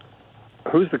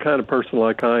 who's the kind of person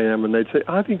like I am, and they'd say,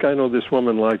 I think I know this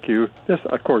woman like you. This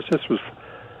was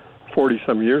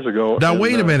 40-some years ago. Now,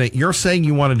 wait a minute. You're saying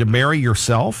you wanted to marry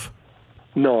yourself?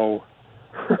 No.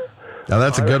 Now,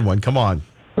 that's a good one. Come on.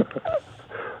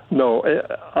 No.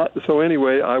 So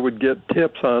anyway, I would get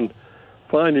tips on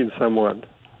finding someone.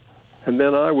 And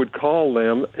then I would call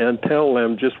them and tell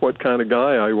them just what kind of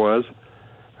guy I was.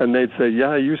 And they'd say,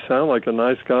 yeah, you sound like a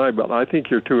nice guy, but I think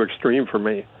you're too extreme for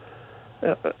me.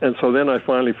 And so then I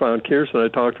finally found Kirsten. I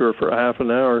talked to her for half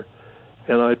an hour.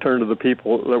 And I turned to the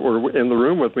people that were in the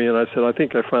room with me, and I said, I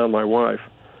think I found my wife.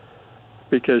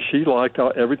 Because she liked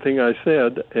everything I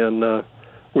said, and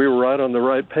we were right on the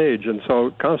right page. And so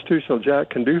Constitutional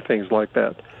Jack can do things like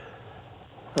that.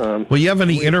 Well, you have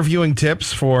any interviewing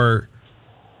tips for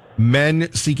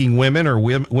men seeking women or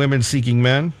women seeking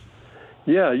men?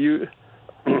 Yeah,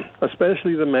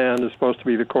 especially the man is supposed to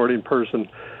be the courting person,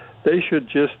 they should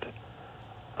just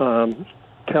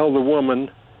tell the woman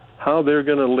how they're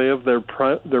going to live,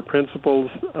 their principles,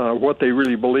 what they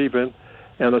really believe in,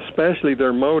 and especially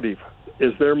their motive.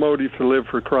 Is their motive to live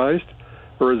for Christ,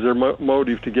 or is their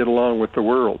motive to get along with the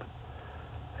world?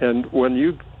 And when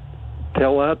you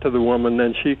tell that to the woman,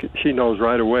 then she knows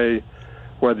right away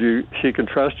whether she can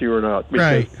trust you or not.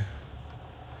 Right.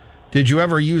 Did you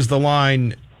ever use the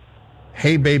line,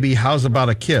 "Hey, baby, how's about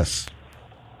a kiss"?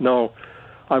 No.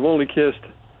 I've only kissed,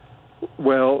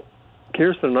 well,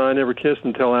 Kirsten and I never kissed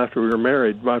until after we were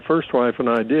married. My first wife and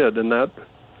I did, and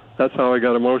that's how I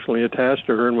got emotionally attached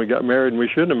to her, and we got married, and we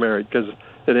shouldn't have married because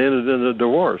it ended in a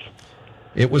divorce.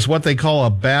 It was what they call a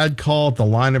bad call at the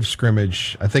line of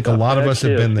scrimmage. I think a lot of us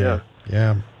have been there.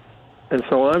 Yeah. And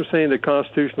so I'm saying to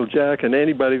Constitutional Jack and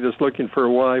anybody that's looking for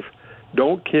a wife,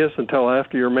 don't kiss until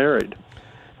after you're married.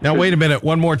 Now, wait a minute.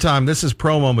 One more time. This is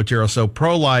promo material. So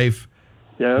pro-life,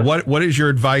 yeah. What is your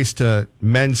advice to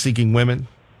men seeking women?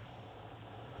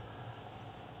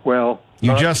 Well,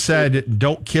 you just said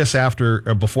don't kiss after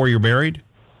or before you're married?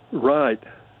 Right.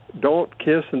 Don't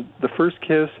kiss. And the first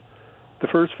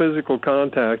physical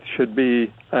contact should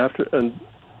be after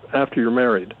you're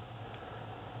married.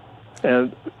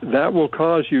 And that will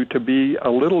cause you to be a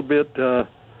little bit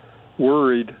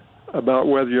worried about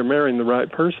whether you're marrying the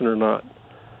right person or not.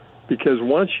 Because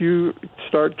once you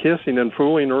start kissing and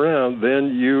fooling around,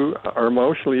 then you are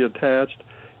emotionally attached.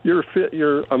 You're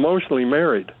emotionally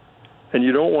married. And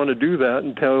you don't want to do that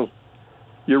until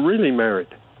you're really married.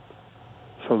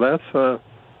 So that's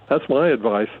my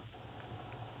advice.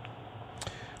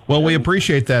 Well, we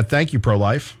appreciate that. Thank you,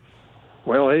 Pro-Life.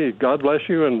 Well, hey, God bless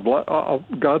you, and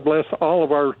God bless all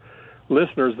of our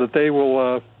listeners that they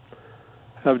will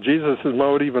have Jesus'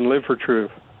 motive and live for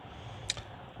truth.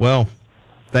 Well,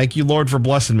 thank you, Lord, for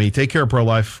blessing me. Take care,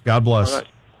 Pro-Life. God bless. All right.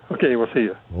 Okay, we'll see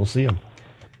you. We'll see you.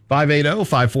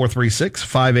 580-5436,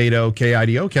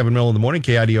 580-KIDO. Kevin Miller in the morning,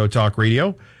 KIDO Talk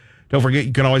Radio. Don't forget,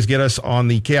 you can always get us on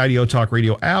the KIDO Talk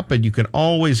Radio app, and you can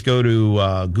always go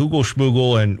to Google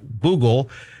Schmoogle and Google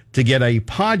to get a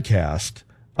podcast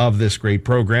of this great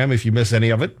program if you miss any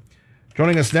of it.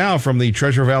 Joining us now from the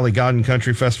Treasure Valley God and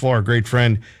Country Festival, our great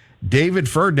friend David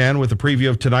Ferdinand with a preview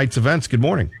of tonight's events. Good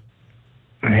morning.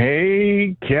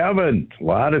 Hey, Kevin. A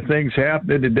lot of things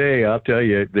happening today. I'll tell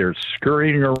you, they're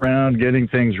scurrying around, getting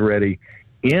things ready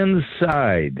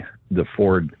inside the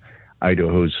Ford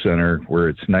Idaho Center, where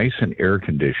it's nice and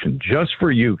air-conditioned, just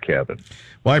for you, Kevin.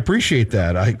 Well, I appreciate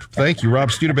that. Thank you.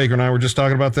 Rob Studebaker and I were just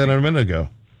talking about that a minute ago.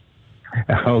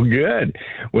 Oh, good.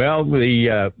 Well,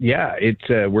 it's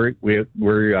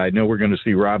we're I know we're going to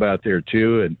see Rob out there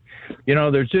too, and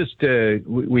there's just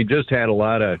we just had a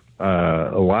lot of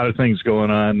things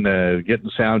going on, getting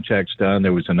sound checks done.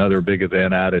 There was another big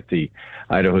event out at the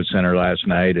Idaho Center last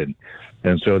night, and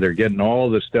so they're getting all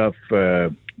the stuff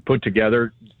put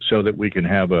together so that we can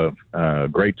have a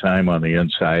great time on the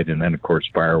inside, and then of course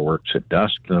fireworks at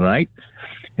dusk tonight.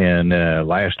 And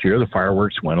last year the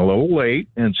fireworks went a little late,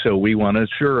 and so we want to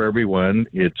assure everyone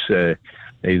it's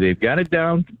they've got it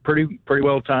down pretty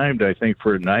well timed, I think,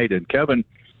 for tonight. And Kevin,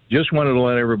 just wanted to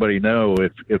let everybody know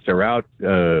if they're out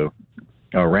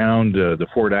around the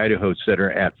Fort Idaho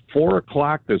Center at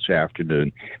 4:00 this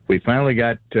afternoon, we finally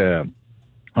got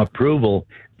approval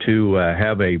to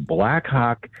have a Black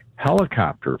Hawk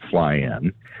helicopter fly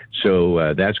in.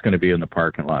 So that's going to be in the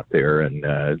parking lot there, and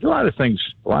a lot of things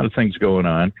going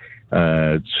on.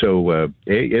 So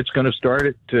it's going to start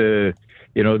at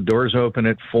doors open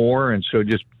at 4, and so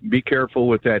just be careful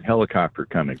with that helicopter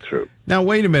coming through. Now,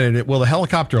 wait a minute. Will the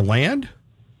helicopter land?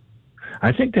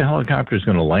 I think the helicopter is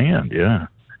going to land. Yeah,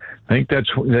 I think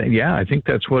that's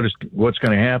what's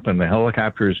going to happen. The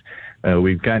helicopters,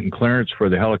 we've gotten clearance for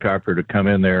the helicopter to come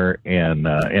in there and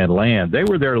land. They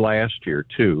were there last year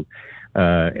too.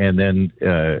 And then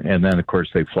of course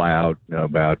they fly out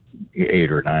about 8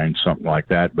 or 9, something like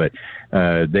that. But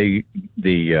the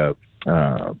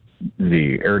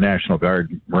Air National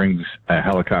Guard brings a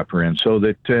helicopter in so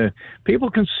that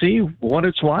people can see what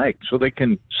it's like, so they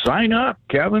can sign up.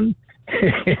 Kevin,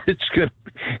 it's good.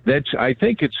 I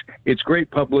think it's great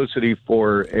publicity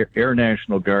for Air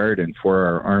National Guard and for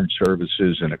our armed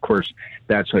services, and of course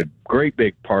that's a great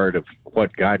big part of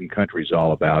what God and Country is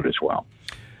all about as well.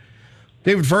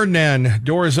 David Ferdinand,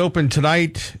 doors open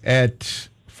tonight at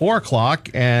 4:00,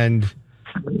 and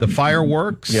the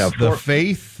fireworks, the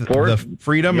faith, the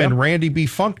freedom, and Randy B.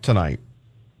 Funk tonight.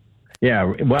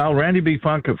 Yeah, well, Randy B.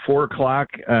 Funk at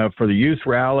 4:00 for the youth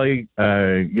rally.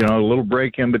 A little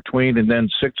break in between, and then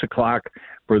 6:00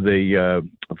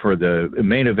 for the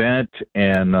main event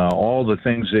and all the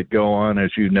things that go on,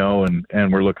 as you know,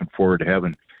 and we're looking forward to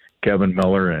having Kevin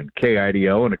Miller and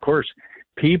KIDO. And of course,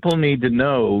 people need to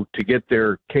know to get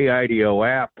their KIDO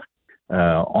app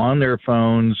on their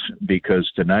phones, because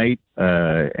tonight,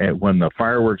 when the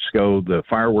fireworks go, the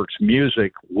fireworks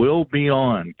music will be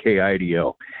on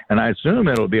KIDO. And I assume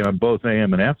it'll be on both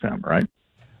AM and FM, right?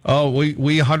 Oh, we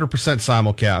 100%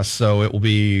 simulcast, so it will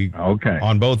be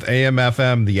on both AM,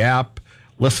 FM, the app,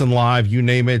 listen live, you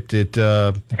name it, it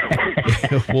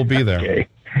will be there. Okay.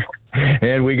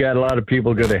 And we got a lot of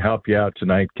people going to help you out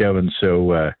tonight, Kevin.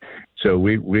 So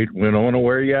we don't want to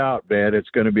wear you out, man. It's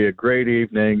going to be a great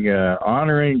evening,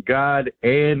 honoring God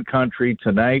and country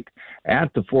tonight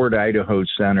at the Ford Idaho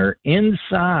Center,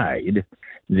 inside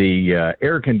the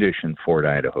air-conditioned Ford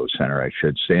Idaho Center, I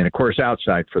should say, and of course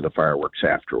outside for the fireworks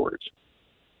afterwards.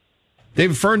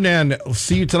 David Ferdinand,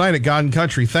 see you tonight at God and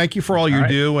Country. Thank you for all you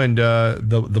do, and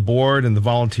the board and the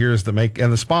volunteers that make,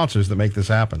 and the sponsors that make this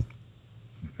happen.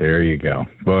 There you go.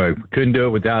 Boy, couldn't do it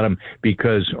without them,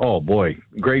 because, oh boy,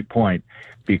 great point.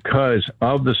 Because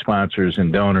of the sponsors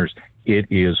and donors, it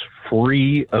is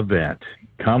free event.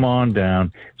 Come on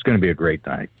down. It's going to be a great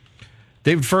night.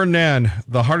 David Ferdinand,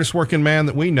 the hardest working man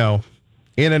that we know,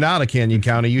 in and out of Canyon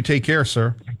County. You take care,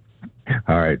 sir.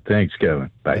 All right. Thanks,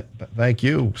 Kevin. Bye. Thank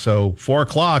you. So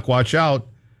 4:00, watch out.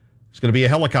 There's going to be a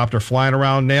helicopter flying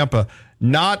around Nampa.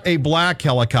 Not a black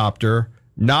helicopter,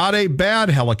 not a bad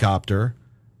helicopter,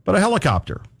 but a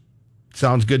helicopter.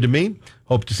 Sounds good to me.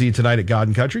 Hope to see you tonight at God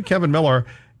and Country. Kevin Miller,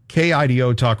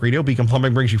 KIDO Talk Radio. Beacon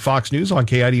Plumbing brings you Fox News on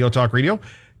KIDO Talk Radio.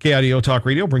 KIDO Talk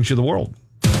Radio brings you the world.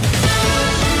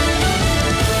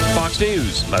 Fox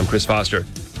News. I'm Chris Foster.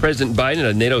 President Biden at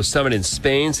a NATO summit in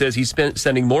Spain says he's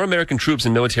sending more American troops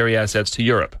and military assets to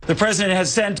Europe. The president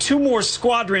has sent 2 more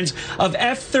squadrons of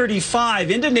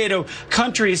F-35 into NATO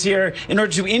countries here in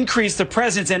order to increase the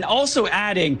presence, and also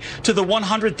adding to the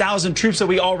 100,000 troops that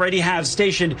we already have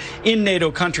stationed in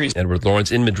NATO countries. Edward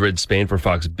Lawrence in Madrid, Spain for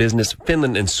Fox Business.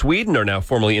 Finland and Sweden are now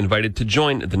formally invited to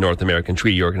join the North American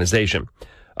Treaty Organization.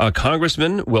 A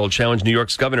congressman will challenge New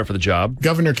York's governor for the job.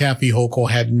 Governor Kathy Hochul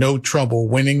had no trouble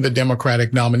winning the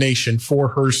Democratic nomination for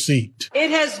her seat. It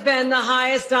has been the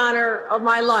highest honor of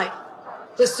my life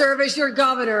to serve as your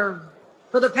governor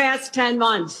for the past 10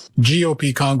 months.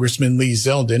 GOP Congressman Lee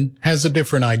Zeldin has a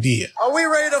different idea. Are we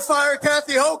ready to fire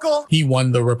Kathy Hochul? He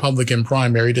won the Republican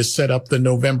primary to set up the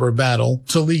November battle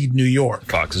to lead New York.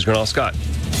 Fox's Gernal Scott.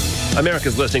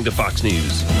 America's listening to Fox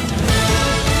News.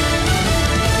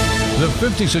 The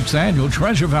 56th Annual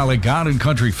Treasure Valley God and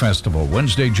Country Festival,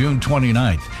 Wednesday, June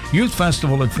 29th. Youth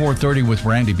Festival at 4:30 with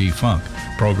Randy B. Funk.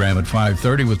 Program at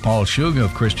 5:30 with Paul Shuga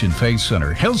of Christian Faith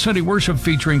Center. Hill City Worship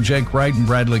featuring Jake Wright and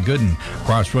Bradley Gooden.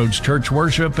 Crossroads Church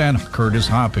Worship and Curtis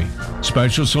Hoppy.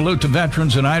 Special salute to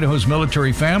veterans and Idaho's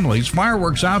military families.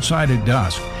 Fireworks outside at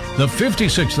dusk. The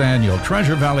 56th Annual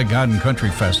Treasure Valley God and Country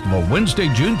Festival,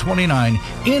 Wednesday, June 29,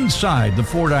 inside the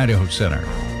Ford Idaho Center.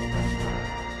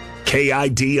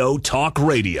 KIDO Talk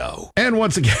Radio. And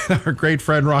once again, our great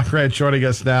friend Ron Grant joining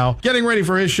us now, getting ready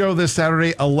for his show this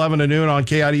Saturday, 11 to noon on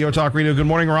KIDO Talk Radio. Good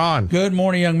morning, Ron. Good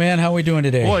morning, young man. How are we doing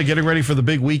today? Boy, getting ready for the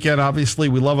big weekend. Obviously,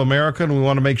 we love America, and we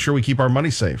want to make sure we keep our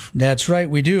money safe. That's right,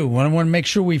 we do. We want to make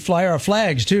sure we fly our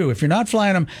flags, too. If you're not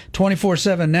flying them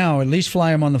 24/7 now, at least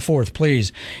fly them on the 4th,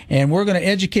 please. And we're going to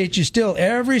educate you still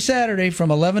every Saturday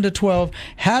from 11 to 12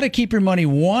 how to keep your money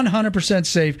 100%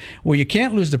 safe, where you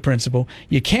can't lose the principal,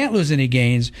 you can't lose any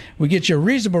gains. We get you a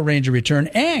reasonable range of return,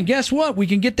 and guess what? We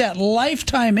can get that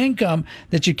lifetime income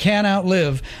that you can't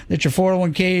outlive, that your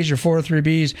 401ks, your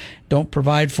 403bs don't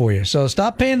provide for you. So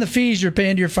stop paying the fees you're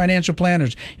paying to your financial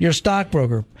planners, your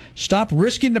stockbroker. Stop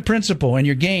risking the principal and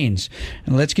your gains,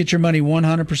 and let's get your money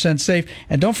 100% safe.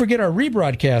 And don't forget our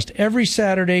rebroadcast every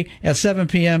Saturday at 7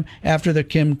 p.m. after the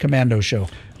Kim Commando Show.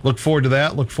 Look forward to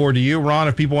that. Look forward to you. Ron,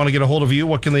 if people want to get a hold of you,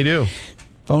 what can they do?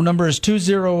 Phone number is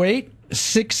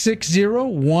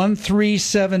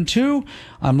 208-660-1372.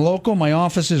 I'm local. My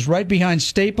office is right behind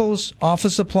Staples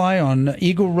Office Supply on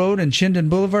Eagle Road and Chinden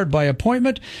Boulevard by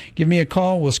appointment. Give me a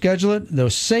call. We'll schedule it. The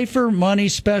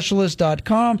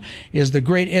SaferMoneySpecialist.com is the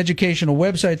great educational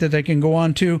website that they can go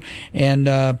on to and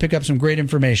pick up some great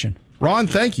information. Ron,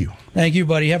 thank you. Thank you,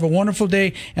 buddy. Have a wonderful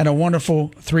day and a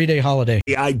wonderful 3-day holiday.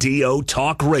 KIDO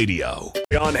Talk Radio.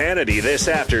 Sean Hannity this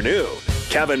afternoon.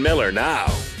 Kevin Miller now.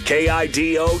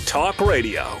 KIDO Talk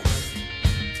Radio.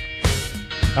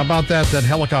 How about that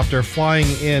helicopter flying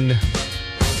in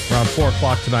around 4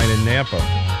 o'clock tonight in Nampa?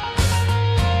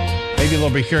 Maybe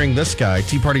they'll be hearing this guy,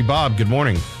 Tea Party Bob. Good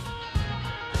morning.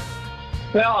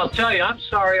 Well, I'll tell you, I'm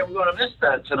sorry I'm going to miss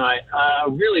that tonight. I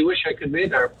really wish I could be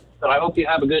there, but I hope you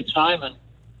have a good time, and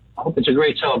I hope it's a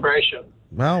great celebration.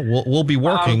 Well, we'll be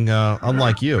working,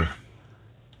 unlike you.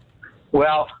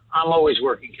 Well, I'm always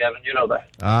working, Kevin. You know that.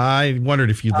 I wondered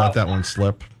if you'd let that one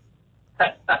slip.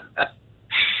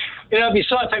 You know, if you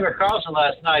saw Tucker Carlson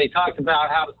last night, he talked about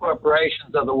how the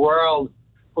corporations of the world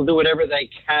will do whatever they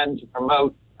can to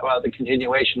promote the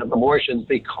continuation of abortions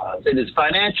because it is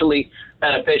financially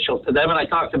beneficial to them. And I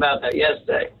talked about that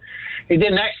yesterday. He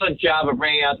did an excellent job of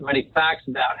bringing out the many facts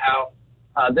about how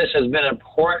this has been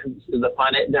important to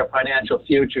their financial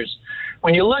futures.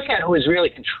 When you look at who is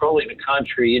really controlling the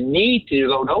country, you need to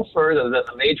go no further than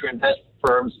the major investment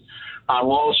firms on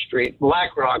Wall Street: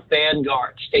 BlackRock,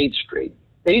 Vanguard, State Street.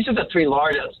 These are the three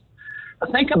largest.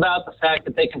 But think about the fact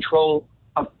that they control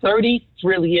 $30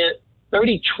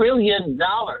 trillion,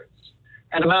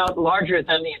 an amount larger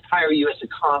than the entire U.S.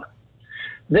 economy.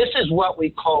 This is what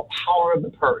we call power of the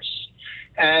purse.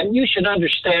 And you should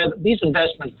understand that these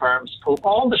investment firms pull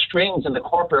all the strings in the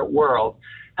corporate world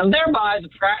and thereby the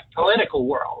political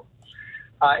world.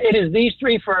 It is these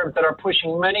three firms that are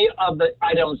pushing many of the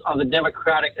items on the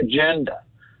Democratic agenda,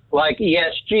 like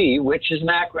ESG, which is an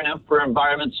acronym for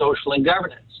Environment, Social, and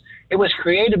Governance. It was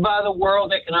created by the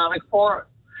World Economic Forum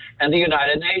and the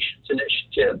United Nations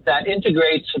Initiative that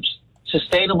integrates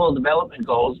sustainable development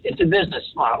goals into business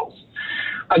models.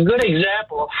 A good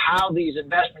example of how these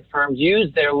investment firms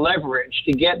use their leverage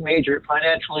to get major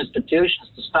financial institutions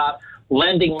to stop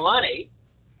lending money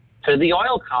to the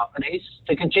oil companies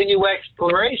to continue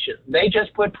exploration. They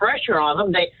just put pressure on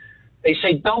them. They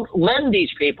say, don't lend these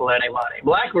people any money.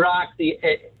 BlackRock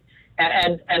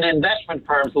and investment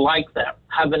firms like them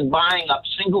have been buying up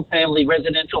single-family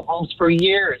residential homes for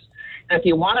years. And if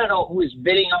you want to know who is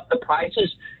bidding up the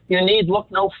prices, you need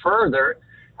look no further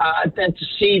than to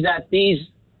see that these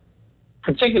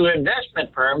particular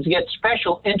investment firms get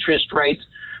special interest rates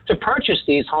to purchase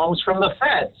these homes from the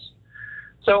feds.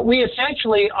 So we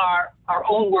essentially are our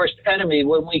own worst enemy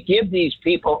when we give these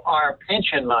people our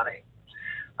pension money.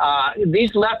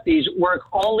 These lefties work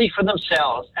only for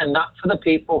themselves and not for the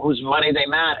people whose money they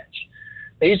manage.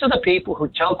 These are the people who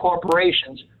tell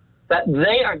corporations that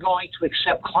they are going to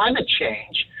accept climate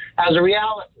change as a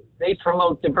reality. They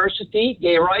promote diversity,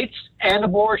 gay rights, and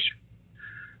abortion.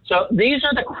 So these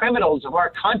are the criminals of our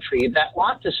country that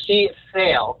want to see it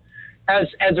fail as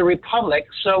a republic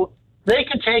so they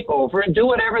can take over and do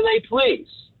whatever they please.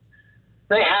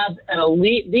 They have an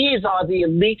elite. These are the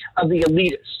elite of the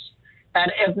elitists.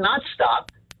 And if not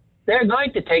stopped, they're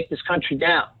going to take this country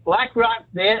down. BlackRock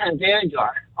and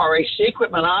Vanguard are a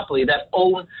secret monopoly that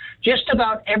own just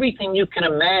about everything you can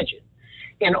imagine.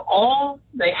 In all,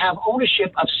 they have ownership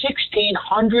of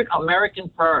 1,600 American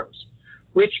firms,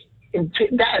 which, and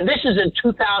this is in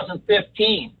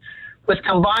 2015, with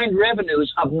combined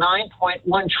revenues of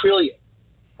 $9.1 trillion.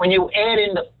 When you add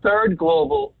in the third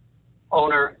global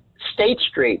owner, State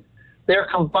Street, their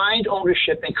combined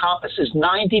ownership encompasses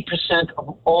 90%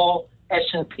 of all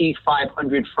S&P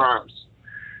 500 firms.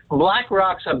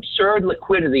 BlackRock's absurd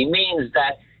liquidity means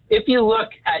that if you look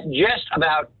at just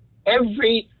about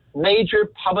every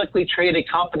major publicly traded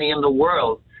company in the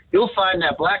world, you'll find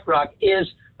that BlackRock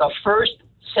is the first,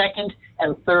 second,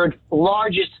 and third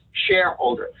largest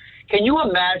shareholder. Can you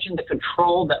imagine the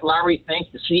control that Larry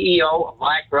Fink, the CEO of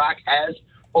BlackRock, has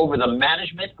over the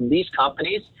management of these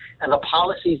companies and the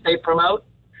policies they promote?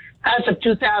 As of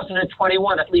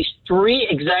 2021, at least 3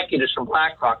 executives from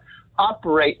BlackRock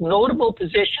operate notable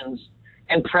positions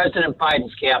in President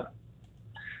Biden's cabinet.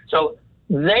 So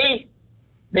they've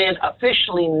been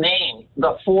officially named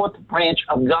the fourth branch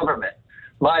of government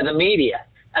by the media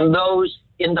and those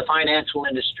in the financial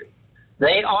industry.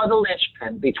 They are the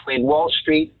linchpin between Wall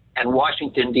Street and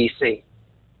Washington, D.C.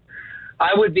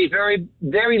 I would be very,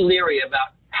 very leery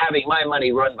about having my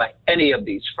money run by any of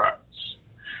these firms.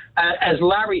 As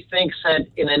Larry Fink said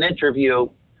in an interview,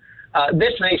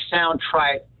 this may sound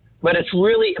trite, but it's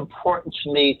really important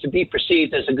to me to be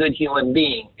perceived as a good human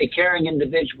being, a caring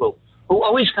individual who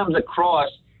always comes across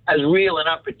as real and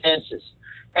unpretentious.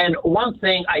 And one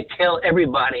thing I tell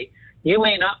everybody, you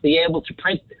may not be able to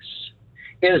print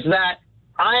this, is that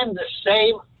I am the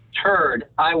same turd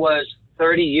I was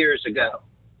 30 years ago,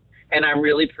 and I'm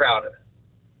really proud of it.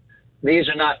 These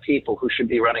are not people who should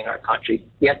be running our country,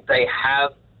 yet they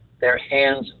have their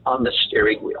hands on the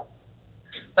steering wheel.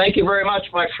 Thank you very much,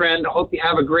 my friend. I hope you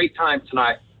have a great time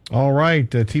tonight. All right,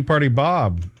 Tea Party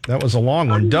Bob. That was a long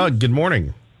one. Doug, good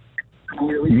morning.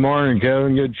 Good morning,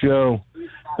 Kevin. Good show.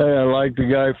 Hey, I like the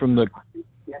guy from the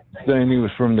saying he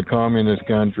was from the communist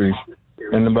countries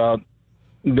and about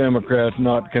Democrats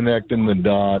not connecting the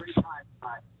dots.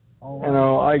 I'm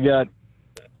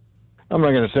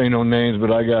not going to say no names,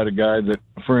 but I got a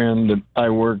friend that I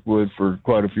worked with for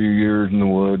quite a few years in the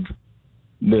woods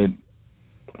that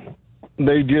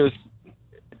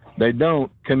they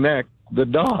don't connect the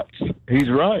dots. He's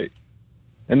right.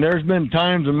 And there's been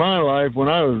times in my life when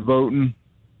I was voting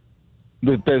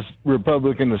that this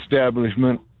Republican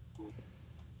establishment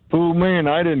fooled me and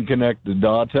I didn't connect the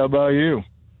dots. How about you?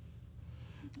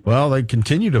 Well, they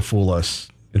continue to fool us.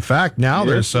 In fact, now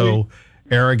they're so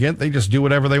arrogant, they just do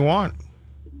whatever they want.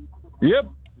 Yep,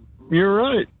 you're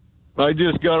right. I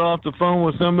just got off the phone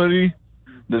with somebody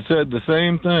that said the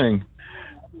same thing.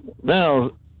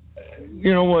 Now,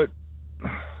 you know what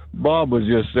Bob was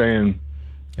just saying?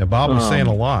 Yeah, Bob was saying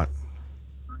a lot.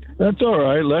 That's all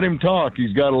right. Let him talk.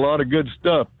 He's got a lot of good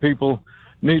stuff. People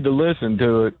need to listen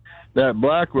to it. That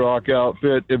BlackRock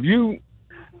outfit.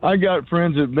 I got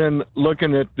friends that have been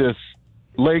looking at this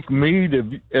Lake Mead.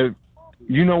 If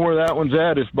you know where that one's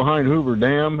at? It's behind Hoover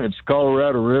Dam. It's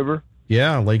Colorado River.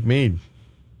 Yeah, Lake Mead.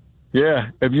 Yeah.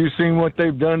 Have you seen what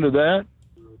they've done to that?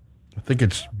 I think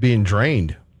it's being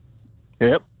drained.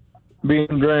 Yep.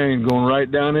 Being drained, going right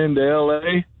down into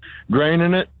L.A.,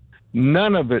 draining it.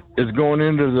 None of it is going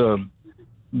into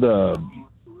the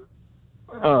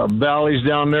valleys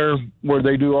down there where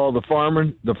they do all the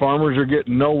farming. The farmers are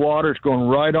getting no water. It's going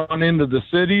right on into the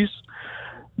cities.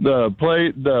 The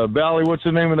valley, what's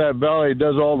the name of that valley? It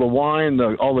does all the wine,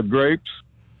 all the grapes.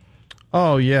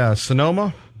 Oh, yeah,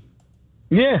 Sonoma?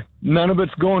 Yeah, none of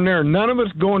it's going there. None of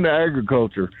it's going to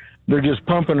agriculture. They're just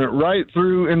pumping it right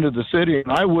through into the city.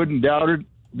 And I wouldn't doubt it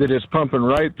that it's pumping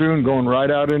right through and going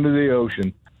right out into the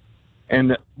ocean.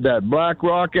 And that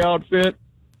BlackRock outfit,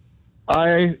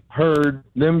 I heard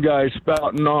them guys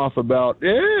spouting off about,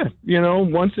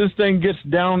 once this thing gets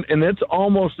down, and it's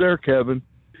almost there, Kevin,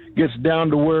 gets down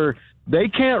to where they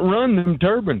can't run them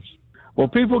turbines. Well,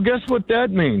 people, guess what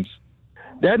that means?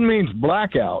 That means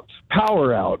blackouts,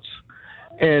 power outs.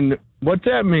 And what's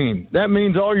that mean? That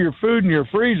means all your food in your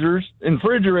freezers and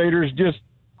refrigerators just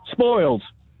spoils.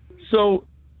 So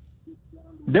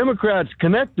Democrats,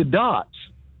 connect the dots.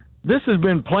 This has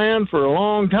been planned for a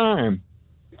long time.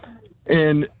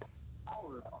 And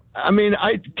I mean,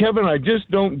 Kevin, I just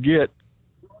don't get,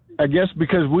 I guess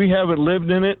because we haven't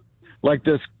lived in it, like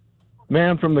this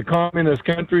man from the communist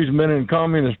countries been in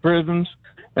communist prisons.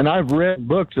 And I've read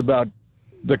books about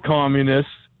the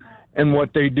communists and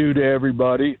what they do to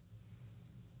everybody.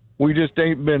 We just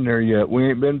ain't been there yet. We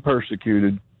ain't been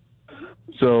persecuted.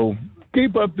 So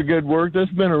keep up the good work. This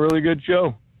has been a really good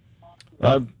show.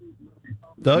 I've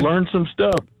learned some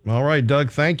stuff. All right,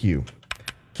 Doug, thank you.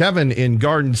 Kevin in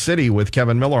Garden City with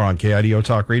Kevin Miller on KIDO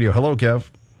Talk Radio. Hello, Kev.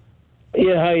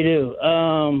 Yeah, how you do?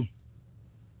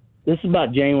 This is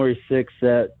about January 6th,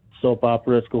 that soap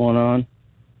opera that's going on.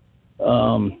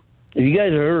 Have you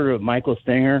guys heard of Michael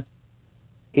Stenger?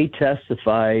 He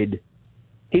testified.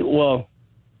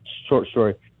 Short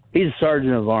story. He's a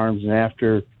sergeant of arms, and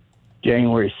after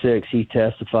January 6th, he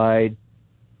testified.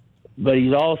 But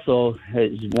he also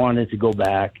has wanted to go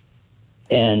back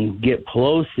and get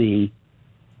Pelosi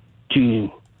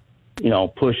to,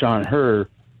 push on her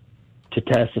to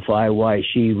testify why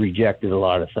she rejected a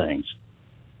lot of things.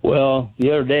 Well,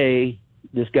 the other day,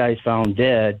 this guy's found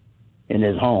dead in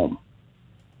his home.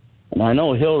 And I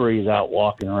know Hillary's out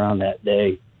walking around that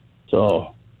day.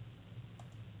 So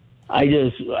I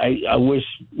wish,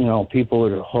 people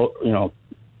would,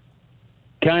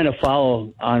 kind of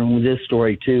follow on with this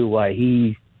story too, why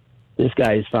this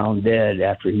guy is found dead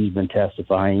after he's been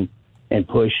testifying and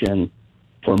pushing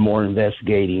for more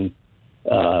investigating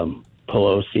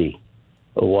Pelosi,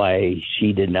 why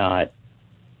she did not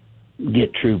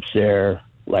get troops there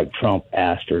like Trump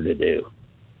asked her to do,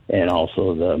 and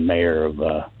also the mayor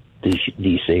of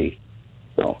D.C.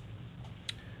 So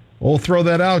we'll throw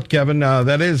that out, Kevin.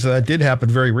 That did happen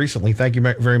very recently. Thank you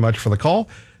very much for the call.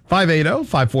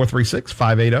 580-5436,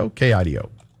 580-KIDO.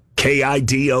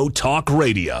 KIDO Talk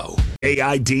Radio.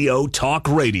 KIDO Talk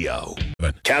Radio.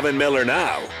 Kevin Miller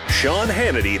now. Sean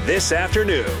Hannity this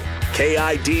afternoon.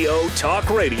 KIDO Talk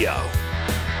Radio.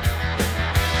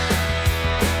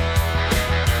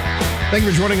 Thank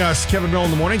you for joining us. Kevin Miller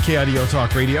in the morning, KIDO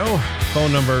Talk Radio.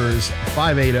 Phone numbers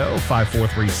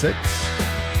 580-5436,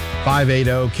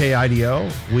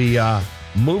 580-KIDO. We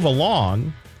move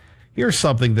along. Here's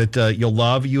something that you'll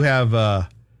love. You have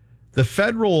the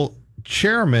federal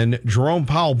chairman, Jerome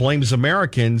Powell, blames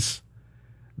Americans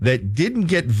that didn't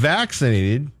get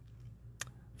vaccinated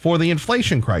for the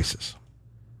inflation crisis.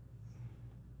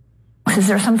 Is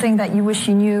there something that you wish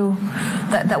you knew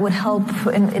that would help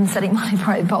in setting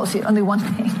monetary policy? Only one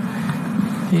thing.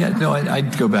 Yeah, no,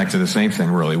 I'd go back to the same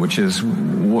thing, really, which is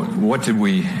what did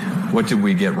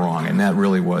we get wrong? And that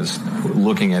really was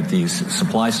looking at these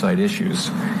supply side issues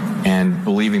and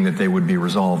believing that they would be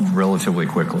resolved relatively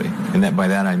quickly. And that by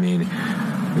that I mean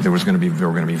there were going to be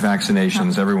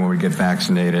vaccinations. Everyone would get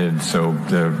vaccinated. So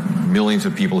the millions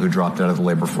of people who dropped out of the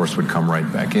labor force would come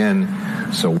right back in.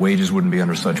 So wages wouldn't be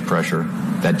under such pressure.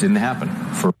 That didn't happen.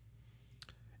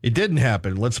 It didn't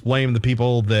happen. Let's blame the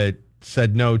people that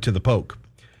said no to the poke.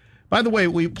 By the way,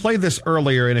 we played this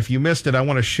earlier, and if you missed it, I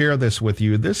want to share this with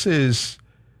you. This is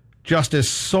Justice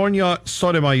Sonia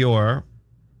Sotomayor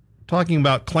talking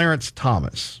about Clarence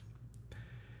Thomas.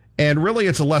 And really,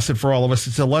 it's a lesson for all of us.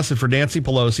 It's a lesson for Nancy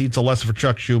Pelosi. It's a lesson for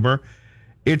Chuck Schumer.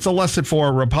 It's a lesson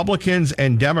for Republicans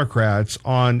and Democrats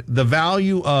on the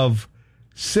value of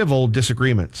civil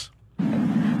disagreements.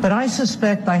 But I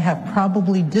suspect I have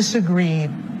probably disagreed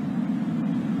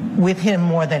with him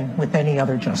more than with any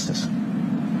other justice.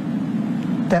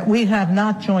 That we have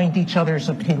not joined each other's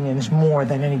opinions more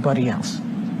than anybody else.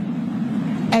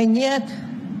 And yet,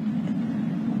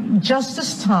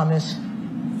 Justice Thomas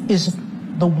is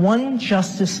the one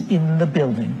justice in the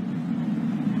building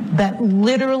that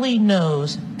literally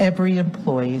knows every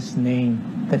employee's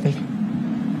name,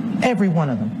 every one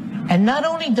of them. And not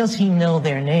only does he know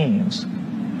their names,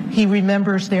 he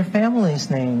remembers their families'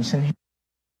 names and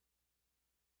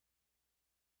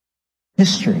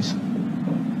histories.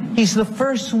 He's the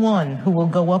first one who will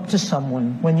go up to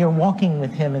someone when you're walking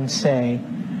with him and say,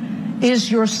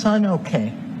 "Is your son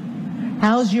okay?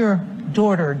 How's your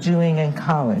daughter doing in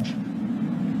college?"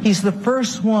 He's the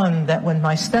first one that when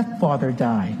my stepfather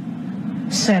died,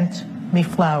 sent me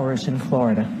flowers in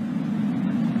Florida.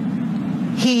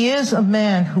 He is a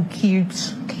man who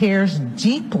cares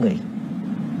deeply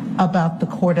about the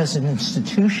court as an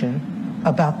institution,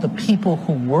 about the people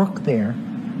who work there,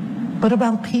 but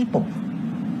about people.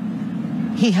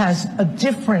 He has a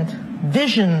different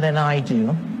vision than I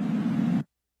do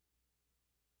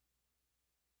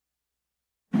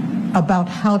about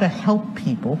how to help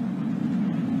people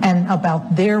and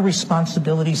about their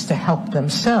responsibilities to help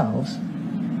themselves.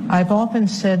 I've often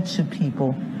said to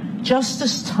people,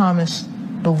 Justice Thomas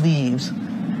believes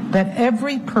that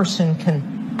every person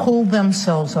can pull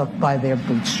themselves up by their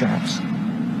bootstraps.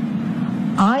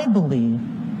 I believe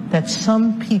that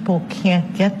some people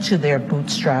can't get to their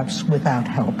bootstraps without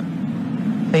help.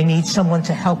 They need someone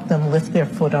to help them lift their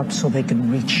foot up so they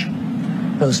can reach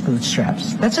those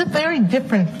bootstraps. That's a very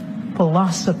different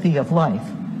philosophy of life.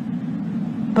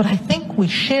 But I think we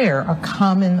share a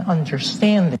common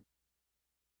understanding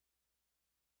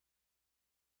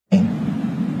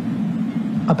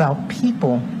about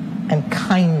people and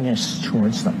kindness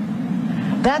towards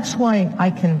them. That's why I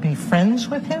can be friends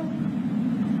with him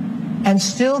and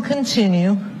still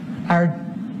continue our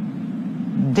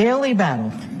daily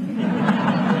battle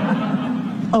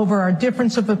over our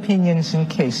difference of opinions in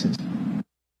cases.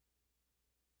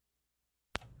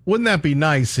 Wouldn't that be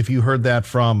nice if you heard that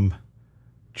from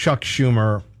Chuck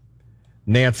Schumer,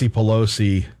 Nancy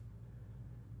Pelosi,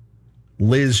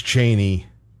 Liz Cheney,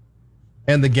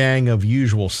 and the gang of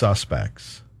usual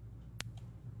suspects?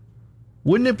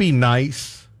 Wouldn't it be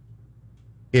nice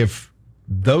if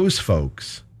those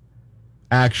folks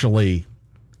actually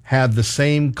had the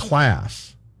same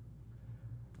class,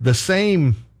 the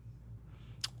same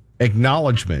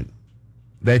acknowledgement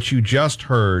that you just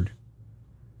heard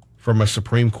from a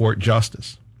Supreme Court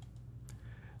justice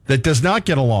that does not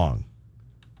get along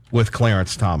with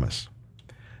Clarence Thomas,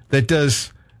 that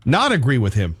does not agree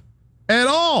with him at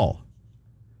all?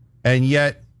 And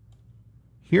yet,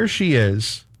 here she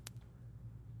is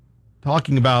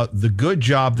talking about the good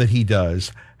job that he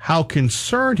does, how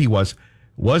concerned he was.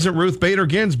 Wasn't Ruth Bader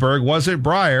Ginsburg, wasn't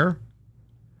Breyer,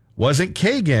 wasn't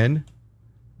Kagan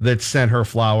that sent her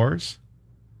flowers.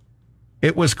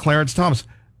 It was Clarence Thomas.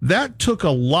 That took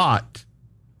a lot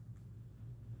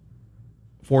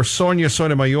for Sonia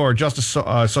Sotomayor, Justice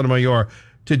Sotomayor,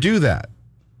 to do that.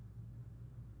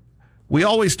 We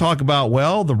always talk about,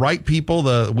 well, the right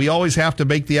people, we always have to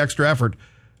make the extra effort.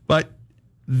 But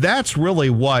that's really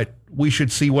what we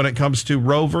should see when it comes to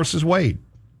Roe versus Wade.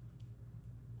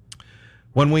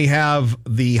 When we have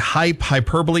the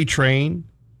hyperbole train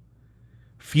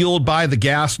fueled by the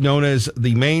gas known as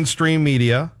the mainstream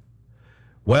media,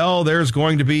 well, there's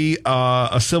going to be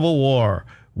a civil war.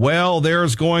 Well,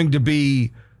 there's going to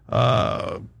be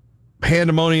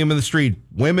pandemonium in the street.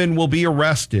 Women will be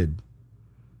arrested.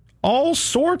 All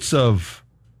sorts of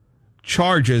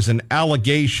charges and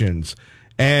allegations,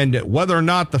 and whether or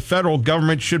not the federal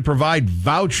government should provide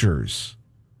vouchers.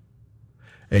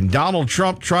 And Donald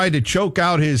Trump tried to choke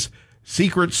out his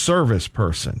Secret Service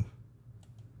person.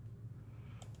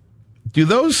 Do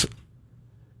those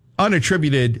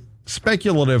unattributed,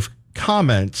 speculative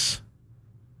comments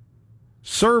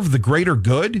serve the greater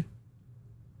good?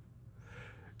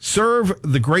 Serve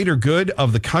the greater good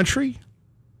of the country?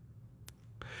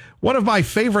 One of my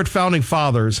favorite founding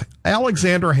fathers,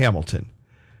 Alexander Hamilton,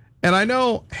 and I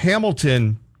know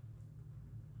Hamilton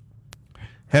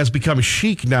has become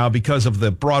chic now because of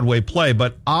the Broadway play,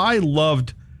 but I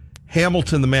loved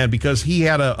Hamilton the man because he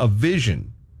had a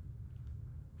vision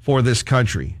for this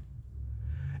country.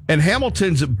 And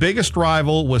Hamilton's biggest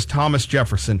rival was Thomas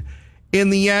Jefferson. In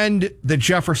the end, the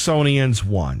Jeffersonians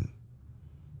won,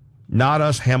 not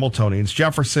us Hamiltonians.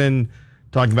 Jefferson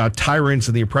talking about tyrants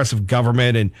and the oppressive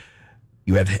government, and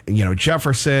you had,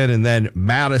 Jefferson and then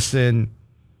Madison,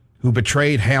 who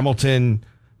betrayed Hamilton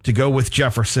to go with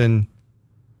Jefferson.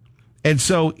 And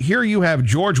so here you have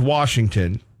George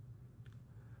Washington,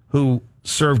 who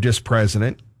served as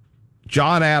president,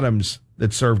 John Adams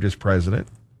that served as president,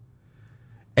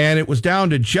 and it was down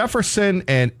to Jefferson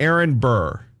and Aaron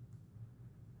Burr.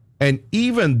 And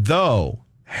even though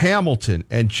Hamilton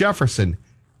and Jefferson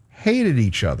hated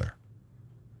each other,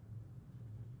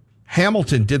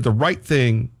 Hamilton did the right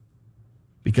thing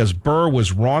because Burr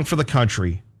was wrong for the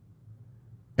country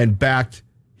and backed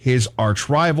his arch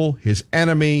rival, his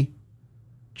enemy,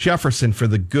 Jefferson, for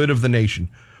the good of the nation.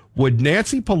 Would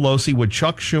Nancy Pelosi, would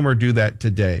Chuck Schumer do that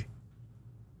today?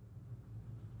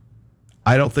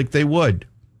 I don't think they would.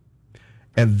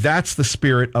 And that's the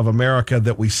spirit of America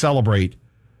that we celebrate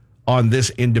on this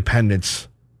Independence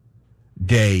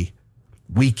Day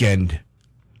weekend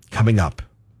coming up.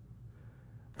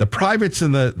 The privates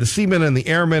and the seamen and the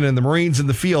airmen and the Marines in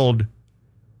the field,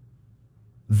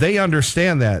 they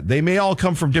understand that. They may all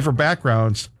come from different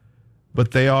backgrounds,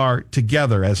 but they are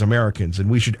together as Americans, and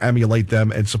we should emulate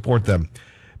them and support them.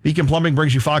 Beacon Plumbing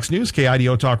brings you Fox News.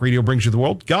 KIDO Talk Radio brings you the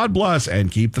world. God bless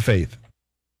and keep the faith.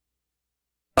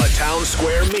 A Town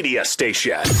Square media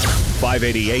station.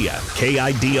 580 AM,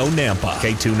 KIDO Nampa,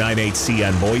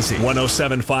 K298CN Boise,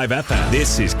 107.5 FM.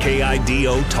 This is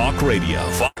KIDO Talk Radio.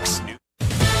 Fox News.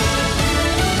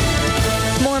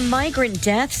 More migrant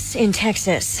deaths in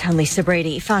Texas. I'm Lisa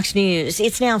Brady, Fox News.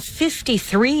 It's now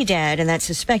 53 dead in that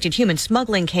suspected human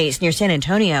smuggling case near San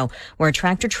Antonio, where a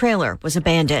tractor trailer was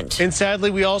abandoned. And sadly,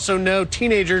 we also know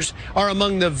teenagers are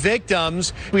among the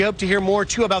victims. We hope to hear more,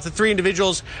 too, about the 3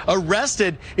 individuals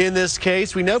arrested in this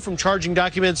case. We know from charging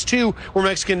documents 2 were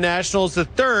Mexican nationals. The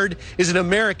 3rd is an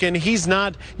American. He's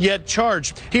not yet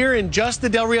charged. Here in just the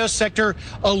Del Rio sector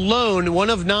alone, one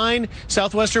of 9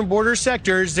 southwestern border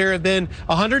sectors, there have been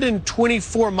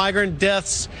 124 migrant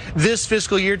deaths this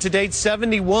fiscal year to date,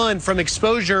 71 from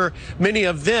exposure, many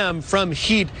of them from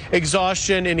heat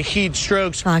exhaustion and heat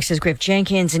strokes. Fox's Griff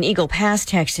Jenkins in Eagle Pass,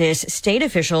 Texas. State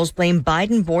officials blame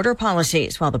Biden border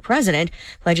policies while the president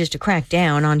pledges to crack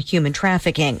down on human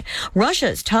trafficking.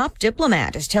 Russia's top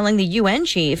diplomat is telling the UN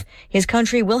chief his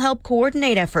country will help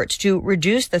coordinate efforts to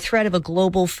reduce the threat of a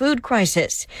global food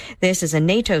crisis. This as a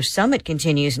NATO summit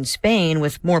continues in Spain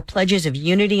with more pledges of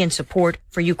unity and support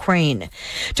for Ukraine.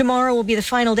 Tomorrow will be the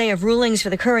final day of rulings for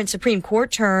the current Supreme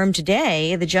Court term.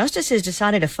 Today, the justices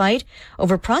decided to fight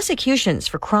over prosecutions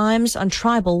for crimes on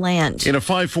tribal land. In a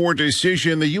 5-4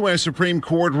 decision, the U.S. Supreme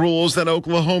Court rules that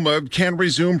Oklahoma can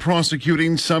resume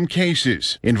prosecuting some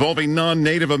cases involving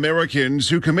non-Native Americans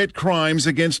who commit crimes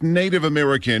against Native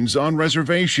Americans on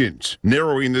reservations,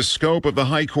 narrowing the scope of the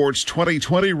High Court's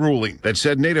 2020 ruling that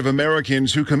said Native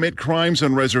Americans who commit crimes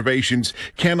on reservations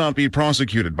cannot be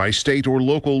prosecuted by state or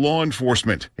local law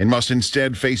enforcement and must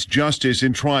instead face justice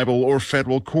in tribal or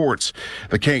federal courts.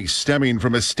 The case stemming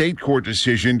from a state court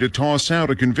decision to toss out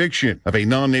a conviction of a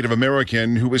non-Native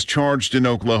American who was charged in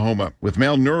Oklahoma with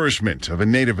malnourishment of a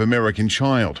Native American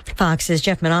child. Fox's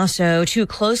Jeff Manasso. 2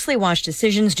 closely watched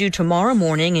decisions due tomorrow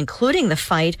morning, including the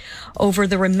fight over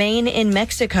the Remain in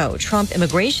Mexico Trump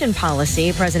immigration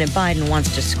policy President Biden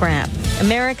wants to scrap.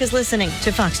 America's listening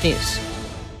to Fox News.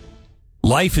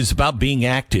 Life is about being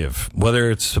active, whether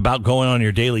it's about going on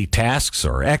your daily tasks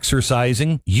or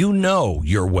exercising. You know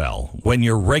you're well when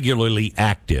you're regularly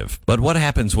active. But what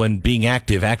happens when being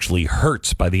active actually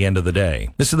hurts by the end of the day?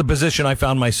 This is the position I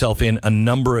found myself in a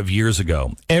number of years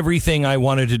ago. Everything I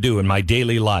wanted to do in my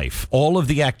daily life, all of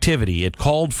the activity it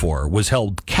called for, was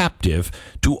held captive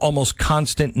to almost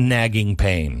constant nagging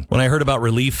pain. When I heard about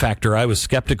Relief Factor, I was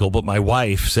skeptical, but my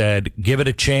wife said, give it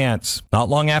a chance. Not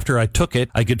long after I took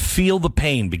it, I could feel the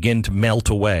pain begin to melt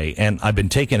away, and I've been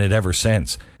taking it ever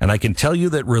since. And I can tell you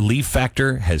that Relief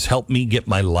Factor has helped me get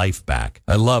my life back.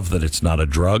 I love that it's not a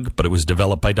drug, but it was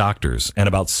developed by doctors. And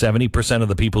about 70% of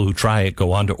the people who try it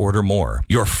go on to order more.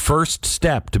 Your first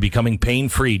step to becoming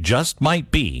pain-free just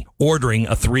might be ordering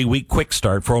a 3-week quick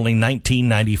start for only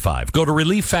 $19.95. Go to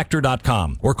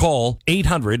ReliefFactor.com or call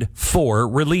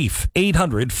 800-4RELIEF.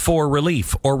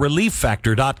 800-4RELIEF or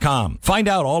ReliefFactor.com. Find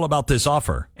out all about this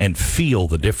offer and feel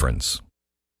the difference.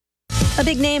 A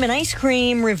big name in ice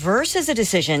cream reverses a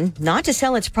decision not to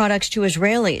sell its products to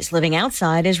Israelis living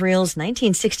outside Israel's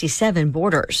 1967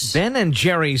 borders. Ben &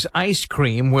 Jerry's ice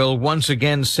cream will once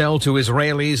again sell to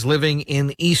Israelis living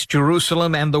in East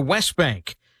Jerusalem and the West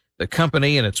Bank. The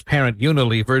company and its parent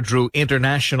Unilever drew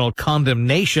international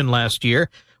condemnation last year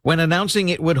when announcing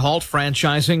it would halt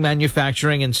franchising,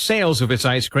 manufacturing, and sales of its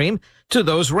ice cream to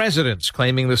those residents,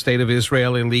 claiming the state of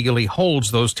Israel illegally holds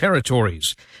those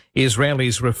territories.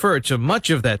 Israelis refer to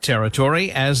much of that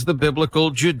territory as the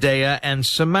biblical Judea and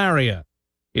Samaria.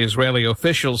 Israeli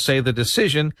officials say the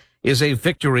decision is a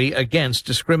victory against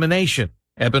discrimination.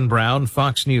 Eben Brown,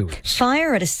 Fox News.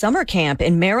 Fire at a summer camp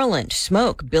in Maryland.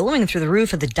 Smoke billowing through the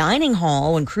roof of the dining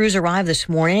hall when crews arrived this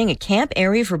morning at Camp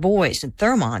Airy for Boys in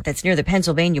Thurmont, that's near the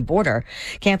Pennsylvania border.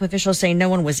 Camp officials say no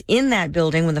one was in that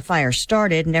building when the fire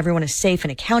started and everyone is safe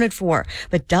and accounted for.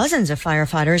 But dozens of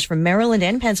firefighters from Maryland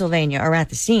and Pennsylvania are at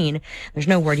the scene. There's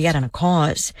no word yet on a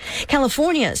cause.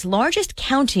 California's largest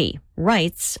county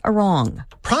rights are wrong.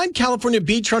 Prime California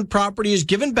beachfront property is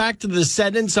given back to the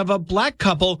descendants of a black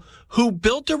couple who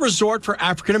built a resort for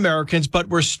African Americans but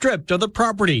were stripped of the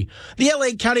property. The LA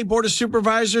County Board of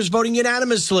Supervisors voting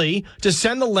unanimously to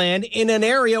send the land in an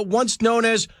area once known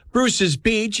as Bruce's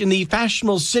Beach in the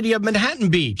fashionable city of Manhattan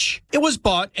Beach. It was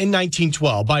bought in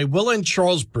 1912 by Will and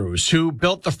Charles Bruce, who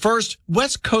built the first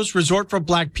West Coast resort for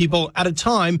black people at a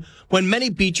time when many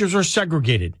beaches were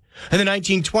segregated. In the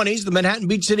 1920s, the Manhattan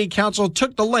Beach City Council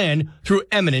took the land through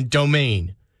eminent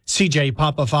domain. CJ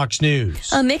Papa, Fox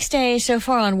News. A mixed day so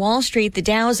far on Wall Street. The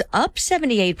Dow's up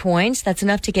 78 points. That's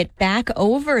enough to get back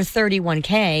over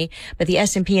 31K. But the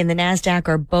S&P and the NASDAQ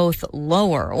are both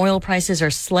lower. Oil prices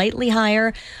are slightly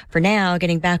higher. For now,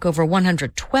 getting back over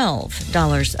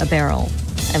 $112 a barrel.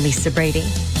 I'm Lisa Brady.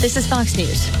 This is Fox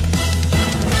News.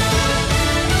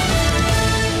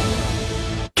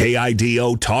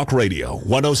 KIDO Talk Radio,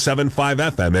 107.5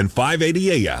 FM and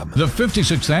 580 AM. The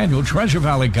 56th Annual Treasure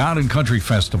Valley God and Country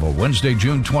Festival, Wednesday,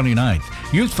 June 29th.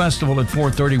 Youth Festival at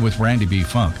 4:30 with Randy B.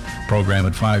 Funk. Program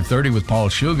at 5:30 with Paul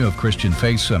Shuga of Christian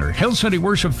Faith Center. Hill City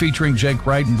Worship featuring Jake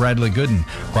Wright and Bradley Gooden.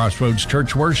 Crossroads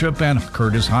Church Worship and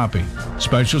Curtis Hoppy.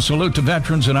 Special salute to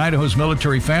veterans and Idaho's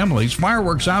military families.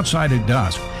 Fireworks outside at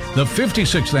dusk. The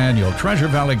 56th Annual Treasure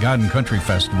Valley God and Country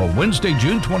Festival, Wednesday,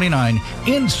 June 29,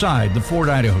 inside the Ford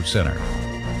Idaho Center.